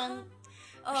 I don't know.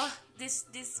 Oh, this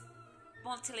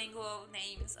multilingual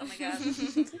names. Oh my god.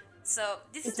 So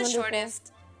this is the wonderful.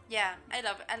 shortest. Yeah, I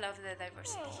love the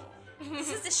diversity.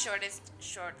 This is the shortest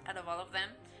short out of all of them.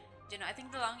 I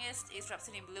think the longest is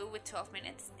Rhapsody in Blue with 12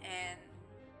 minutes, and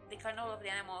The Carnival of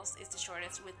the Animals is the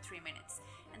shortest with 3 minutes.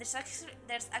 And there's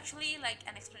actually like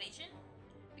an explanation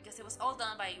because it was all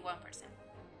done by one person.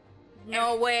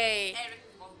 No way. Eric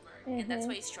Goldberg, and that's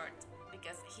why it's short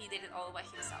because he did it all by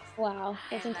himself. wow,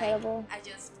 that's And, incredible. I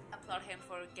just applaud him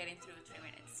for getting through 3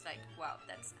 minutes. Like, wow,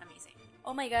 that's amazing.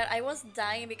 Oh my god, I was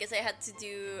dying because I had to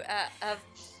do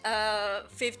a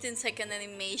 15-second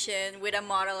animation with a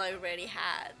model I already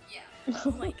had. Yeah.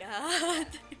 Oh my god.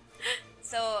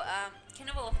 So,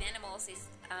 Carnival of the Animals is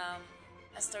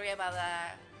a story about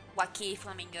a wacky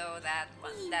flamingo that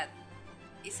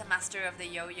is a master of the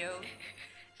yo-yo,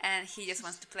 and he just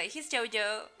wants to play his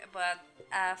yo-yo, but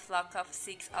a flock of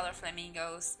 6 other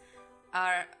flamingos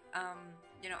are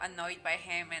annoyed by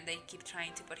him, and they keep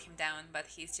trying to put him down, but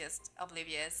he's just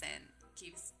oblivious and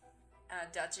keeps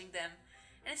dodging them.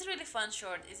 And it's a really fun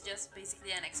short. It's just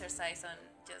basically an exercise on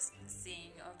just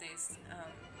seeing all this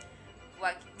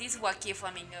this wacky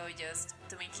flamingo just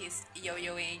doing his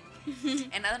yo-yoing.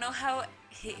 And I don't know how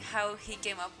he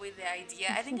came up with the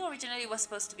idea. I think originally it was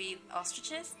supposed to be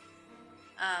ostriches,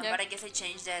 but I guess I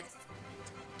changed it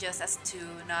just as to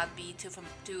not be too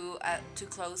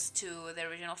close to the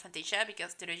original Fantasia,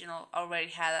 because the original already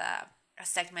had a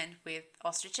segment with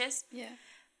ostriches. Yeah.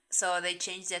 So they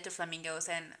changed it to flamingos,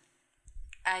 and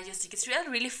I just think it's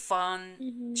really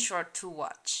fun short to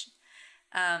watch.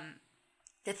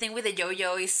 The thing with the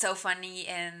yo-yo is so funny,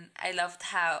 and I love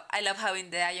how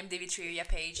in the IMDb trivia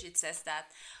page it says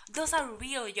that those are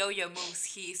real yo-yo moves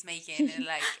he's making, and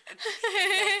like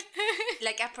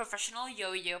a professional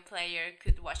yo-yo player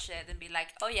could watch it and be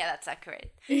like, oh yeah, that's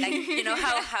accurate. Like,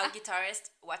 how guitarists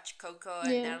watch Coco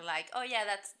and they're like, oh yeah,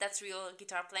 that's real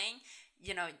guitar playing.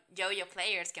 Yo-yo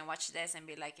players can watch this and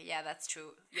be like, yeah, that's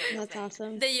true. Yo-yo That's playing.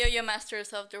 awesome. The yo-yo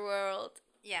masters of the world.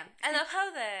 Yeah, I love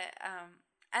how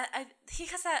he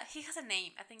has a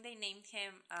name. I think they named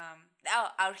him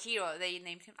our hero. They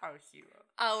named him our hero.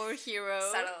 Our hero.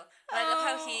 Subtle. But I love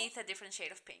how he's a different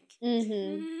shade of pink.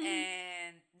 Mm-hmm.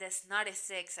 And the Snotty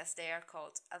Six, as they are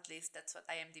called, at least that's what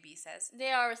IMDb says.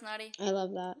 They are snotty. I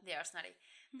love that. They are snotty.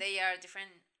 They are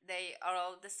different. They are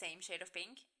all the same shade of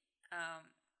pink.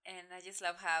 And I just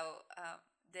love how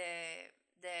the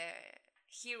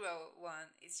hero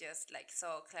one is just like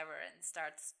so clever and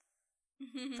starts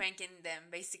pranking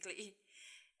them basically,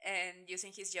 and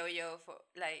using his yo-yo for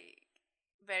like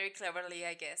very cleverly,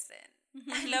 I guess. And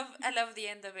I love the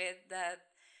end of it, that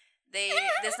the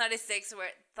Snotty Six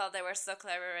thought they were so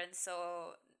clever and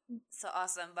so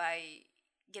awesome by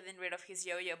getting rid of his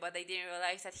yo-yo, but they didn't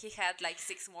realize that he had like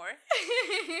 6 more.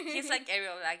 He's like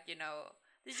Ariel, like,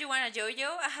 did you want a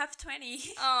yo-yo? I have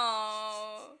 20.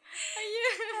 Oh.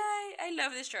 I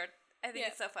love this short. I think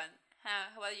it's so fun.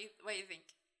 What do you think?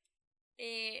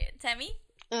 Tammy?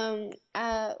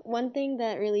 One thing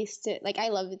that really I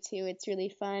love it too. It's really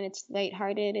fun. It's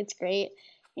lighthearted. It's great.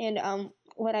 And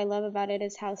what I love about it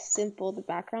is how simple the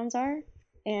backgrounds are.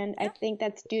 And I think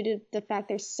that's due to the fact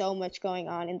there's so much going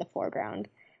on in the foreground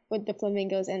with the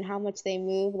flamingos and how much they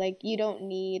move. Like, you don't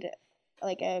need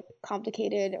like a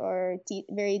complicated or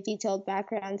very detailed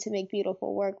background to make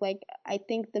beautiful work. Like, I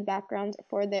think the background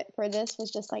for this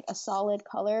was just like a solid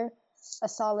color, a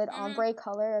solid ombre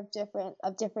color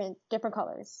of different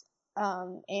colors.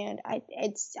 And I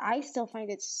still find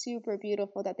it super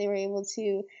beautiful that they were able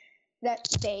to,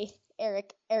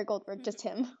 Eric Goldberg, just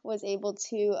him, was able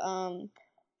to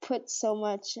put so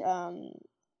much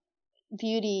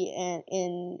beauty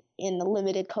in the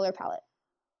limited color palette.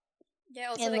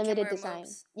 Yeah, also and the limited camera design.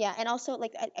 moves. Yeah, and also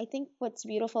like I think what's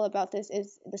beautiful about this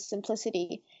is the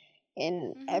simplicity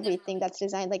in everything that's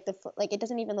designed. Like it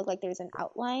doesn't even look like there's an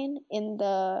outline on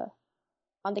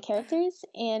the characters,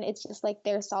 and it's just like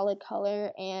their solid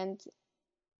color, and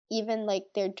even like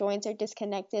their joints are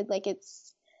disconnected. Like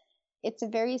it's a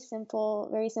very simple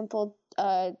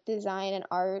design and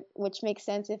art, which makes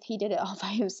sense if he did it all by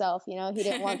himself. He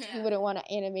wouldn't want to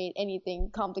animate anything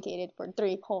complicated for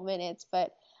 3 whole minutes,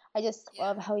 but I just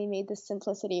love how he made the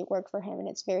simplicity work for him, and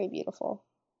it's very beautiful.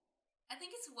 I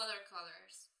think it's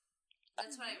watercolors.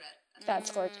 That's what I read.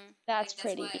 That's gorgeous. That's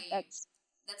pretty. That's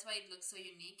why it looks so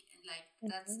unique,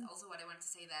 and that's also what I wanted to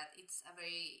say, that it's a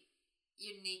very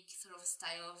unique sort of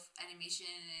style of animation,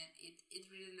 and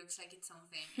it really looks like it's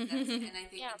something. And I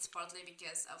think it's partly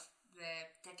because of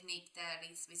the technique that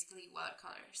is basically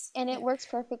watercolors. And it works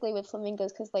perfectly with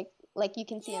flamingos because like you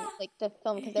can see in like the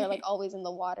film, because they're like always in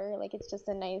the water. Like it's just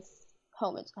a nice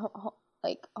homage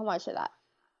to that.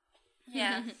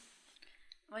 Yeah.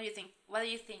 What do you think? What do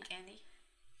you think, Andy?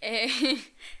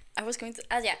 I was going to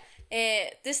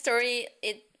this story,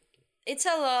 it's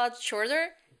a lot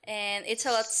shorter and it's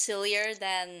a lot sillier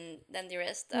than the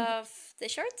rest of the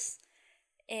shorts.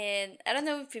 And I don't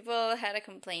know if people had a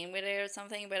complaint with it or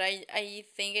something, but I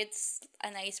think it's a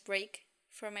nice break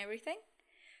from everything.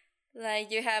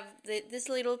 Like, you have this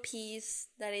little piece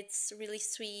that it's really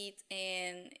sweet,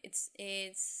 and it's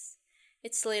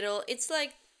little. It's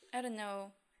like, I don't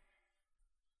know,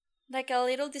 like a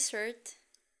little dessert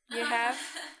you have,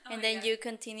 and then you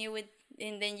continue with,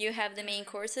 and then you have the main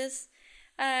courses.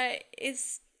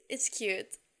 It's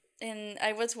cute, and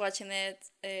I was watching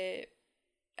it.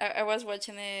 I was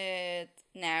watching it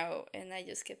now, and I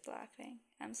just kept laughing.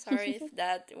 I'm sorry if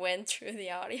that went through the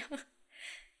audio.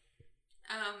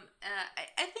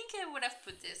 I think I would have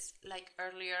put this like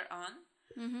earlier on.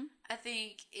 I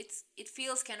think it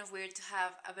feels kind of weird to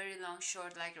have a very long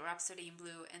short like Rhapsody in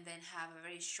Blue, and then have a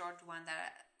very short one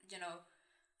that,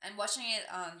 I'm watching it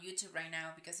on YouTube right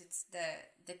now because it's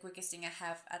the quickest thing I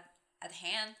have at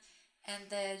hand, and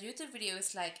the YouTube video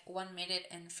is like 1 minute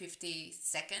and 50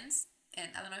 seconds.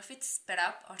 And I don't know if it's sped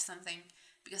up or something,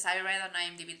 because I read on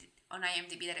IMDb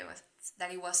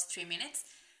that it was 3 minutes,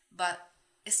 but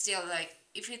it's still like,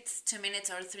 if it's 2 minutes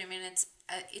or 3 minutes,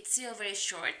 it's still very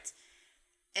short.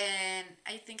 And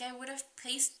I think I would have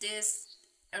placed this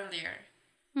earlier.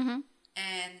 And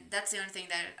that's the only thing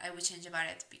that I would change about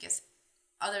it, because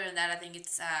other than that, I think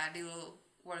it's a little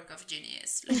work of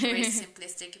genius, like very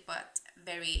simplistic but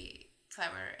very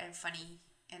clever and funny.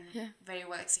 And very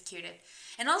well executed.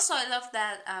 And also, I love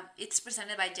that it's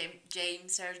presented by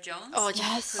James Earl Jones. Oh,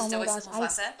 yes. Oh my gosh, I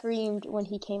screamed when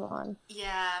he came on.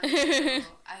 Yeah, me too.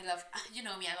 I love, me,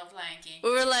 I love Lion King.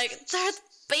 We were like, Darth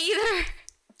Vader!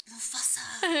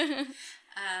 Mufasa!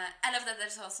 I love that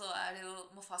there's also a little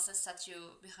Mufasa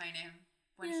statue behind him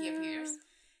when he appears.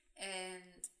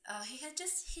 And he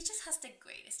just has the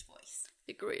greatest voice.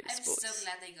 The greatest voice. I'm so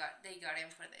glad they got him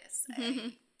for this.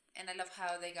 And I love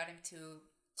how they got him to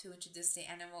introduce the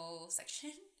animal section,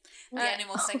 the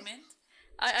animal segment.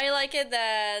 I like it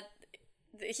that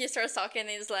he starts talking,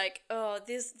 and he's like, oh,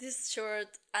 this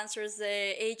short answers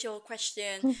the age-old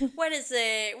question. what is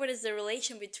the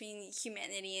relation between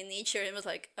humanity and nature? And it was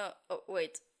like, oh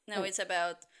wait, no, it's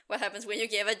about what happens when you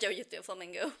give a jojo to a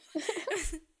flamingo.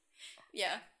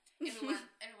 Yeah. Everyone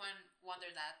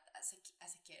wondered that as a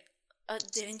kid.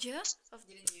 Didn't you?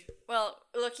 Didn't you? Well,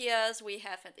 lucky us, we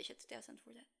have Fantasia 2000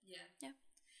 for that. Yeah.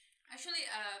 Actually,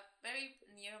 very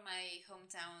near my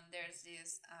hometown, there's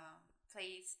this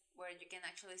place where you can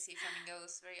actually see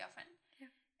flamingos very often. Yeah.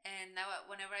 And now,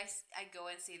 whenever I go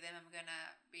and see them, I'm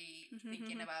gonna be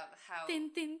thinking about how they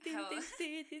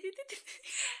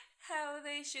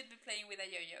should be playing with a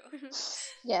yo-yo.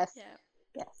 Yes. Yeah.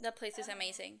 Yes. That place is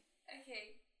amazing.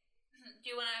 Okay. Do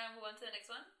you wanna move on to the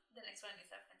next one? The next one is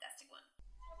a fantastic one.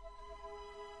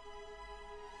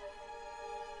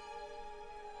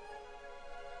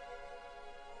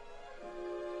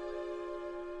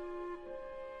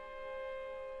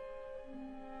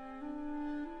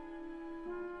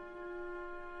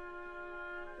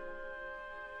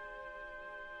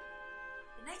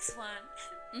 The next one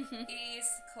is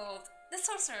called The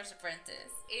Sorcerer's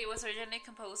Apprentice. It was originally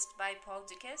composed by Paul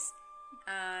Dukas,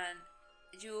 and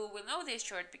you will know this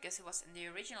short because it was in the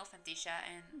original Fantasia,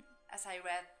 and as I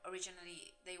read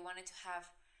originally, they wanted to have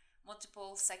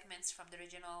multiple segments from the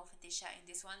original Fantasia in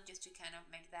this one just to kind of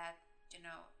make that,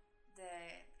 the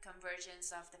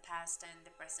convergence of the past and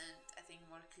the present, I think,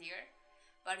 more clear.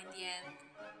 But in the end,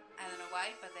 I don't know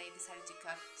why, but they decided to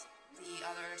cut the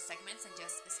other segments and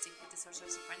just stick with the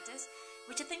Sorcerer's Apprentice,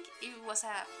 which I think it was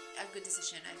a good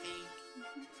decision. I think,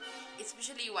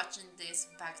 especially watching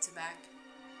this back to back,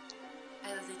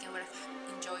 I don't think I would have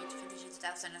enjoyed Fantasia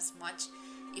 2000 as much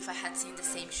if I had seen the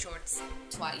same shorts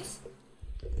twice.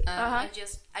 I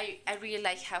really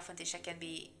like how Fantasia can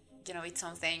be, its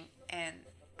own thing,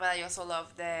 but I also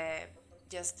love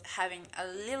just having a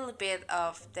little bit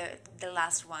of the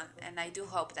last one, and I do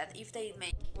hope that if they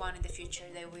make one in the future,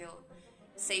 they will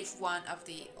save one of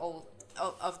the old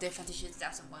of the Fantasia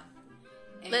 2001.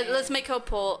 Let's make our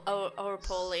poll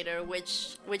later.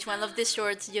 Which one of these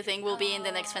shorts you think will be in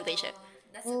the next Fantasia?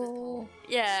 That's a good poll.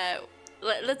 Yeah,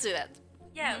 let's do that.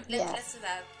 Yeah, let's do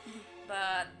that.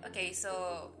 But okay,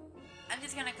 so I'm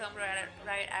just gonna come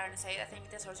right out and say I think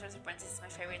The Sorcerer's Apprentice is my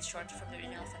favorite short from the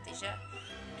original Fantasia,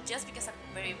 just because I'm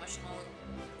very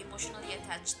emotionally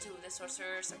attached to the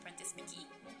Sorcerer's Apprentice Mickey.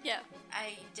 Yeah.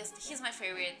 He's my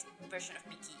favorite version of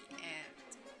Mickey, and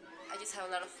I just have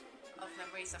a lot of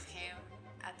memories of him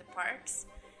at the parks.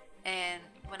 And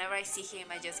whenever I see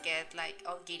him, I just get like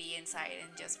all giddy inside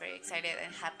and just very excited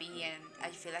and happy, and I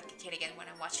feel like a kid again when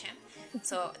I watch him.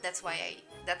 So that's why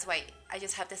I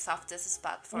just have the softest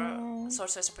spot for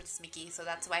Sorcerer's Apprentice Mickey. So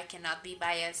that's why I cannot be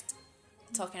biased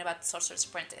talking about Sorcerer's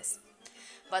Apprentice.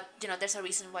 But there's a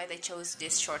reason why they chose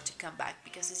this short to come back,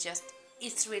 because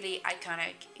it's really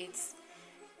iconic.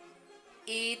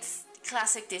 It's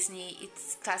classic Disney.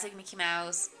 It's classic Mickey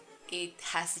Mouse. It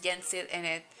has Jensen in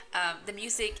it. The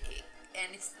music,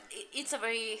 and it's a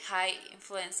very high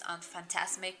influence on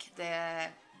Fantasmic, the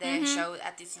show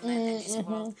at Disneyland and Disney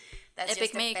World. That's Epic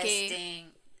just the Mickey. best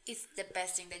thing. It's the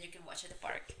best thing that you can watch at the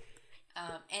park.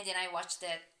 And then I watched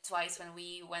it twice when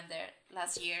we went there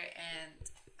last year, and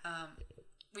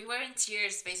we were in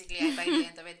tears basically by the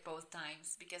end of it both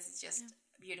times, because it's just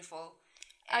beautiful.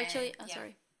 And, Actually, I'm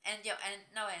sorry. And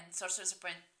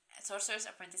Sorcerer's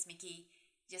Apprentice Mickey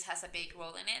just has a big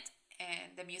role in it,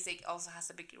 and the music also has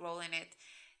a big role in it.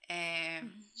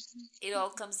 And it all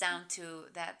comes down to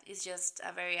that it's just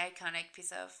a very iconic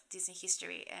piece of Disney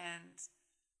history, and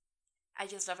I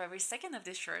just love every second of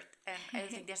this short, and I don't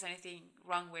think there's anything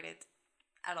wrong with it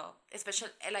at all. Especially,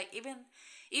 like, even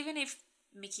if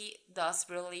Mickey does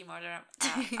brutally murder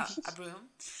a broom,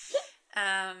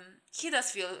 he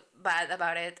does feel bad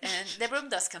about it, and the broom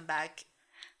does come back.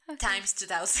 Okay. Times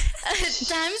 2000.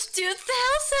 Times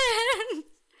 2000!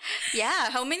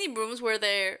 Yeah, how many brooms were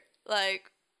there?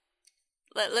 Like,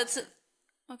 let's...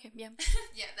 Okay, yeah.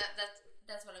 Yeah,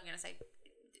 that's what I'm gonna say.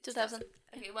 2000.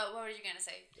 Okay, what were you gonna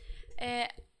say?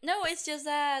 No, it's just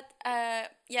that,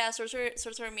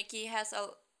 Sorcerer Mickey has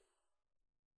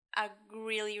a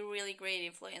really, really great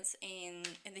influence in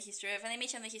the history of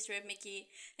animation, the history of Mickey,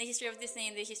 the history of Disney,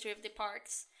 and the history of the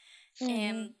parks.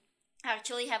 And I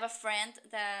actually have a friend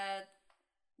that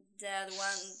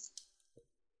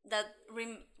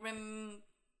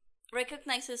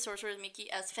recognizes Sorcerer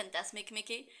Mickey as Fantasmic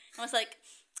Mickey. I was like,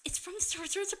 it's from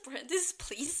Sorcerer's Apprentice,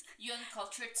 please. You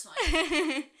uncultured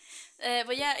swine.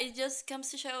 But yeah, it just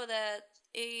comes to show that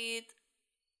it's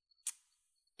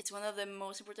one of the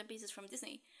most important pieces from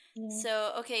Disney.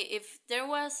 So okay, if there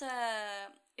was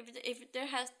if there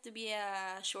has to be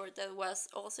a short that was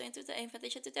also in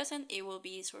Fantasia 2000, it will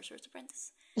be Sorcerer's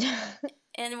Apprentice.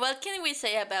 And what can we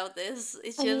say about this?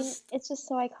 It's just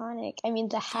so iconic. I mean,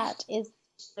 the hat is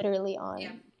literally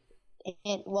on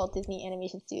Walt Disney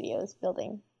Animation Studios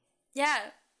building.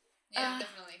 Yeah. Yeah,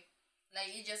 definitely.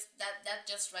 Like, you just that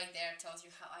just right there tells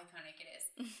you how iconic it is.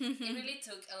 It really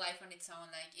took a life on its own.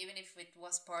 Like, even if it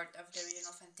was part of the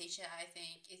original Fantasia, I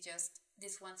think it just,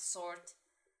 this one soared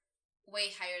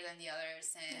way higher than the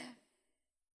others, and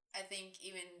I think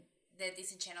even the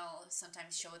Disney Channel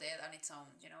sometimes showed it on its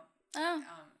own.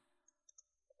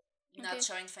 Not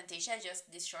showing Fantasia,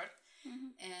 just this short,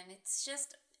 and it's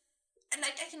just, and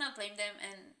like, I cannot blame them,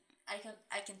 and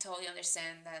I can totally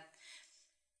understand that.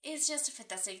 It's just a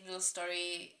fantastic little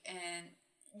story, and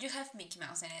you have Mickey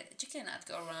Mouse in it. You cannot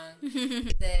go wrong.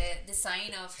 The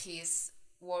design of his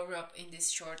wardrobe in this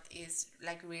short is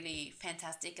like really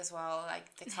fantastic as well.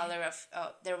 Like the color of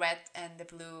the red and the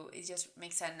blue, it just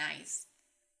makes a nice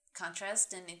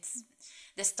contrast, and it's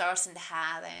the stars in the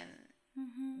hat and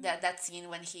that scene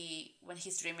when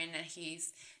he's dreaming and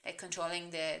he's like controlling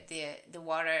the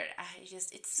water.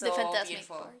 It's so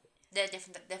beautiful. Part. The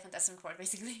Fantastic Part,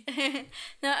 basically.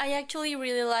 No, I actually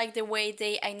really like the way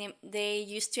they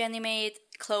used to animate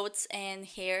clothes and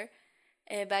hair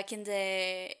back in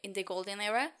the golden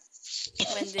era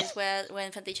when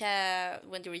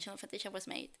the original Fantasia was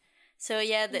made. So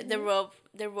yeah, the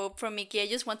robe from Mickey, I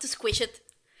just want to squish it.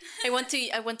 I want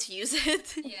to use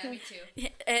it. Yeah, me too.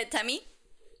 Tammy?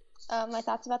 My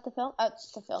thoughts about the film?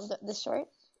 The short.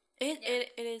 It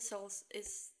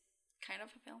is kind of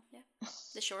a film, yeah.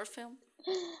 The short film.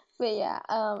 But yeah,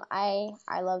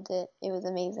 I loved it. It was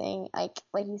amazing.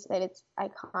 Like you said, it's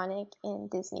iconic in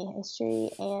Disney history,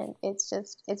 and it's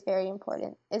very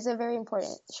important. It's a very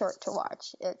important short to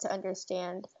watch to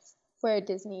understand where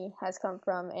Disney has come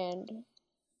from and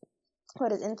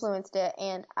what has influenced it.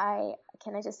 And I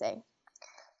just say,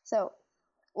 so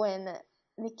when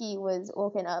Mickey was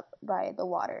woken up by the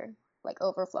water like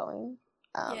overflowing,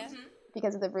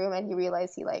 because of the broom, and he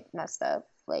realized he like messed up.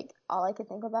 Like all I could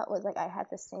think about was like I had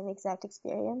the same exact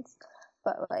experience,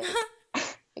 but like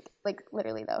like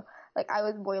literally though, like I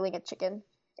was boiling chicken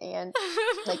and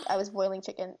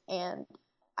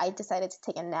I decided to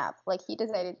take a nap. Like he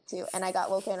decided to, and I got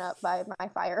woken up by my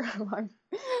fire alarm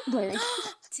blaring.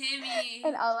 Timmy.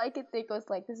 And all I could think was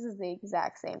like, this is the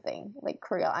exact same thing. Like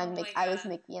for real, I was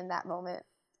Mickey in that moment.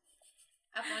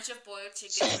 A bunch of boiled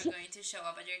chickens were going to show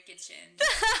up at your kitchen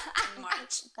in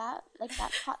March. That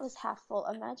pot was half full.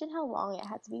 Imagine how long it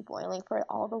had to be boiling for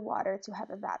all the water to have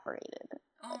evaporated.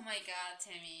 Oh my God,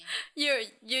 Timmy!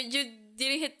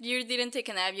 You didn't take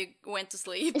a nap. You went to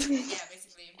sleep. Yeah,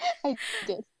 basically. I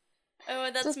did.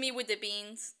 Oh, that's me with the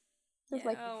beans. Just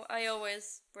like I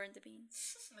always burn the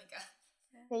beans. Oh my God.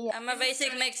 yeah. I'm a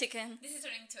basic Mexican. This is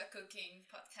turning into a cooking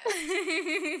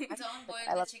podcast. Don't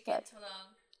boil the chicken too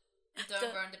long.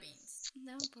 Don't burn the beans.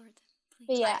 No, burn them, please.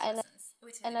 But yeah, and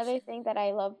another thing that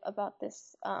I love about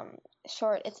this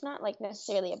short, it's not like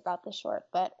necessarily about the short,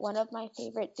 but one of my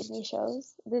favorite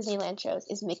Disneyland shows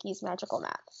is Mickey's Magical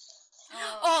Map.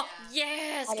 Oh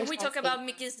yes! Can we talk about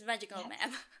Mickey's Magical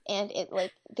Map? And it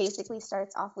like basically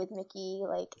starts off with Mickey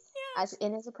like as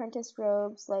in his apprentice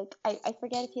robes. Like I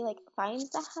forget if he like finds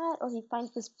the hat or he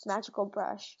finds this magical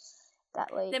brush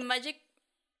that like the magic.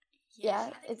 Yeah,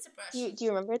 it's a brush. Do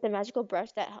you remember the magical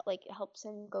brush that like helps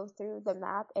him go through the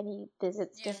map, and he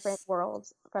visits different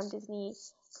worlds from Disney,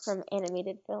 from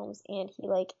animated films, and he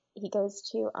goes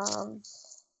to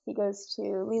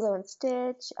Lilo and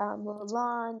Stitch,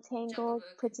 Mulan, Tangled,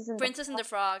 Princess and the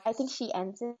Frog. I think she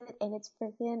ends it, and it's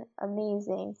freaking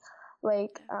amazing.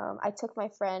 Like I took my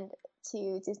friend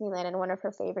to Disneyland, and one of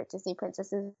her favorite Disney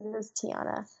princesses is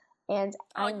Tiana, and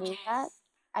I knew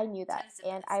that,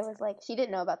 and I was like, she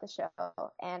didn't know about the show,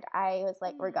 and I was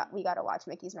like, we gotta watch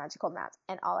Mickey's Magical Map,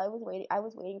 and I was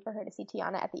waiting for her to see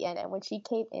Tiana at the end, and when she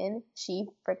came in, she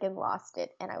freaking lost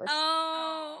it, and I was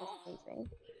amazing.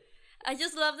 I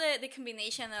just love the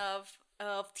combination of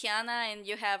Tiana, and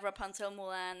you have Rapunzel,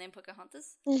 Mulan, and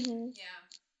Pocahontas. Mm-hmm. Yeah,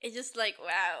 it's just like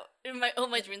wow, all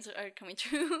my dreams are coming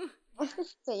true.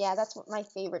 So yeah, that's my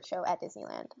favorite show at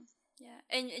Disneyland. Yeah,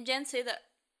 and Jen said that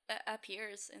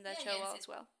appears in that show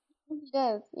as well. It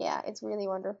does. Yeah, it's really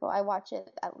wonderful. I watch it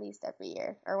at least every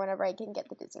year or whenever I can get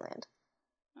to Disneyland.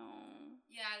 Oh.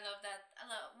 Yeah, I love that.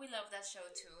 We love that show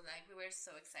too. Like we were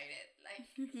so excited. Like,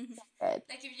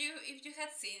 like if you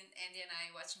had seen Andy and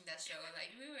I watching that show,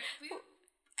 like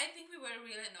I think we were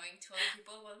really annoying to other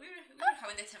people. Well, we were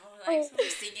having the time of our lives. We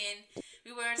were singing,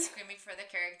 we were screaming for the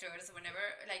characters. Whenever,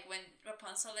 like when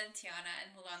Rapunzel and Tiana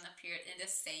and Mulan appeared in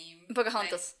the same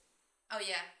Pocahontas. Oh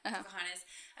yeah, Pocahontas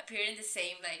appeared in the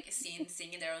same like scene,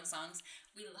 singing their own songs.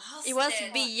 We lost it. It was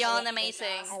beyond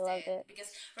amazing. I loved it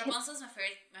because Rapunzel's my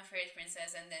favorite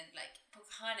princess, and then like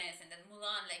Pocahontas, and then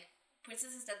Mulan, like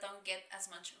princesses that don't get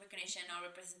as much recognition or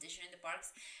representation in the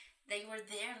parks. They were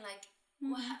there, like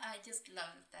I just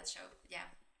love that show.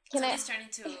 Yeah. It's turning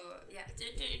to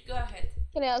go ahead.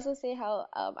 Can I also say how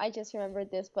I just remembered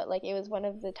this, but like it was one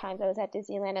of the times I was at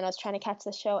Disneyland and I was trying to catch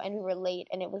the show and we were late,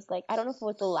 and it was like I don't know if it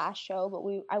was the last show, but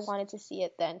I wanted to see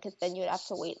it then because then you would have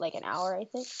to wait like an hour, I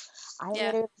think. I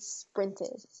literally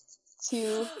sprinted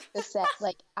to the set.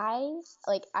 I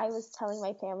was telling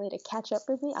my family to catch up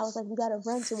with me. I was like, we gotta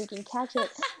run so we can catch it.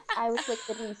 I was like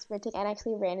literally sprinting and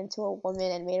actually ran into a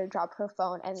woman and made her drop her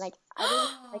phone, and like I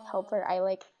didn't like help her.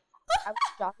 I was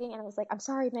jogging and I was like, I'm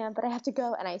sorry, man, but I have to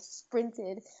go. And I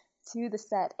sprinted to the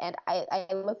set, and I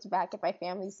looked back at my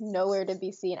family's nowhere to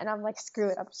be seen, and I'm like, screw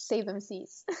it, I'll save them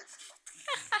seats. Oh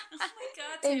my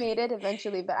god. They made it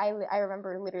eventually, but I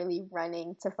remember literally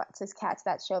running to catch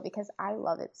that show because I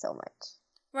love it so much.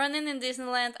 Running in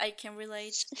Disneyland, I can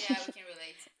relate. Yeah, we can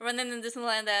relate. Running in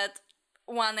Disneyland at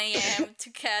 1 a.m. to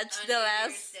catch On the New last,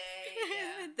 Year's Day,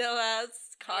 yeah. the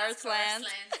last Cars Land.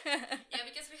 Yeah,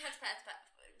 because we had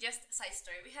just side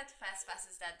story. We had fast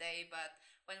passes that day, but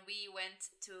when we went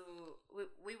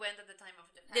we went at the time of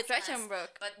the attraction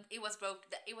broke, but it was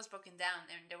broken down,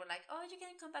 and they were like, oh, you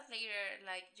can come back later,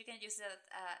 like you can use that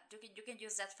you can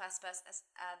use that fast pass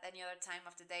at any other time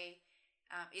of the day.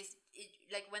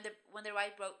 Like when the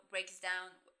ride breaks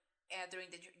down during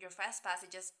your fast pass,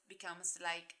 it just becomes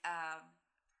like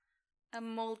a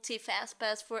multi fast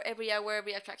pass for every hour,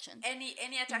 every attraction. Any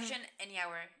attraction, any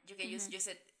hour, you can use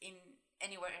it in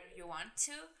anywhere you want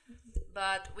to.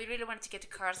 But we really wanted to get to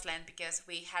Cars Land because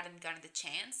we hadn't gotten the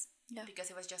chance. Yeah. Because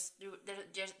it was just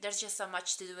there's just so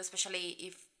much to do, especially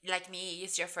if, like me,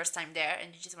 it's your first time there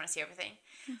and you just want to see everything.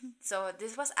 So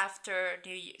this was after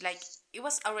it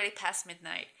was already past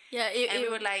midnight. Yeah, we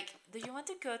were like, do you want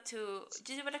to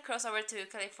cross over to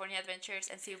California Adventures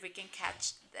and see if we can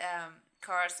catch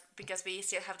cars, because we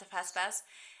still have the fast pass,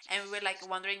 and we were like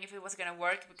wondering if it was gonna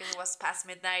work because it was past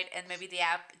midnight and maybe the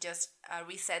app just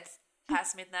resets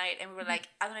past midnight, and we were like,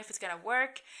 I don't know if it's gonna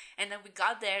work. And then we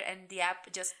got there and the app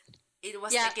it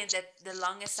was taking the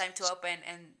longest time to open,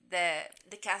 and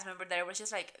the cast member there was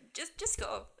just like, just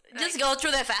go. Just go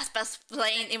through the fast pass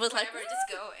lane. It was whatever, like, just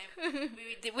go.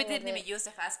 And we didn't even use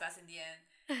the fast pass in the end.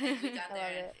 And we got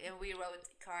there and we rode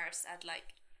Cars at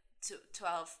like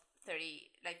 12:30,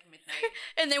 like midnight.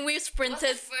 And then we sprinted.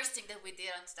 It was the first thing that we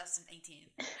did on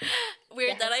 2018.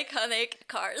 We're that iconic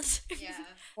Cars. Yeah,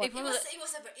 It's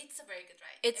a very good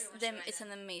ride. It's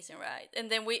an amazing ride.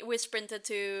 And then we sprinted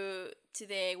to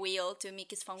the wheel, to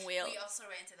Mickey's Fun Wheel. We also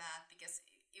rented that because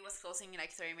it was closing in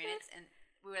like 30 minutes, and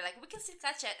we were like, we can still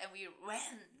catch it, and we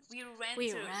ran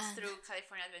through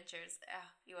California Adventures.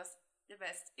 It was the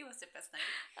best. It was the best night.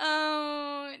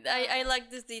 Oh, I like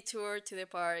this detour to the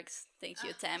parks. Thank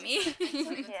you, Tammy.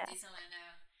 Yeah.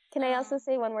 Can I also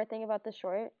say one more thing about the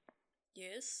short?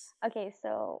 Yes. Okay,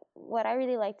 so what I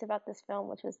really liked about this film,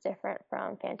 which was different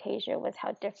from Fantasia, was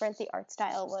how different the art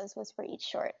style was for each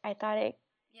short. I thought it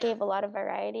gave a lot of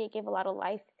variety, it gave a lot of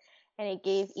life, and it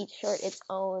gave each short its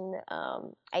own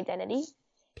identity.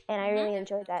 And I really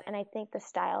enjoyed that. And I think the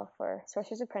style for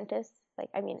Sorcerer's Apprentice,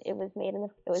 it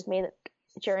was made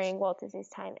during Walt Disney's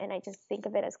time, and I just think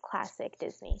of it as classic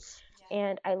Disney. Yeah.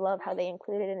 And I love how they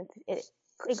included it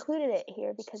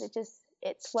here, because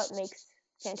it's what makes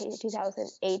Fantasia 2000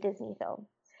 a Disney film.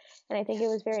 And I think it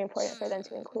was very important for them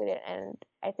to include it, and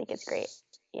I think it's great.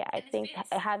 Yeah, I think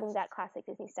having that classic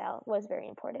Disney style was very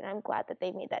important. I'm glad that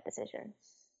they made that decision.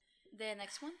 The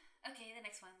next one? Okay, the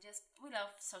next one. We love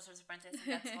Sorcerer's Apprentice,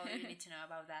 and that's all you need to know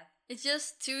about that. It's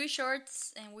just 2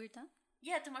 shorts and we're done?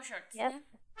 Yeah, 2 more shorts. Yep.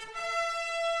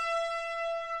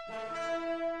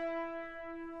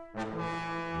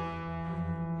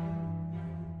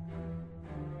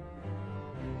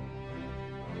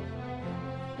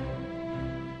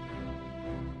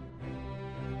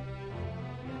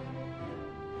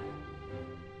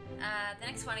 The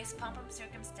next one is Pomp and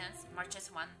Circumstance, Marches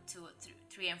 1, 2,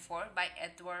 3, and 4 by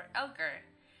Edward Elgar.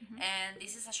 And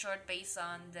this is a short based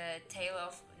on the tale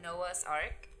of Noah's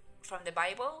Ark from the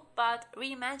Bible, but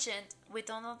reimagined with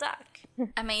Donald Duck.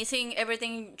 Amazing.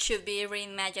 Everything should be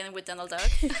reimagined with Donald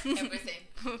Duck. Everything.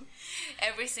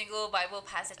 Every single Bible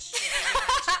passage should be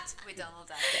reimagined with Donald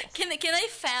Duck.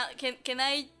 Can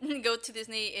I go to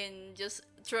Disney and just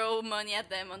throw money at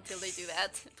them until they do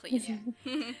that, please? Yeah.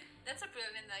 That's a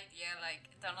brilliant idea, like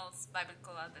Donald's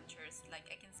Biblical Adventures. Like,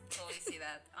 I can totally see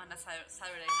that on a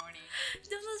Saturday morning.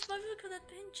 Donald's Biblical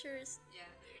Adventures. Yeah.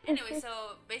 Anyway,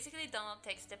 so basically Donald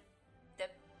takes the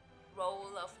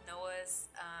role of Noah's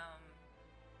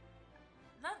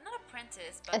not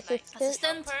apprentice, but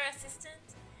assistant. Like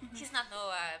assistant. He's not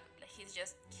Noah. He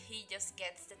just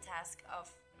gets the task of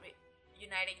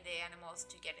uniting the animals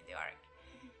to get in the ark.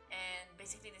 And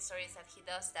basically the story is that he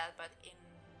does that, but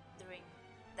during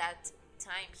that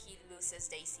time he loses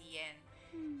Daisy, and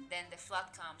then the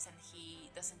flood comes, and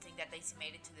he doesn't think that Daisy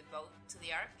made it to the boat, to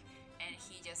the ark, and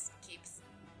he just keeps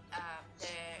the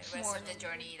rest of the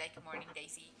journey like mourning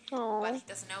Daisy. Aww. What he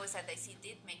doesn't know is that Daisy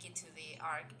did make it to the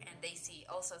ark, and Daisy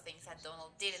also thinks that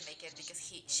Donald didn't make it because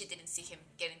she didn't see him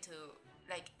get into,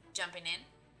 like, jumping in.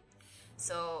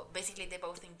 So basically they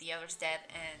both think the other's dead,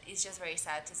 and it's just very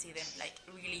sad to see them like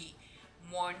really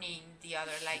mourning the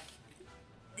other. Like,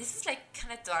 this is like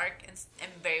kind of dark and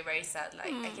very very sad.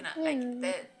 Like I cannot like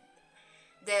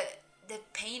the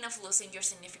pain of losing your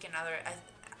significant other.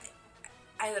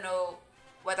 I don't know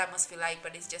what that must feel like,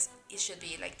 but it should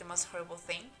be like the most horrible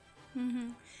thing.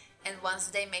 And once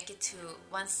they make it to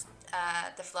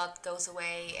the flood goes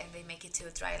away and they make it to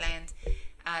dry land,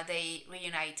 they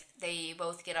reunite. They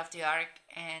both get off the ark,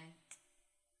 and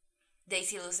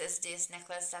Daisy loses this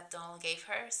necklace that Donald gave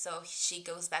her, so she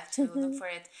goes back to look for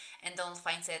it, and Donald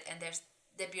finds it, and there's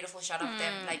the beautiful shot of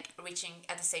them like reaching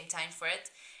at the same time for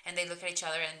it, and they look at each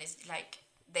other, and it's like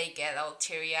they get all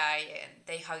teary-eyed and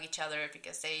they hug each other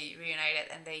because they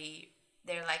reunited, and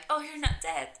they're like, oh, you're not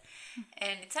dead.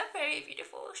 And it's a very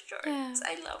beautiful short. Yeah.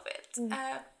 I love it.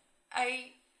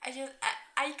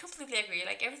 I completely agree.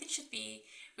 Like, everything should be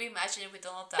reimagined with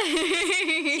Donald Duck.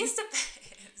 He's the best.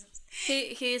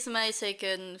 He's my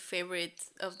second favorite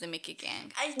of the Mickey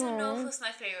gang. I don't know who's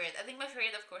my favorite. I think my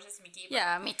favorite, of course, is Mickey.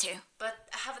 Yeah, me too. But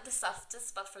I have the softest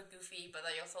spot for Goofy, but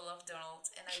I also love Donald.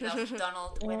 And I love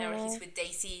Donald whenever he's with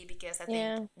Daisy, because I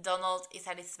think Donald is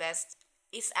at his best.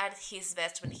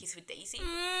 When he's with Daisy.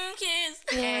 Yes.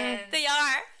 And they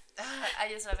are. I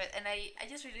just love it. And I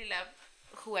just really love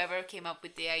whoever came up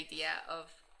with the idea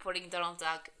of putting Donald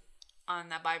Duck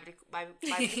on a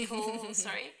biblical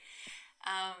story.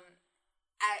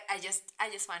 I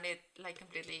just find it like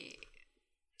completely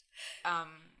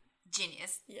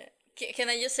genius. Yeah. Can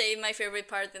I just say my favorite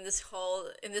part in this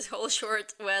whole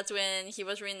short was when he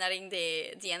was reuniting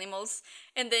the animals,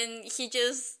 and then he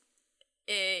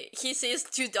sees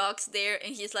two dogs there,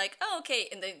 and he's like, oh, okay,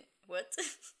 and then what?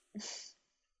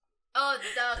 Oh,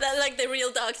 the dogs. Like the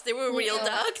real dogs, they were real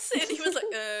dogs, and he was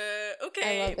like,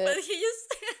 okay, but he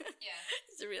just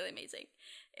it's really amazing.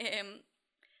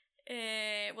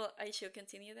 Well, I should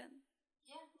continue then.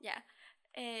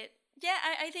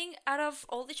 I think out of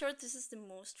all the shorts, this is the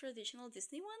most traditional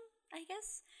Disney one, I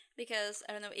guess, because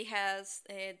I don't know, it has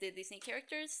the Disney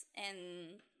characters,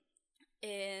 and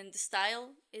the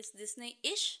style is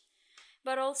Disney-ish,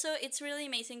 but also it's really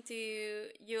amazing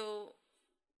to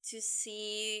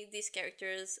see these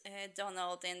characters,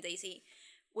 Donald and Daisy,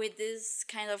 with this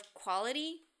kind of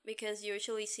quality, because you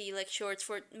usually see like shorts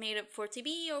made up for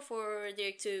TV or for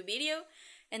direct to video,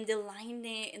 and the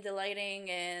lighting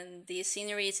and the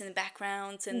sceneries and the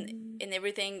backgrounds and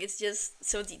everything is just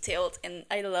so detailed, and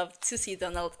I love to see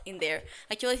Donald in there.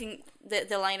 Actually, I think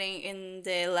the lighting in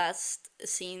the last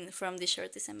scene from the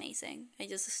short is amazing. I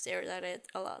just stared at it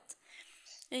a lot.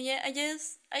 And yeah, I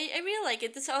really like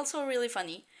it. It's also really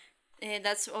funny.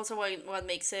 That's also what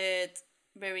makes it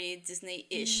very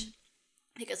Disney-ish,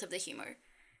 because of the humor.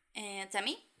 And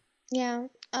Tammy? Yeah.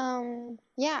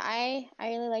 I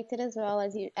really liked it as well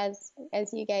as you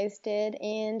guys did,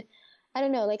 and I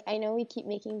don't know, like, I know we keep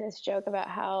making this joke about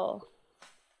how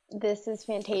this is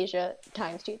Fantasia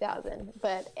times 2000,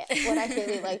 but what I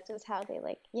really liked is how they,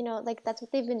 like, you know, like, that's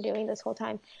what they've been doing this whole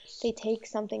time. They take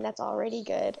something that's already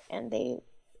good and they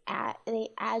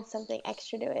add something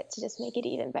extra to it to just make it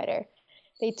even better.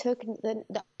 They took the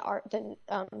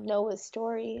Noah's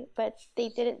story, but they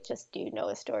didn't just do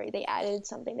Noah's story. They added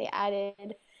something. They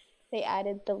added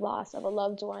the loss of a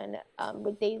loved one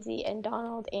with Daisy and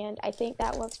Donald, and I think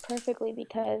that works perfectly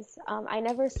because I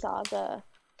never saw the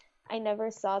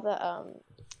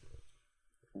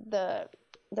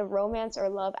romance or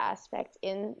love aspect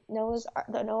in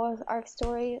the Noah's Ark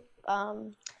story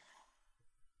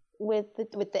with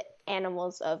the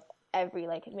animals of every,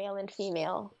 like, male and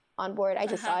female on board. I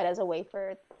just saw it as a way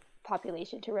for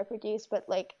population to reproduce, but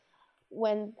like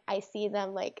when I see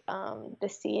them, like the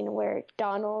scene where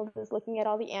Donald is looking at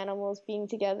all the animals being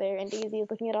together and Daisy is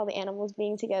looking at all the animals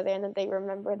being together, and then they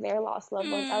remember their lost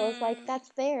loved ones, I was like, that's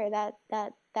there, that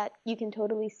you can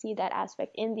totally see that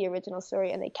aspect in the original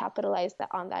story, and they capitalized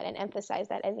on that and emphasized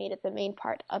that and made it the main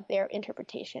part of their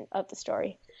interpretation of the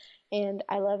story. And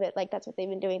I love it. Like, that's what they've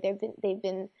been doing. They've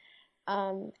been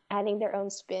adding their own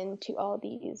spin to all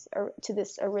these, or to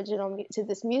this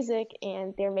music,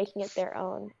 and they're making it their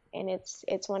own, and it's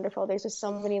wonderful. There's just so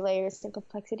many layers and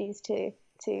complexities to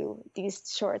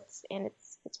these shorts, and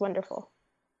it's wonderful.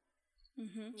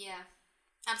 Yeah,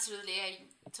 absolutely. I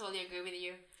totally agree with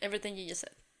you. Everything you just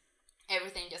said.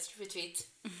 Everything, just retweet,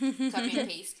 copy and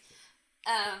paste.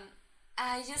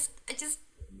 I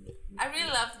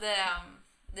really love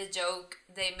the joke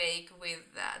they make with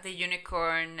the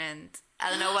unicorn, and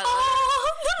I don't know what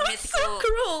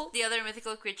the other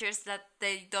mythical creatures that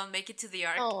they don't make it to the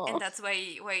ark, and that's why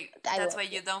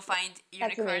you don't find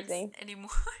unicorns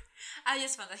anymore. I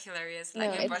just found that hilarious.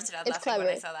 Like, I busted out laughing when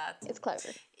I saw that. It's clever.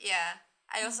 Yeah,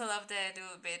 I also love the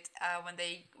little bit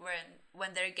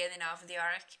when they're getting off the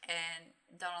ark and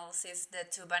Donald sees the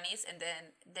two bunnies, and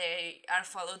then they are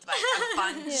followed by a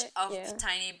bunch of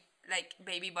tiny like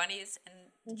baby bunnies,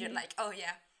 and you're like, oh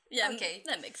yeah, okay,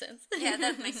 that makes sense. Yeah,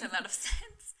 that makes a lot of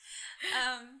sense.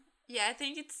 Yeah, I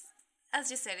think it's,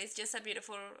 as you said, it's just a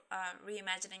beautiful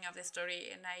reimagining of the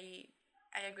story, and I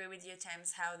agree with you,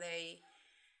 Thames, how they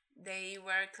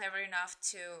were clever enough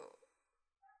to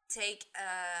take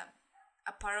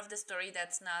a part of the story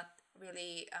that's not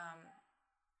really,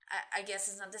 I guess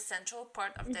it's not the central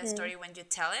part of the story when you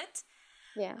tell it.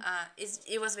 Yeah.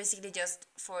 It was basically just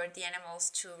for the animals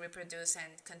to reproduce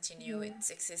and continue its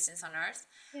existence on Earth.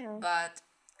 Yeah. But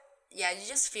yeah, you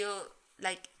just feel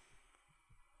like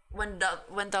when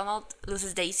Donald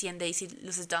loses Daisy and Daisy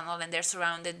loses Donald, and they're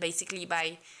surrounded basically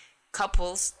by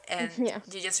couples, and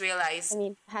you just realize, I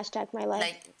mean, hashtag my life.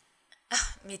 like,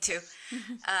 me too.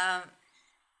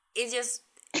 You just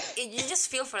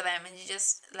feel for them, and you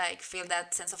just like feel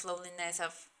that sense of loneliness,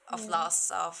 of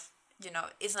loss, of, you know,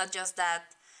 it's not just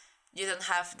that you don't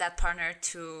have that partner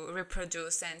to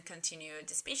reproduce and continue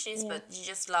the species, but you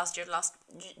just lost your loved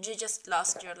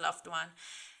one,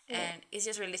 and it's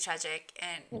just really tragic.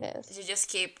 And It is.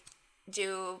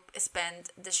 you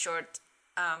spend the short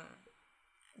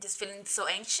just feeling so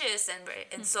anxious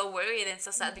and so worried and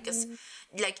so sad, because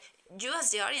like you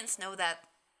as the audience know that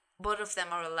both of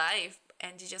them are alive,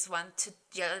 and you just want to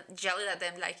yell at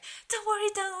them like, don't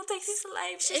worry, Donald, Daisy's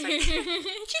alive, she's right there.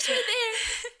 She's right there.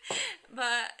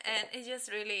 But and it just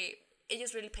really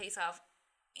pays off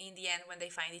in the end when they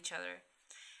find each other.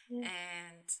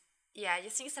 And yeah, I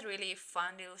just think it's a really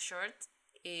fun little short.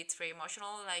 It's very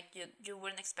emotional. Like you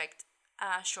wouldn't expect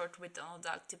a short with Donald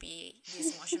Duck to be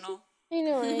this emotional. I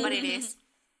know, right? But it is.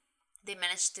 They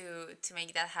managed to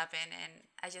make that happen, and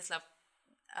I just love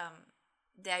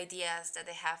the ideas that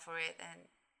they have for it and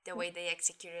the way they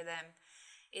executed them.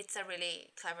 It's a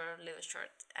really clever little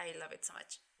short. I love it so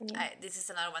much. This is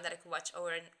another one that I could watch over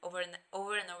and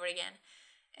over again.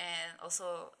 And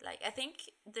also, like, I think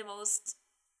the most,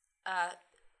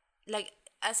 like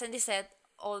as Andy said,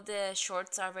 all the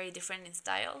shorts are very different in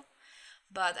style.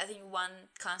 But I think one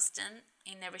constant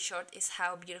in every short is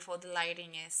how beautiful the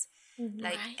lighting is.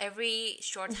 Like every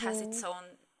short has its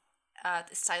own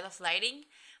style of lighting,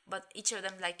 but each of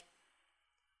them like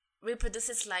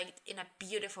reproduces light in a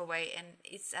beautiful way, and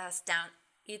it's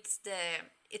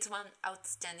one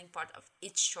outstanding part of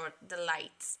each short, the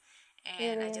lights.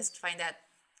 And I just find that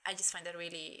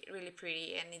really, really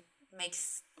pretty, and it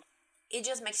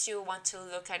just makes you want to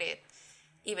look at it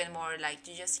even more. Like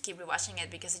you just keep rewatching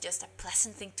it because it's just a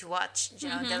pleasant thing to watch. You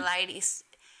know, the light is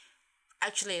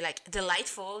actually like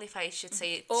delightful, if I should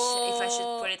say it, if I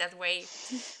should put it that way.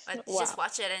 But just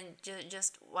watch it and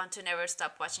just want to never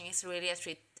stop watching. It's really a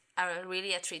treat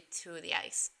to the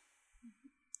eyes.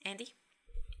 Andy?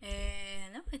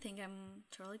 No, I think I'm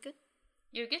totally good.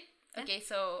 You're good? Okay,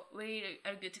 so we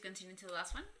are good to continue to the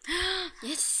last one?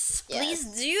 Yes, please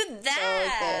do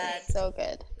that. So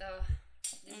good.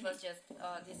 This was just,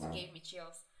 this gave me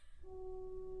chills.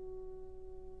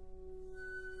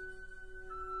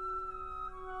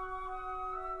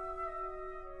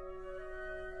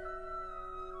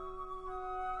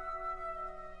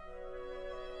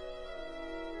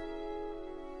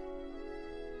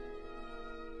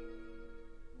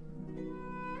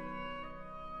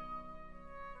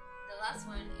 Last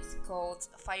one is called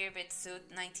Firebird Suit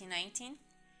 1919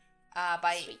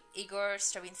 by Igor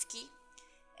Stravinsky,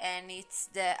 and it's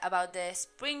about the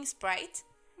spring sprite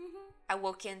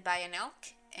awoken by an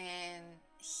elk, and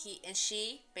she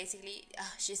basically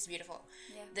she's beautiful.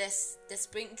 The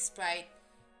spring sprite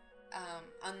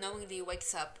unknowingly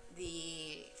wakes up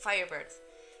the Firebird,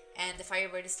 and the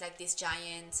Firebird is like this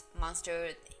giant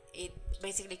monster. It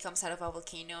basically comes out of a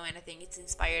volcano, and I think it's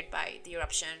inspired by the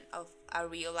eruption of a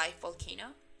real-life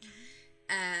volcano.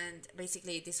 And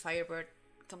basically, this Firebird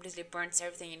completely burns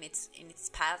everything in its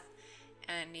path,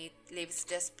 and it leaves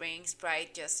the spring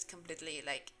sprite just completely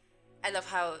like. I love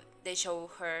how they show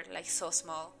her like so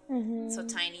small, so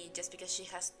tiny, just because she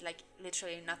has like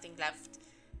literally nothing left,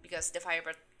 because the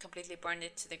Firebird completely burned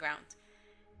it to the ground.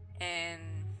 And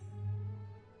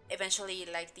eventually,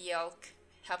 like, the elk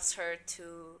helps her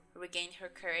to regain her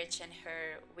courage and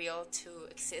her will to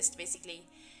exist, basically.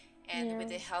 And with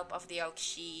the help of the elk,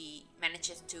 she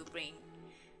manages to bring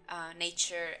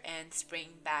nature and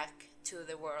spring back to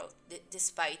the world,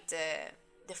 despite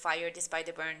the fire, despite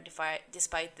the burn,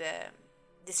 despite the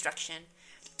destruction.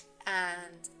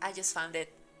 And I just found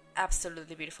it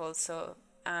absolutely beautiful. So,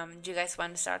 do you guys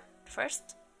want to start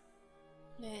first?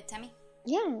 Tammy?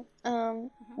 Yeah.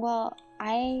 Well,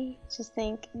 I just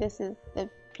think this is a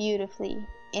beautifully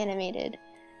animated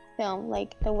film.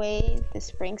 Like, the way the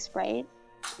spring sprite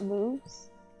moves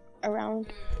around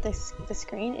the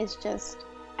screen is just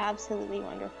absolutely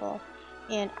wonderful.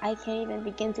 And I can't even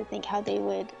begin to think how they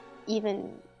would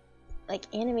even like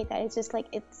animate that. It's just like,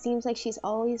 it seems like she's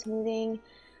always moving,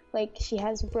 like she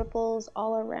has ripples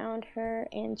all around her,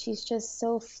 and she's just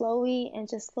so flowy and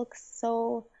just looks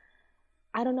so,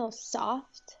 I don't know,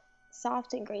 soft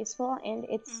and graceful, and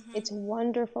it's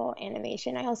wonderful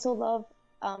animation. I also love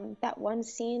that one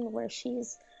scene where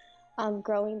she's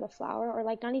growing the flower, or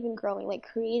like not even growing, like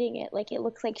creating it. Like it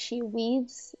looks like she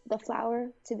weaves the flower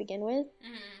to begin with,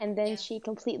 and then she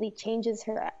completely changes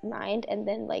her mind and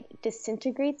then like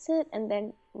disintegrates it and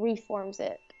then reforms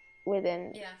it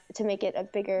within to make it a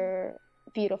bigger,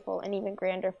 beautiful, and even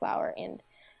grander flower. And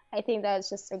I think that's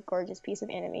just a gorgeous piece of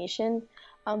animation.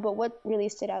 But what really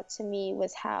stood out to me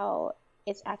was how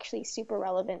it's actually super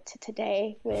relevant to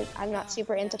today. With I'm not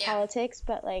super into politics,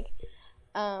 but like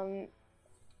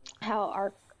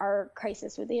how our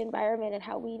crisis with the environment, and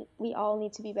how we all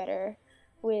need to be better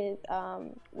with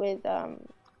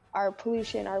our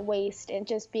pollution, our waste, and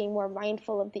just being more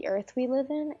mindful of the earth we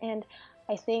live in. And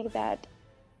I think that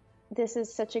this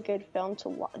is such a good film to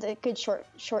watch, a good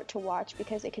short to watch,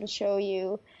 because it can show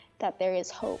you that there is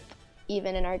hope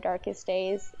even in our darkest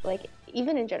days, like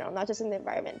even in general, not just in the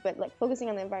environment, but like focusing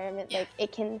on the environment. Like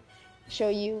it can show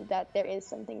you that there is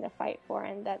something to fight for,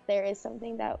 and that there is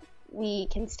something that we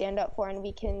can stand up for, and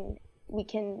we can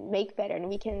make better, and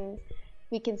we can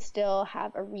still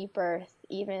have a rebirth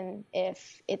even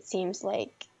if it seems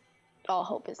like all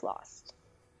hope is lost.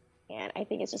 And I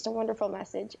think it's just a wonderful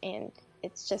message, and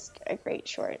it's just a great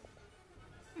short.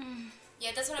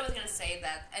 Yeah, that's what I was gonna say,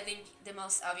 that I think the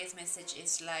most obvious message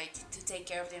is like to take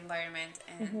care of the environment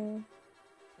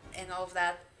and all of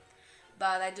that.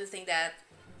 But I do think that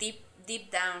deep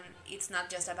down, it's not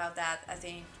just about that. I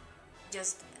think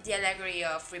just the allegory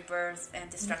of rebirth and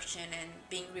destruction and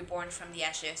being reborn from the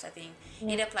ashes, I think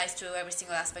it applies to every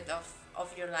single aspect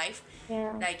of your life.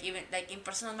 Like even like in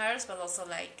personal matters, but also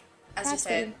like, as you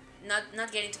said,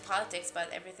 not getting into politics, but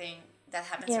everything that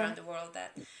happens around the world.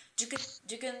 That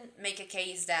you can make a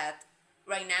case that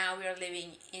right now we are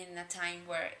living in a time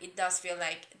where it does feel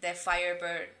like the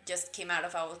Firebird just came out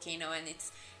of a volcano and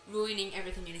it's ruining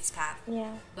everything in its path.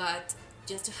 But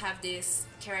just to have this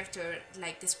character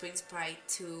like the Spring Sprite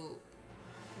to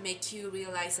make you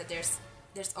realize that there's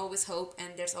always hope,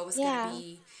 and there's always gonna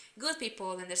be good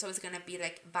people, and there's always gonna be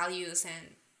like values,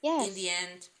 and in the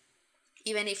end,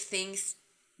 even if things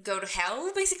go to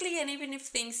hell basically, and even if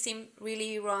things seem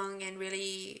really wrong and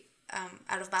really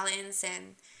out of balance,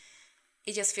 and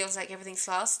it just feels like everything's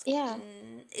lost,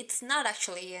 it's not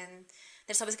actually. And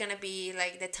there's always gonna be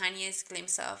like the tiniest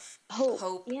glimpse of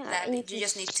hope that you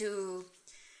just need to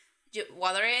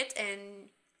water it and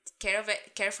care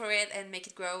for it and make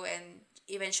it grow, and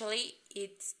eventually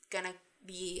it's gonna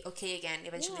be okay again.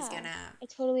 Eventually it's gonna, I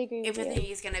totally agree with everything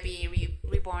you. is gonna be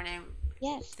reborn, and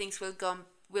things will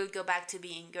go back to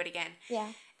being good again.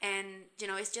 And you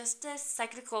know, it's just the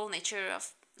cyclical nature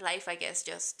of life, I guess,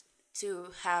 just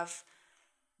to have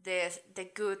the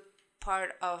good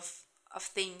part of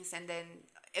things, and then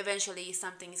eventually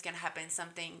something is gonna happen,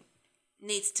 something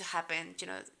needs to happen. You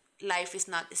know, life is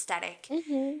not static,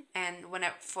 and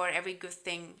whenever, for every good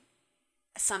thing,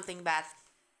 something bad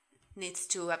needs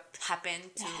to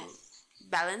happen to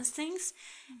balance things,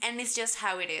 and it's just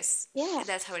how it is.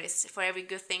 That's how it is. For every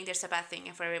good thing there's a bad thing,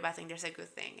 and for every bad thing there's a good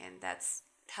thing, and that's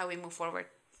how we move forward.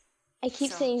 I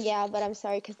keep saying but I'm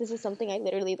sorry, because this is something I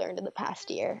literally learned in the past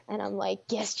year, and I'm like,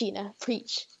 yes, Gina,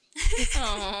 preach.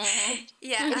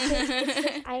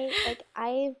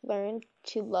 I've learned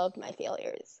to love my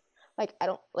failures. Like I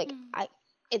don't like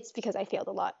it's because I failed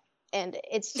a lot, and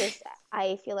it's just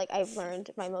I feel like I've learned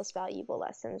my most valuable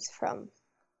lessons from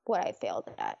what I failed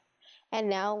at. And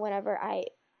now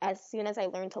as soon as I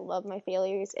learn to love my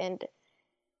failures and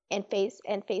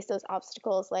face those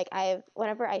obstacles, like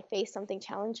whenever I face something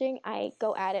challenging, I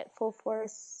go at it full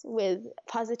force with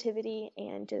positivity,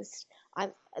 and just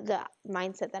I'm the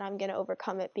mindset that I'm going to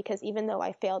overcome it, because even though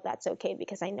I failed, that's okay,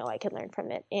 because I know I can learn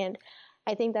from it. And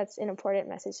I think that's an important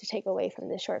message to take away from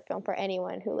this short film for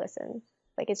anyone who listens.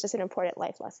 Like, it's just an important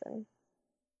life lesson.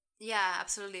 Yeah,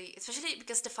 absolutely. Especially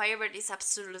because the Firebird is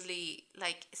absolutely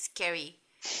like scary.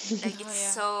 Like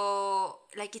it's so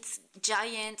like it's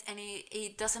giant, and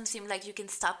it doesn't seem like you can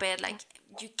stop it. Like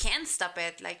you can't stop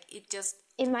it. Like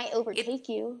it might overtake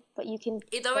you, but you can.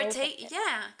 It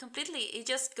completely. It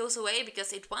just goes away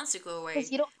because it wants to go away.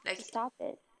 Because you don't have to stop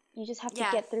it. You just have to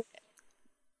get through it.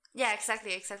 Yeah,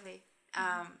 exactly.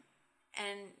 And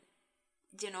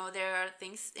you know, there are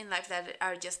things in life that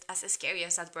are just as scary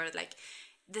as that bird. Like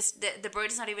the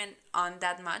bird is not even on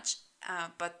that much,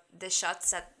 but the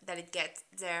shots that it gets,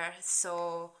 they're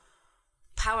so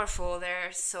powerful.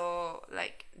 They're so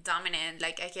like dominant.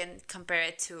 Like I can compare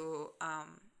it to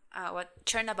what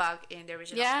Chernabog in the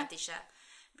original Fantasia.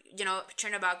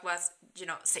 Chernabog was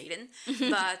Satan,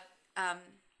 but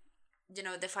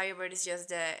the Firebird is just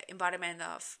the embodiment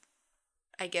of,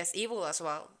 I guess, evil as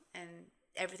well, and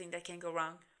everything that can go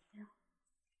wrong. Yeah.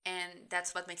 And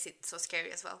that's what makes it so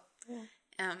scary as well.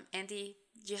 Yeah. Andy,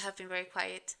 you have been very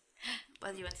quiet.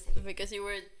 What do you want to say? Because you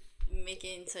were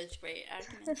making such great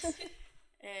arguments.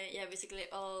 Basically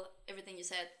everything you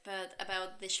said, but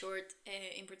about the short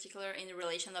in particular, in the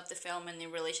relation of the film and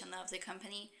in relation of the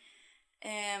company.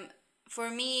 For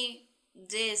me,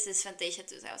 this is Fantasia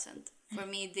 2000. For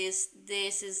me, this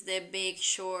is the big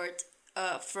short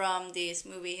from this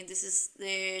movie. This is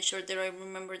the short that I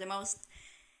remember the most.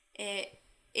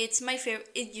 It's my favorite.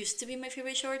 It used to be my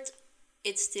favorite short.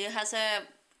 It still has a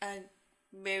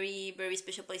very, very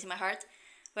special place in my heart.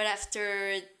 But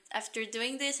after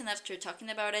doing this and after talking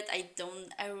about it, I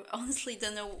honestly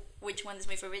don't know which one is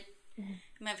my favorite.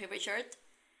 My favorite short.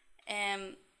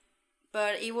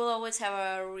 But it will always have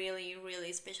a really,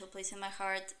 really special place in my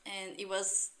heart. And it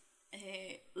was,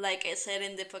 like I said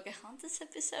in the Pocahontas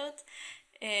episode,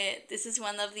 this is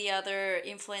one of the other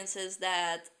influences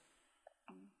that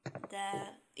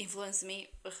influenced me.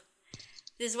 Ugh.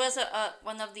 This was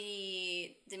one of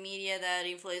the media that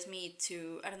influenced me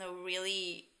to, I don't know,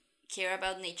 really care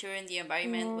about nature and the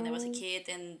environment when I was a kid,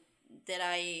 and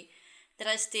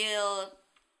I'm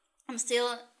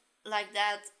still like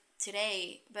that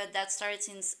today, but that started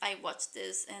since I watched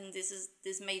this, and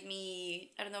this made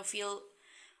me, I don't know, feel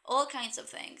all kinds of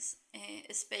things,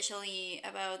 especially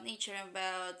about nature,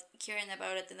 about caring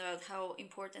about it, and about how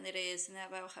important it is, and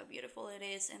about how beautiful it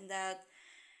is, and that,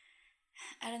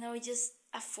 I don't know, it's just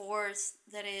a force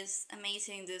that is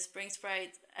amazing. The Spring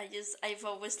Sprite, I've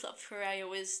always loved her. I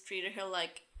always treated her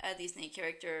like a Disney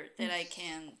character that I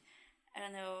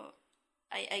don't know,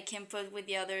 I can put with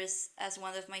the others as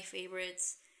one of my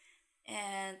favorites.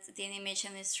 And the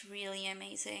animation is really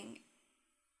amazing,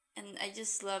 and I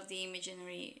just love the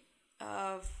imagery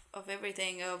of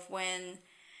everything, of when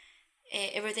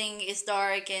everything is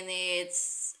dark and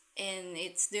it's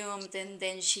doomed, and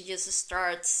then she just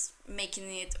starts making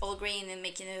it all green and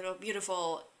making it all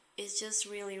beautiful. It's just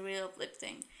really, really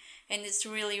uplifting, and it's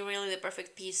really, really the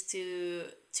perfect piece to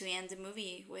end the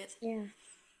movie with. Yeah,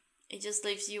 it just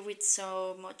leaves you with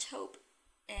so much hope,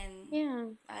 and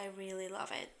I really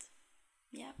love it.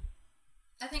 Yeah.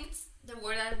 I think the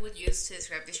word I would use to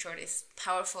describe this short is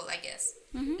powerful, I guess.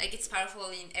 Mm-hmm. Like, it's powerful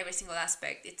in every single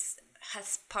aspect. It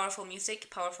has powerful music,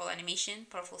 powerful animation,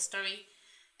 powerful story,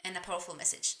 and a powerful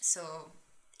message. So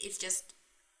it's just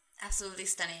absolutely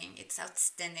stunning. It's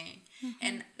outstanding. Mm-hmm.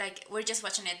 And, like, we're just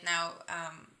watching it now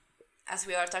as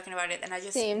we are talking about it, and I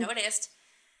just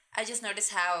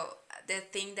noticed how the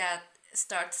thing that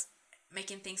starts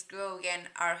making things grow again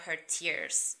are her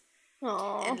tears.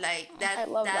 Aww, and like I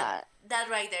love that. That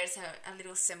right there is a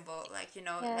little symbol, like, yes.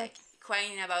 Like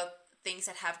crying about things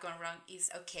that have gone wrong is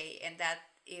okay, and that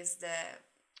is the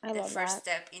first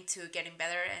step into getting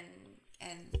better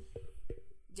and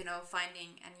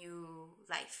finding a new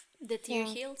life. The tear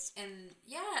heals, and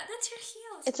the tear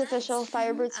heals. It's nice. Official.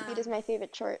 Firebird Sweet is my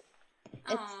favorite short.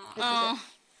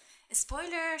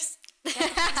 Spoilers.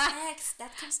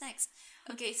 That comes next.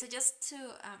 Okay, so just to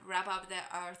wrap up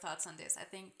our thoughts on this, I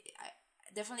think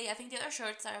the other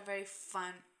shorts are very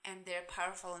fun and they're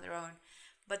powerful on their own,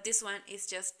 but this one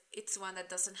is it's one that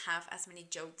doesn't have as many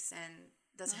jokes and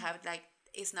doesn't have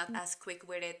it's not as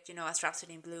quick-witted, as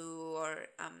Rhapsody in Blue or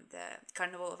the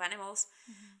Carnival of Animals,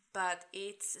 but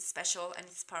it's special and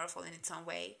it's powerful in its own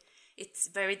way. It's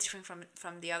very different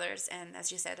from the others, and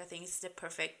as you said, I think it's the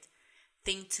perfect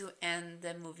thing to end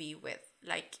the movie with.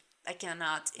 Like, I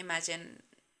cannot imagine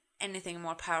anything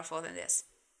more powerful than this.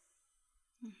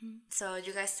 Mm-hmm. So,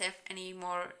 you guys have any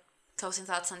more closing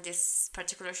thoughts on this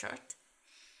particular short?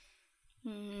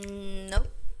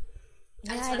 Nope.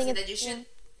 I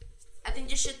think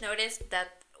you should notice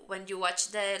that when you watch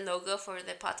the logo for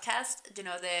the podcast, the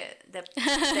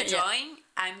drawing,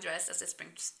 I'm dressed as a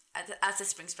spring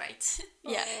sprite.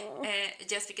 Yeah.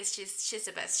 Just because she's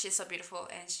the best. She's so beautiful,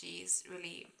 and she's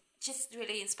really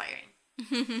inspiring.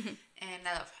 And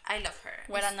I love her.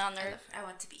 What an honor. I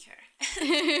want to be her.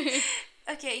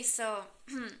 Okay, so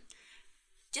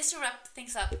just to wrap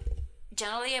things up,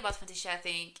 generally about Fantasia, I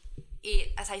think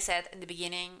as I said in the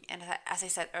beginning and as I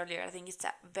said earlier, I think it's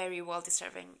a very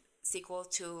well-deserving sequel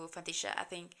to Fantasia. I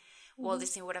think Walt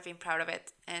Disney would have been proud of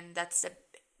it, and that's the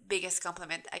biggest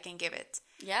compliment I can give it.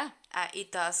 Yeah.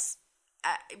 It does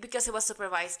because it was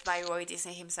supervised by Roy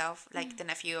Disney himself, like the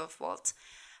nephew of Walt.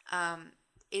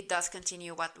 It does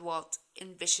continue what Walt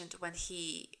envisioned when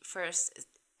he first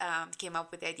came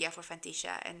up with the idea for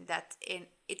Fantasia, and that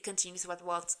it continues what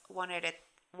Walt wanted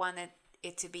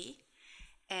it to be.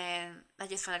 And I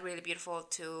just found it really beautiful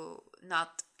to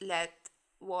not let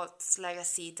Walt's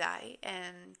legacy die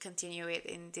and continue it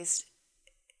in these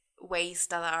ways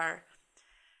that are,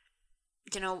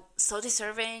 so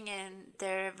deserving, and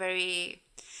they're very,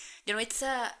 it's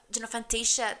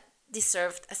Fantasia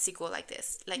deserved a sequel like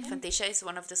this. Like, Fantasia is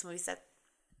one of those movies that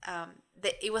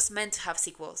it was meant to have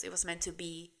sequels. It was meant to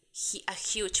be a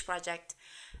huge project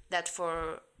that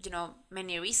for,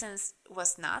 many reasons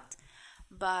was not.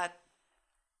 But,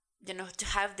 to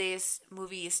have these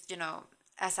movies,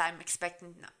 as I'm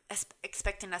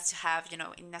expecting us to have,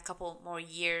 in a couple more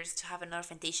years to have another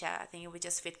Fantasia, I think it would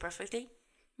just fit perfectly.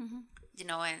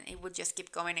 And it would just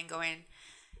keep going and going,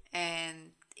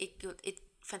 and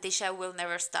Fantasia will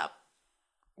never stop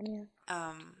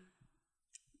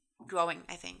growing,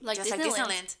 I think. Like just Disneyland. Like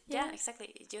Disneyland. Yeah,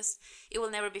 exactly. It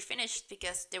will never be finished,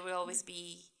 because there will always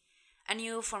be a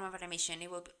new form of animation.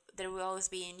 There will always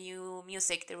be new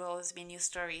music, there will always be new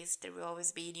stories, there will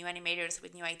always be new animators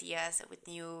with new ideas, with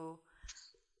new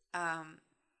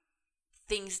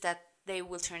things that they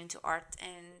will turn into art,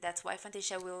 and that's why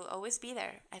Fantasia will always be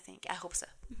there, I think. I hope so.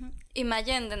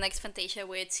 Imagine the next Fantasia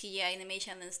with CGI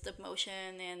animation and stop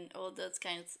motion and all those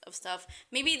kinds of stuff.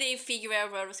 Maybe they figure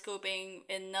out rotoscoping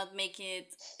and not making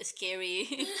it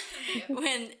scary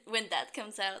when that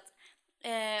comes out.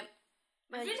 I'm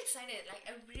really excited. Like,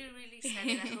 I'm really, really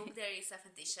excited. I hope there is a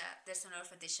Fantasia. There's another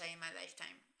Fantasia in my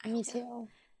lifetime. Me too.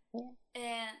 Yeah.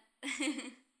 And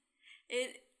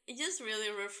it's just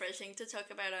really refreshing to talk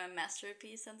about a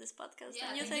masterpiece on this podcast. Yeah,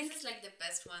 don't you I think this is like the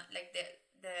best one. Like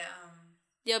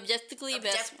the objectively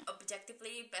best one.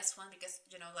 Objectively best one, because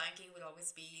Lion King will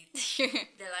always be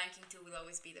the Lion King 2 will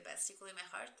always be the best sequel in my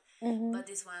heart. But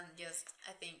this one,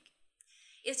 I think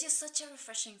it's just such a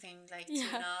refreshing thing, like to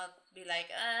not be like,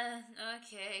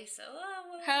 okay, so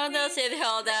how does it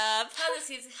hold up? How does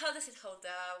it hold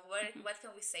up? What can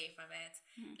we say from it?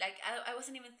 Like, I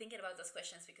wasn't even thinking about those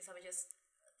questions, because I was just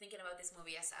thinking about this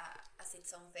movie as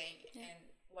its own thing, and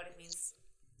what it means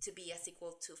to be a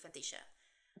sequel to Fantasia.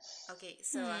 Okay,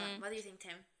 so what do you think,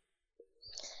 Tim?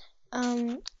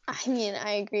 I mean,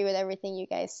 I agree with everything you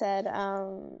guys said.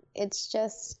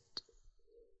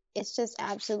 It's just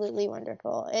absolutely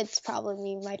wonderful. It's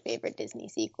probably my favorite Disney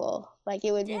sequel. Like,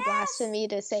 it would be blasphemy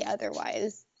to say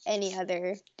otherwise. Any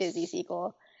other Disney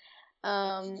sequel.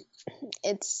 I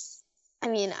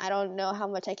mean, I don't know how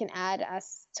much I can add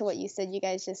as to what you said. You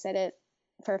guys just said it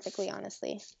perfectly,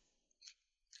 honestly.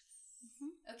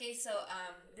 Okay, so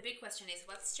the big question is,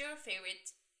 what's your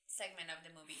favorite segment of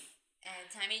the movie? And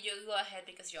Tammy, you go ahead,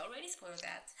 because you already spoiled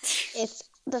that. It's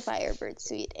the Firebird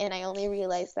Suite, and I only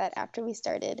realized that after we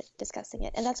started discussing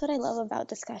it. And that's what I love about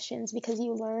discussions, because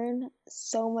you learn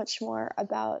so much more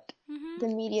about the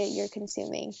media you're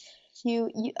consuming.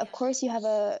 You of course, you have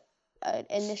an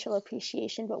initial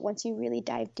appreciation, but once you really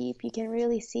dive deep, you can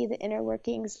really see the inner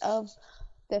workings of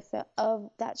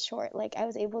that short. Like, I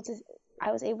was able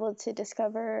to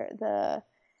discover the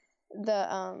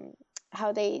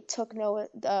how they took Noah,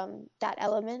 that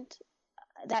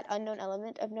unknown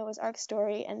element of Noah's Ark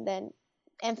story, and then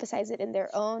emphasize it in their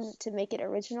own to make it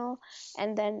original,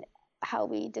 and then how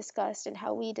we discussed and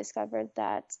how we discovered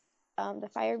that the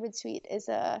Firebird Suite is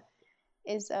a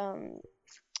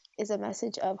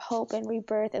message of hope and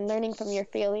rebirth and learning from your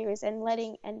failures, and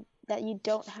that you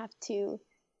don't have to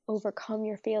overcome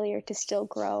your failure to still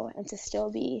grow and to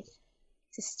still be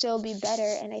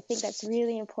better. And I think that's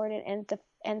really important,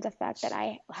 and the fact that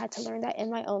I had to learn that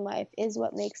in my own life is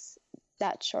what makes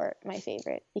that short my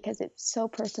favorite, because it's so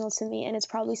personal to me, and it's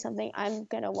probably something I'm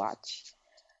gonna watch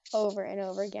over and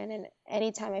over again. And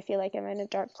anytime I feel like I'm in a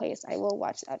dark place, I will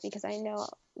watch that, because I know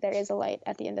there is a light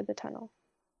at the end of the tunnel,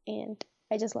 and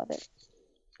I just love it.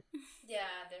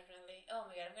 Yeah, definitely. Oh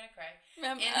my god, I'm gonna cry.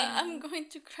 I'm going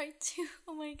to cry too.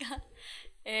 Oh my god.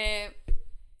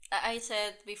 I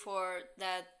said before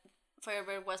that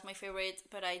Firebird was my favorite,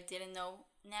 but I didn't know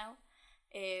now.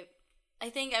 I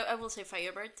think I will say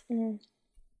Firebird.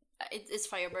 It's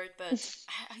Firebird, but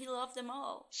I love them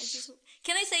all.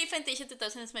 Can I say Fantasia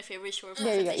 2000 is my favorite short for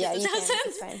There you go. Fantasia Yeah, 2000? you can.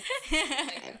 It's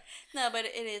fine. No, but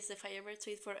it is the Firebird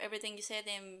Suite for everything you said,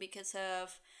 and because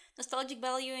of nostalgic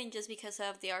value, and just because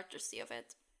of the artistry of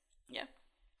it. Yeah.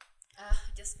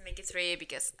 Just make it 3,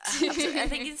 because I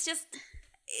think it's just,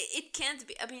 it can't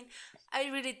be. I mean, I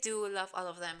really do love all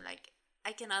of them. Like,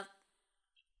 I cannot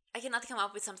come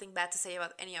up with something bad to say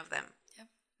about any of them. Yeah.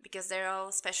 because they're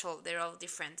all special, they're all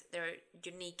different, they're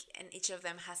unique, and each of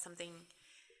them has something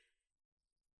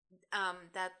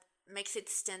that makes it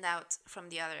stand out from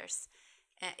the others.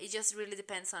 It just really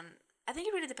depends on. I think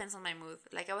it really depends on my mood.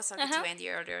 Like I was talking to Andy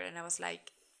earlier, and I was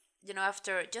like,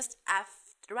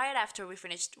 right after we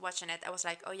finished watching it, I was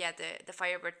like, oh yeah, the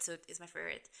Firebird suit is my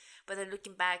favorite. But then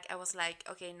looking back, I was like,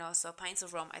 okay, no, so Pines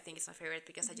of Rome I think is my favorite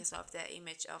because I just love the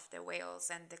image of the whales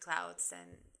and the clouds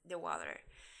and the water.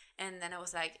 And then I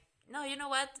was like, no, you know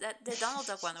what? That the Donald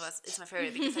Duck one is my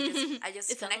favorite because I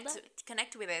just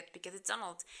connect with it because it's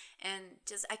Donald, and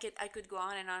just I could go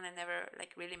on and never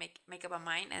like really make up my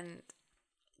mind. And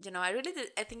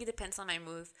I think it depends on my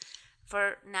mood.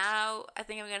 For now, I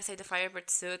think I'm gonna say the Firebird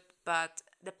suit, but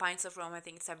the Pines of Rome I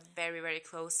think it's a very very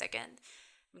close second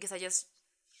because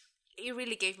it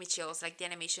really gave me chills. Like the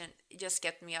animation, it just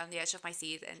kept me on the edge of my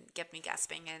seat and kept me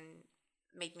gasping and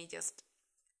made me just.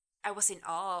 I was in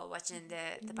awe watching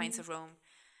the Pines of Rome,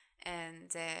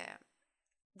 and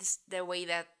the way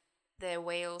that the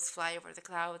whales fly over the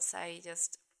clouds.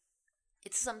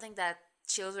 It's something that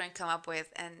children come up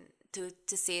with, and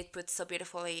to see it put so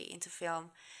beautifully into film,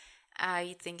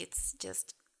 I think it's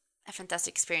just a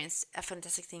fantastic experience, a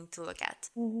fantastic thing to look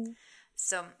at. Mm-hmm.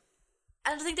 So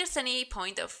I don't think there's any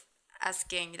point of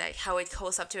asking like how it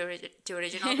holds up to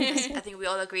original because I think we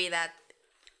all agree that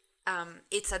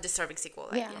it's a disturbing sequel.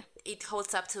 Like, it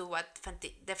holds up to what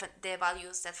the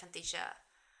values that Fantasia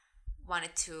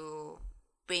wanted to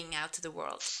bring out to the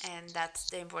world, and that's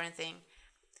the important thing.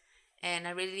 And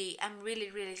I'm really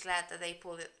glad that they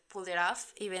pulled it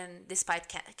off, even despite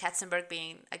Katzenberg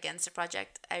being against the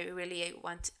project. I really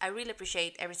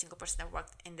appreciate every single person that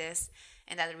worked in this,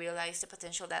 and that realized the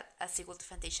potential that a sequel to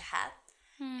Fantasia had,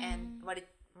 and what it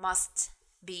must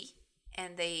be.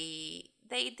 And they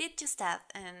did just that,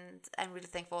 and I'm really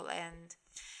thankful. And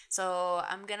so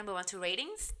I'm gonna move on to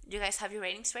ratings. Do you guys have your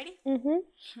ratings ready? Mm-hmm.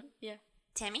 Yeah.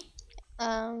 Tammy?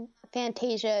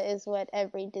 Fantasia is what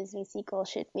every Disney sequel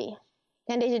should be.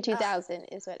 Fantasia 2000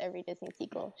 is what every Disney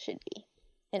sequel should be,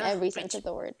 in every sense of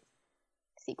the word.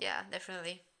 Sequel. Yeah,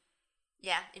 definitely.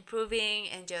 Yeah, improving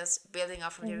and just building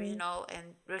up from the original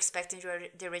and respecting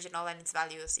the original and its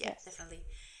values. Yeah, yes. Definitely.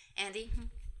 Andy?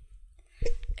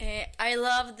 I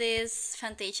love this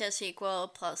Fantasia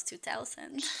sequel plus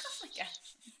 2000. Oh my god.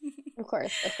 Of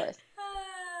course.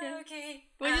 Okay.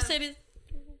 Will you say this?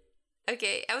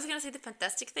 Okay, I was gonna say the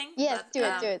fantastic thing. Yes, do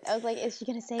it. I was like, is she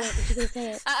gonna say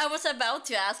it? I was about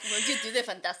to ask, will you do the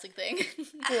fantastic thing?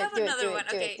 I have another one.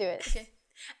 Okay. Do it. Okay.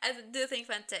 I do think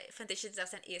Fantasia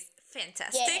 2000 is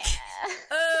fantastic. Yeah.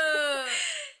 Oh.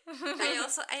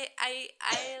 I'll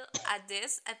add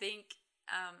this. I think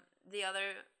the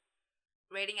other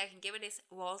rating I can give it is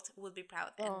Walt would be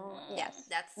proud. And yes.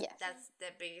 That's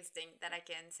the biggest thing that I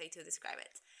can say to describe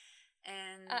it.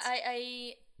 And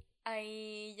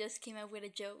I just came up with a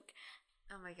joke.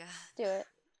 Oh my god. Do it.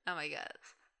 Oh my god.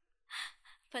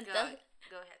 Go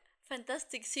ahead.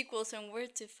 Fantastic sequels and where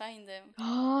to find them.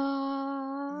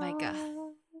 Oh my god.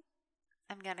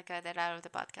 I'm gonna cut that out of the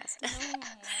podcast.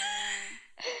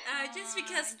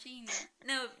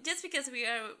 Just because we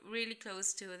are really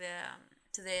close to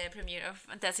the premiere of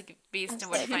Fantastic Beasts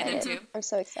and Where to Find Them too. I'm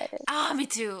so excited. Me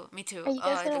too. Are you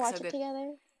guys gonna watch it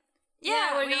together?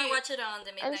 Yeah, we're gonna watch it on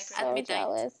the midnight. I'm so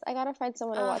jealous. I gotta find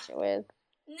someone to watch it with.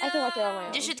 No. I can watch it on my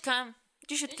own. You should come.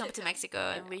 You should come to Mexico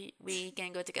and we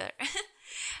can go together.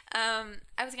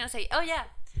 I was gonna say,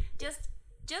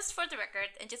 just for the record,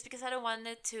 and just because I don't want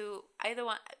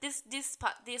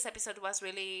this episode was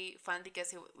really fun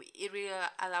because it really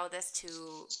allowed us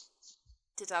to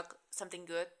talk something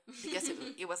good because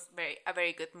it was a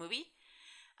very good movie.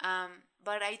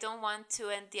 But I don't want to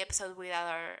end the episode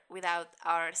without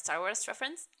our Star Wars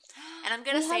reference. And I'm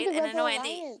gonna say it, and I know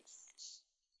Andy.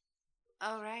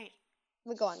 All right.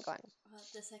 But go on.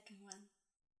 What the second one?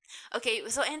 Okay,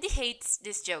 so Andy hates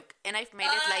this joke, and I've made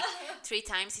it like 3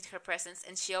 times in her presence,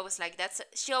 and she always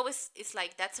is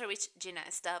like, that's a rich Gina,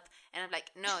 stop. And I'm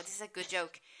like, no, this is a good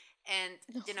joke. And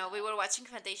we were watching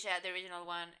Fantasia, the original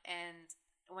one, and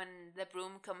when the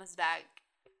broom comes back,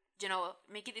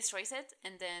 Mickey destroys it,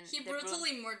 and then he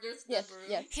brutally murders the broom.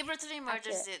 Yes. He brutally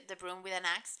murders the broom with an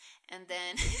axe, and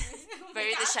then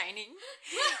bury The Shining.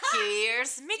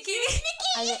 Here's Mickey.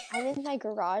 I'm in my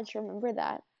garage. Remember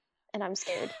that, and I'm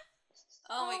scared.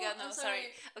 Oh my god, no,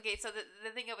 sorry. Okay, so the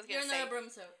thing I was gonna say. You're not a broom,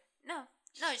 so no,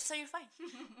 so you're fine.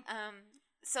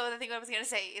 So the thing I was gonna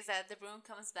say is that the broom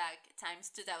comes back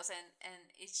times 2000, and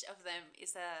each of them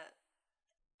is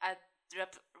a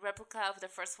replica of the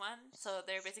first one, so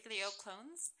they're basically all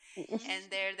clones, and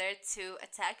they're there to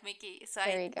attack Mickey. So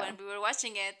when we were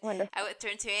watching it, Wonderful. I would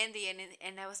turn to Andy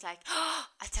and I was like, oh,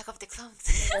 Attack of the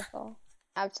Clones. Wonderful.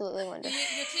 Absolutely wonderful.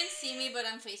 You can't see me, but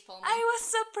I'm facepalming. I was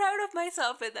so proud of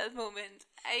myself in that moment.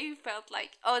 I felt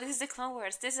like, oh, this is the Clone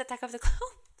Wars. This is Attack of the Clones.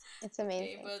 It's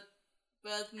amazing. Okay,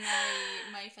 but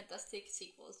my fantastic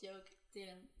sequels joke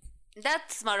didn't.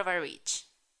 That's more of a reach.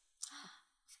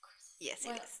 Of course. Yes,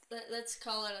 Well, it is. let's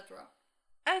call it a draw.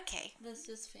 Okay. Let's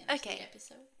just finish Okay. the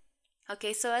episode.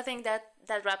 Okay, so I think that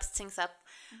wraps things up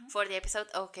for the episode.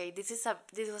 Okay, this was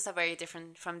a very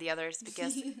different from the others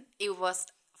because it was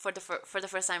for the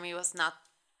first time it was not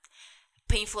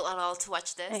painful at all to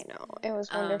watch this. I know. It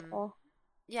was wonderful.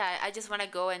 Yeah, I just want to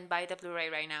go and buy the Blu-ray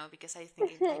right now because I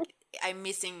think I'm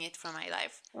missing it from my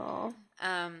life. Oh.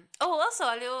 Also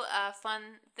a little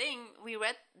fun thing. We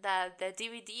read that the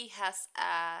DVD has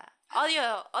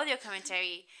audio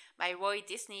commentary by Roy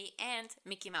Disney and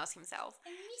Mickey Mouse himself.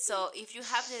 So if you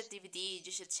have the DVD,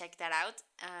 you should check that out.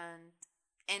 And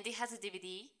Andy has a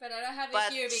DVD, But I don't have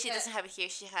but it here because she doesn't have it here.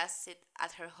 She has it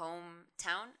at her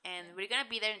hometown, and we're gonna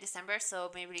be there in December.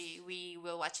 So maybe we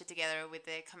will watch it together with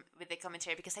the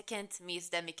commentary because I can't miss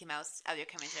the Mickey Mouse audio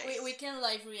commentary. we can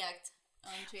live react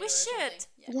on Twitter. We or should.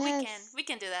 something. Yeah, Yes. We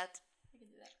can do that. we can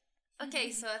do that.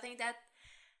 Okay, so I think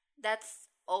that's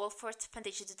all for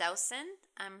Fantasia 2000.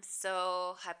 I'm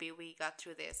so happy we got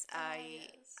through this.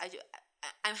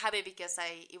 I'm happy because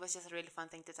it was just a really fun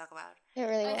thing to talk about, It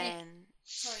really was. and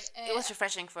Sorry. it was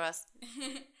refreshing for us.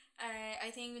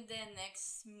 I think the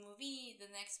next movie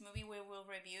we will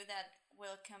review that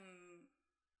will come.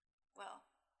 Well,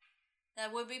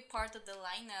 that will be part of the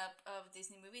lineup of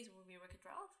Disney movies. Will be Wreck-It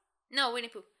Ralph. No, Winnie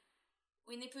Pooh.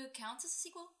 Winnie Pooh counts as a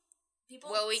sequel.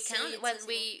 People Well, we say count it's when a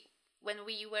sequel.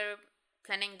 we were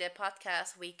planning the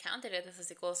podcast. We counted it as a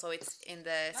sequel, so it's in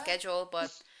the schedule.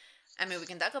 But I mean, we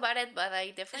can talk about it. But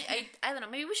I definitely, I don't know.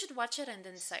 Maybe we should watch it and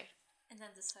then decide. And then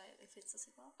decide if it's a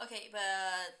sequel. Okay, but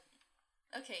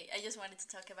I just wanted to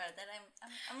talk about that.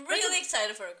 I'm really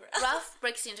excited for it. Ralph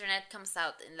Breaks the Internet comes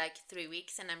out in like 3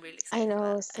 weeks, and I'm really excited. I know.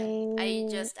 for that. Same. I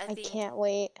think can't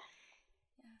wait.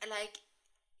 like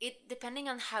it depending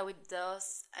on how it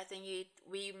does. I think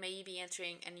we may be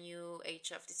entering a new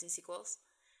age of Disney sequels.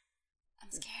 I'm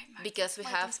scared. Mark. Because we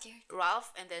Mark, I'm have scared.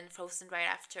 Ralph and then Frozen right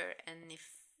after, and if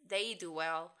they do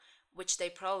well, which they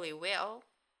probably will,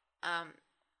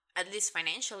 at least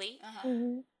financially,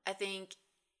 I think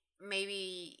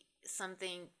maybe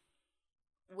something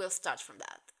will start from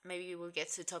that. Maybe we'll get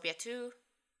Zootopia 2,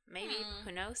 maybe,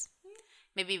 who knows?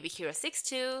 Maybe Big Hero 6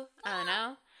 too, I don't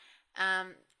know.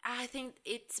 I think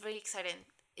it's very exciting.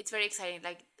 It's very exciting,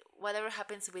 like whatever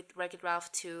happens with Wreck-It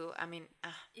Ralph 2, I mean,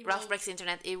 Ralph Breaks the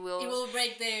Internet, it will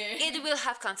break it will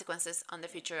have consequences on the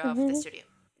future of the studio,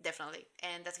 definitely,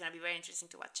 and that's gonna be very interesting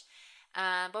to watch.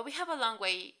 But we have a long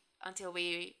way until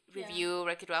we review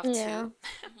Wreck-It Ralph 2.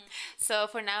 So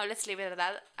for now, let's leave it at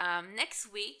that. Next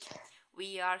week,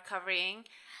 we are covering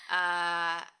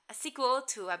a sequel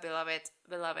to a beloved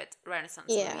Renaissance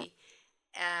movie,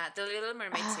 The Little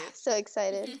Mermaid 2. So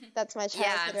excited. That's my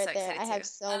childhood I'm right so there. excited I have too.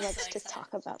 so I'm much so to excited.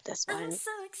 talk about this one. I'm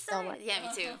so excited. much. Yeah, me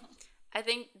too. I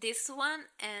think this one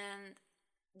and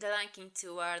The Lion King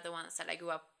 2 are the ones that I grew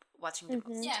up watching the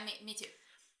most. Yeah, me too.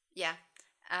 Yeah.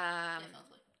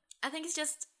 Definitely. I think it's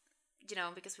just,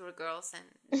 because we were girls and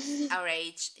our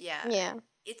age, Yeah,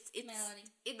 it's Melody.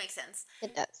 it makes sense.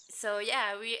 it does. So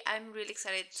yeah, I'm really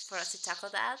excited for us to tackle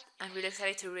that. I'm really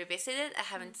excited to revisit it. I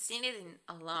haven't seen it in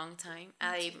a long time.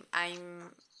 I'm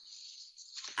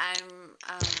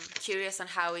curious on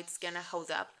how it's gonna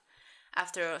hold up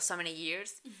after so many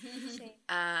years.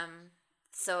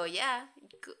 So yeah,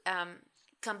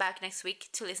 come back next week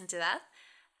to listen to that.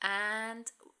 And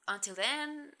until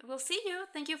then, we'll see you.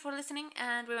 Thank you for listening.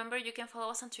 And remember, you can follow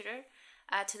us on Twitter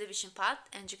at ToTheVisionPod,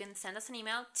 and you can send us an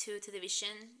email to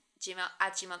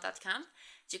tothevision@gmail.com.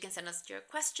 You can send us your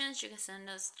questions, you can send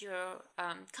us your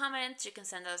comments, you can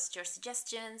send us your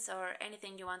suggestions or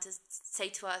anything you want to say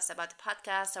to us about the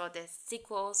podcast, about the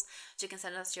sequels. You can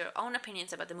send us your own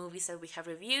opinions about the movies that we have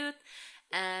reviewed.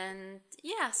 And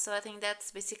yeah, so I think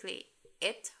that's basically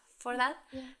it for that,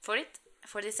 for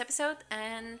this episode.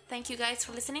 And thank you guys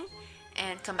for listening,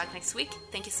 and come back next week.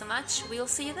 Thank you so much. We'll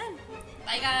see you then.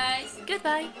 Bye, guys.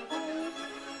 Goodbye. Bye.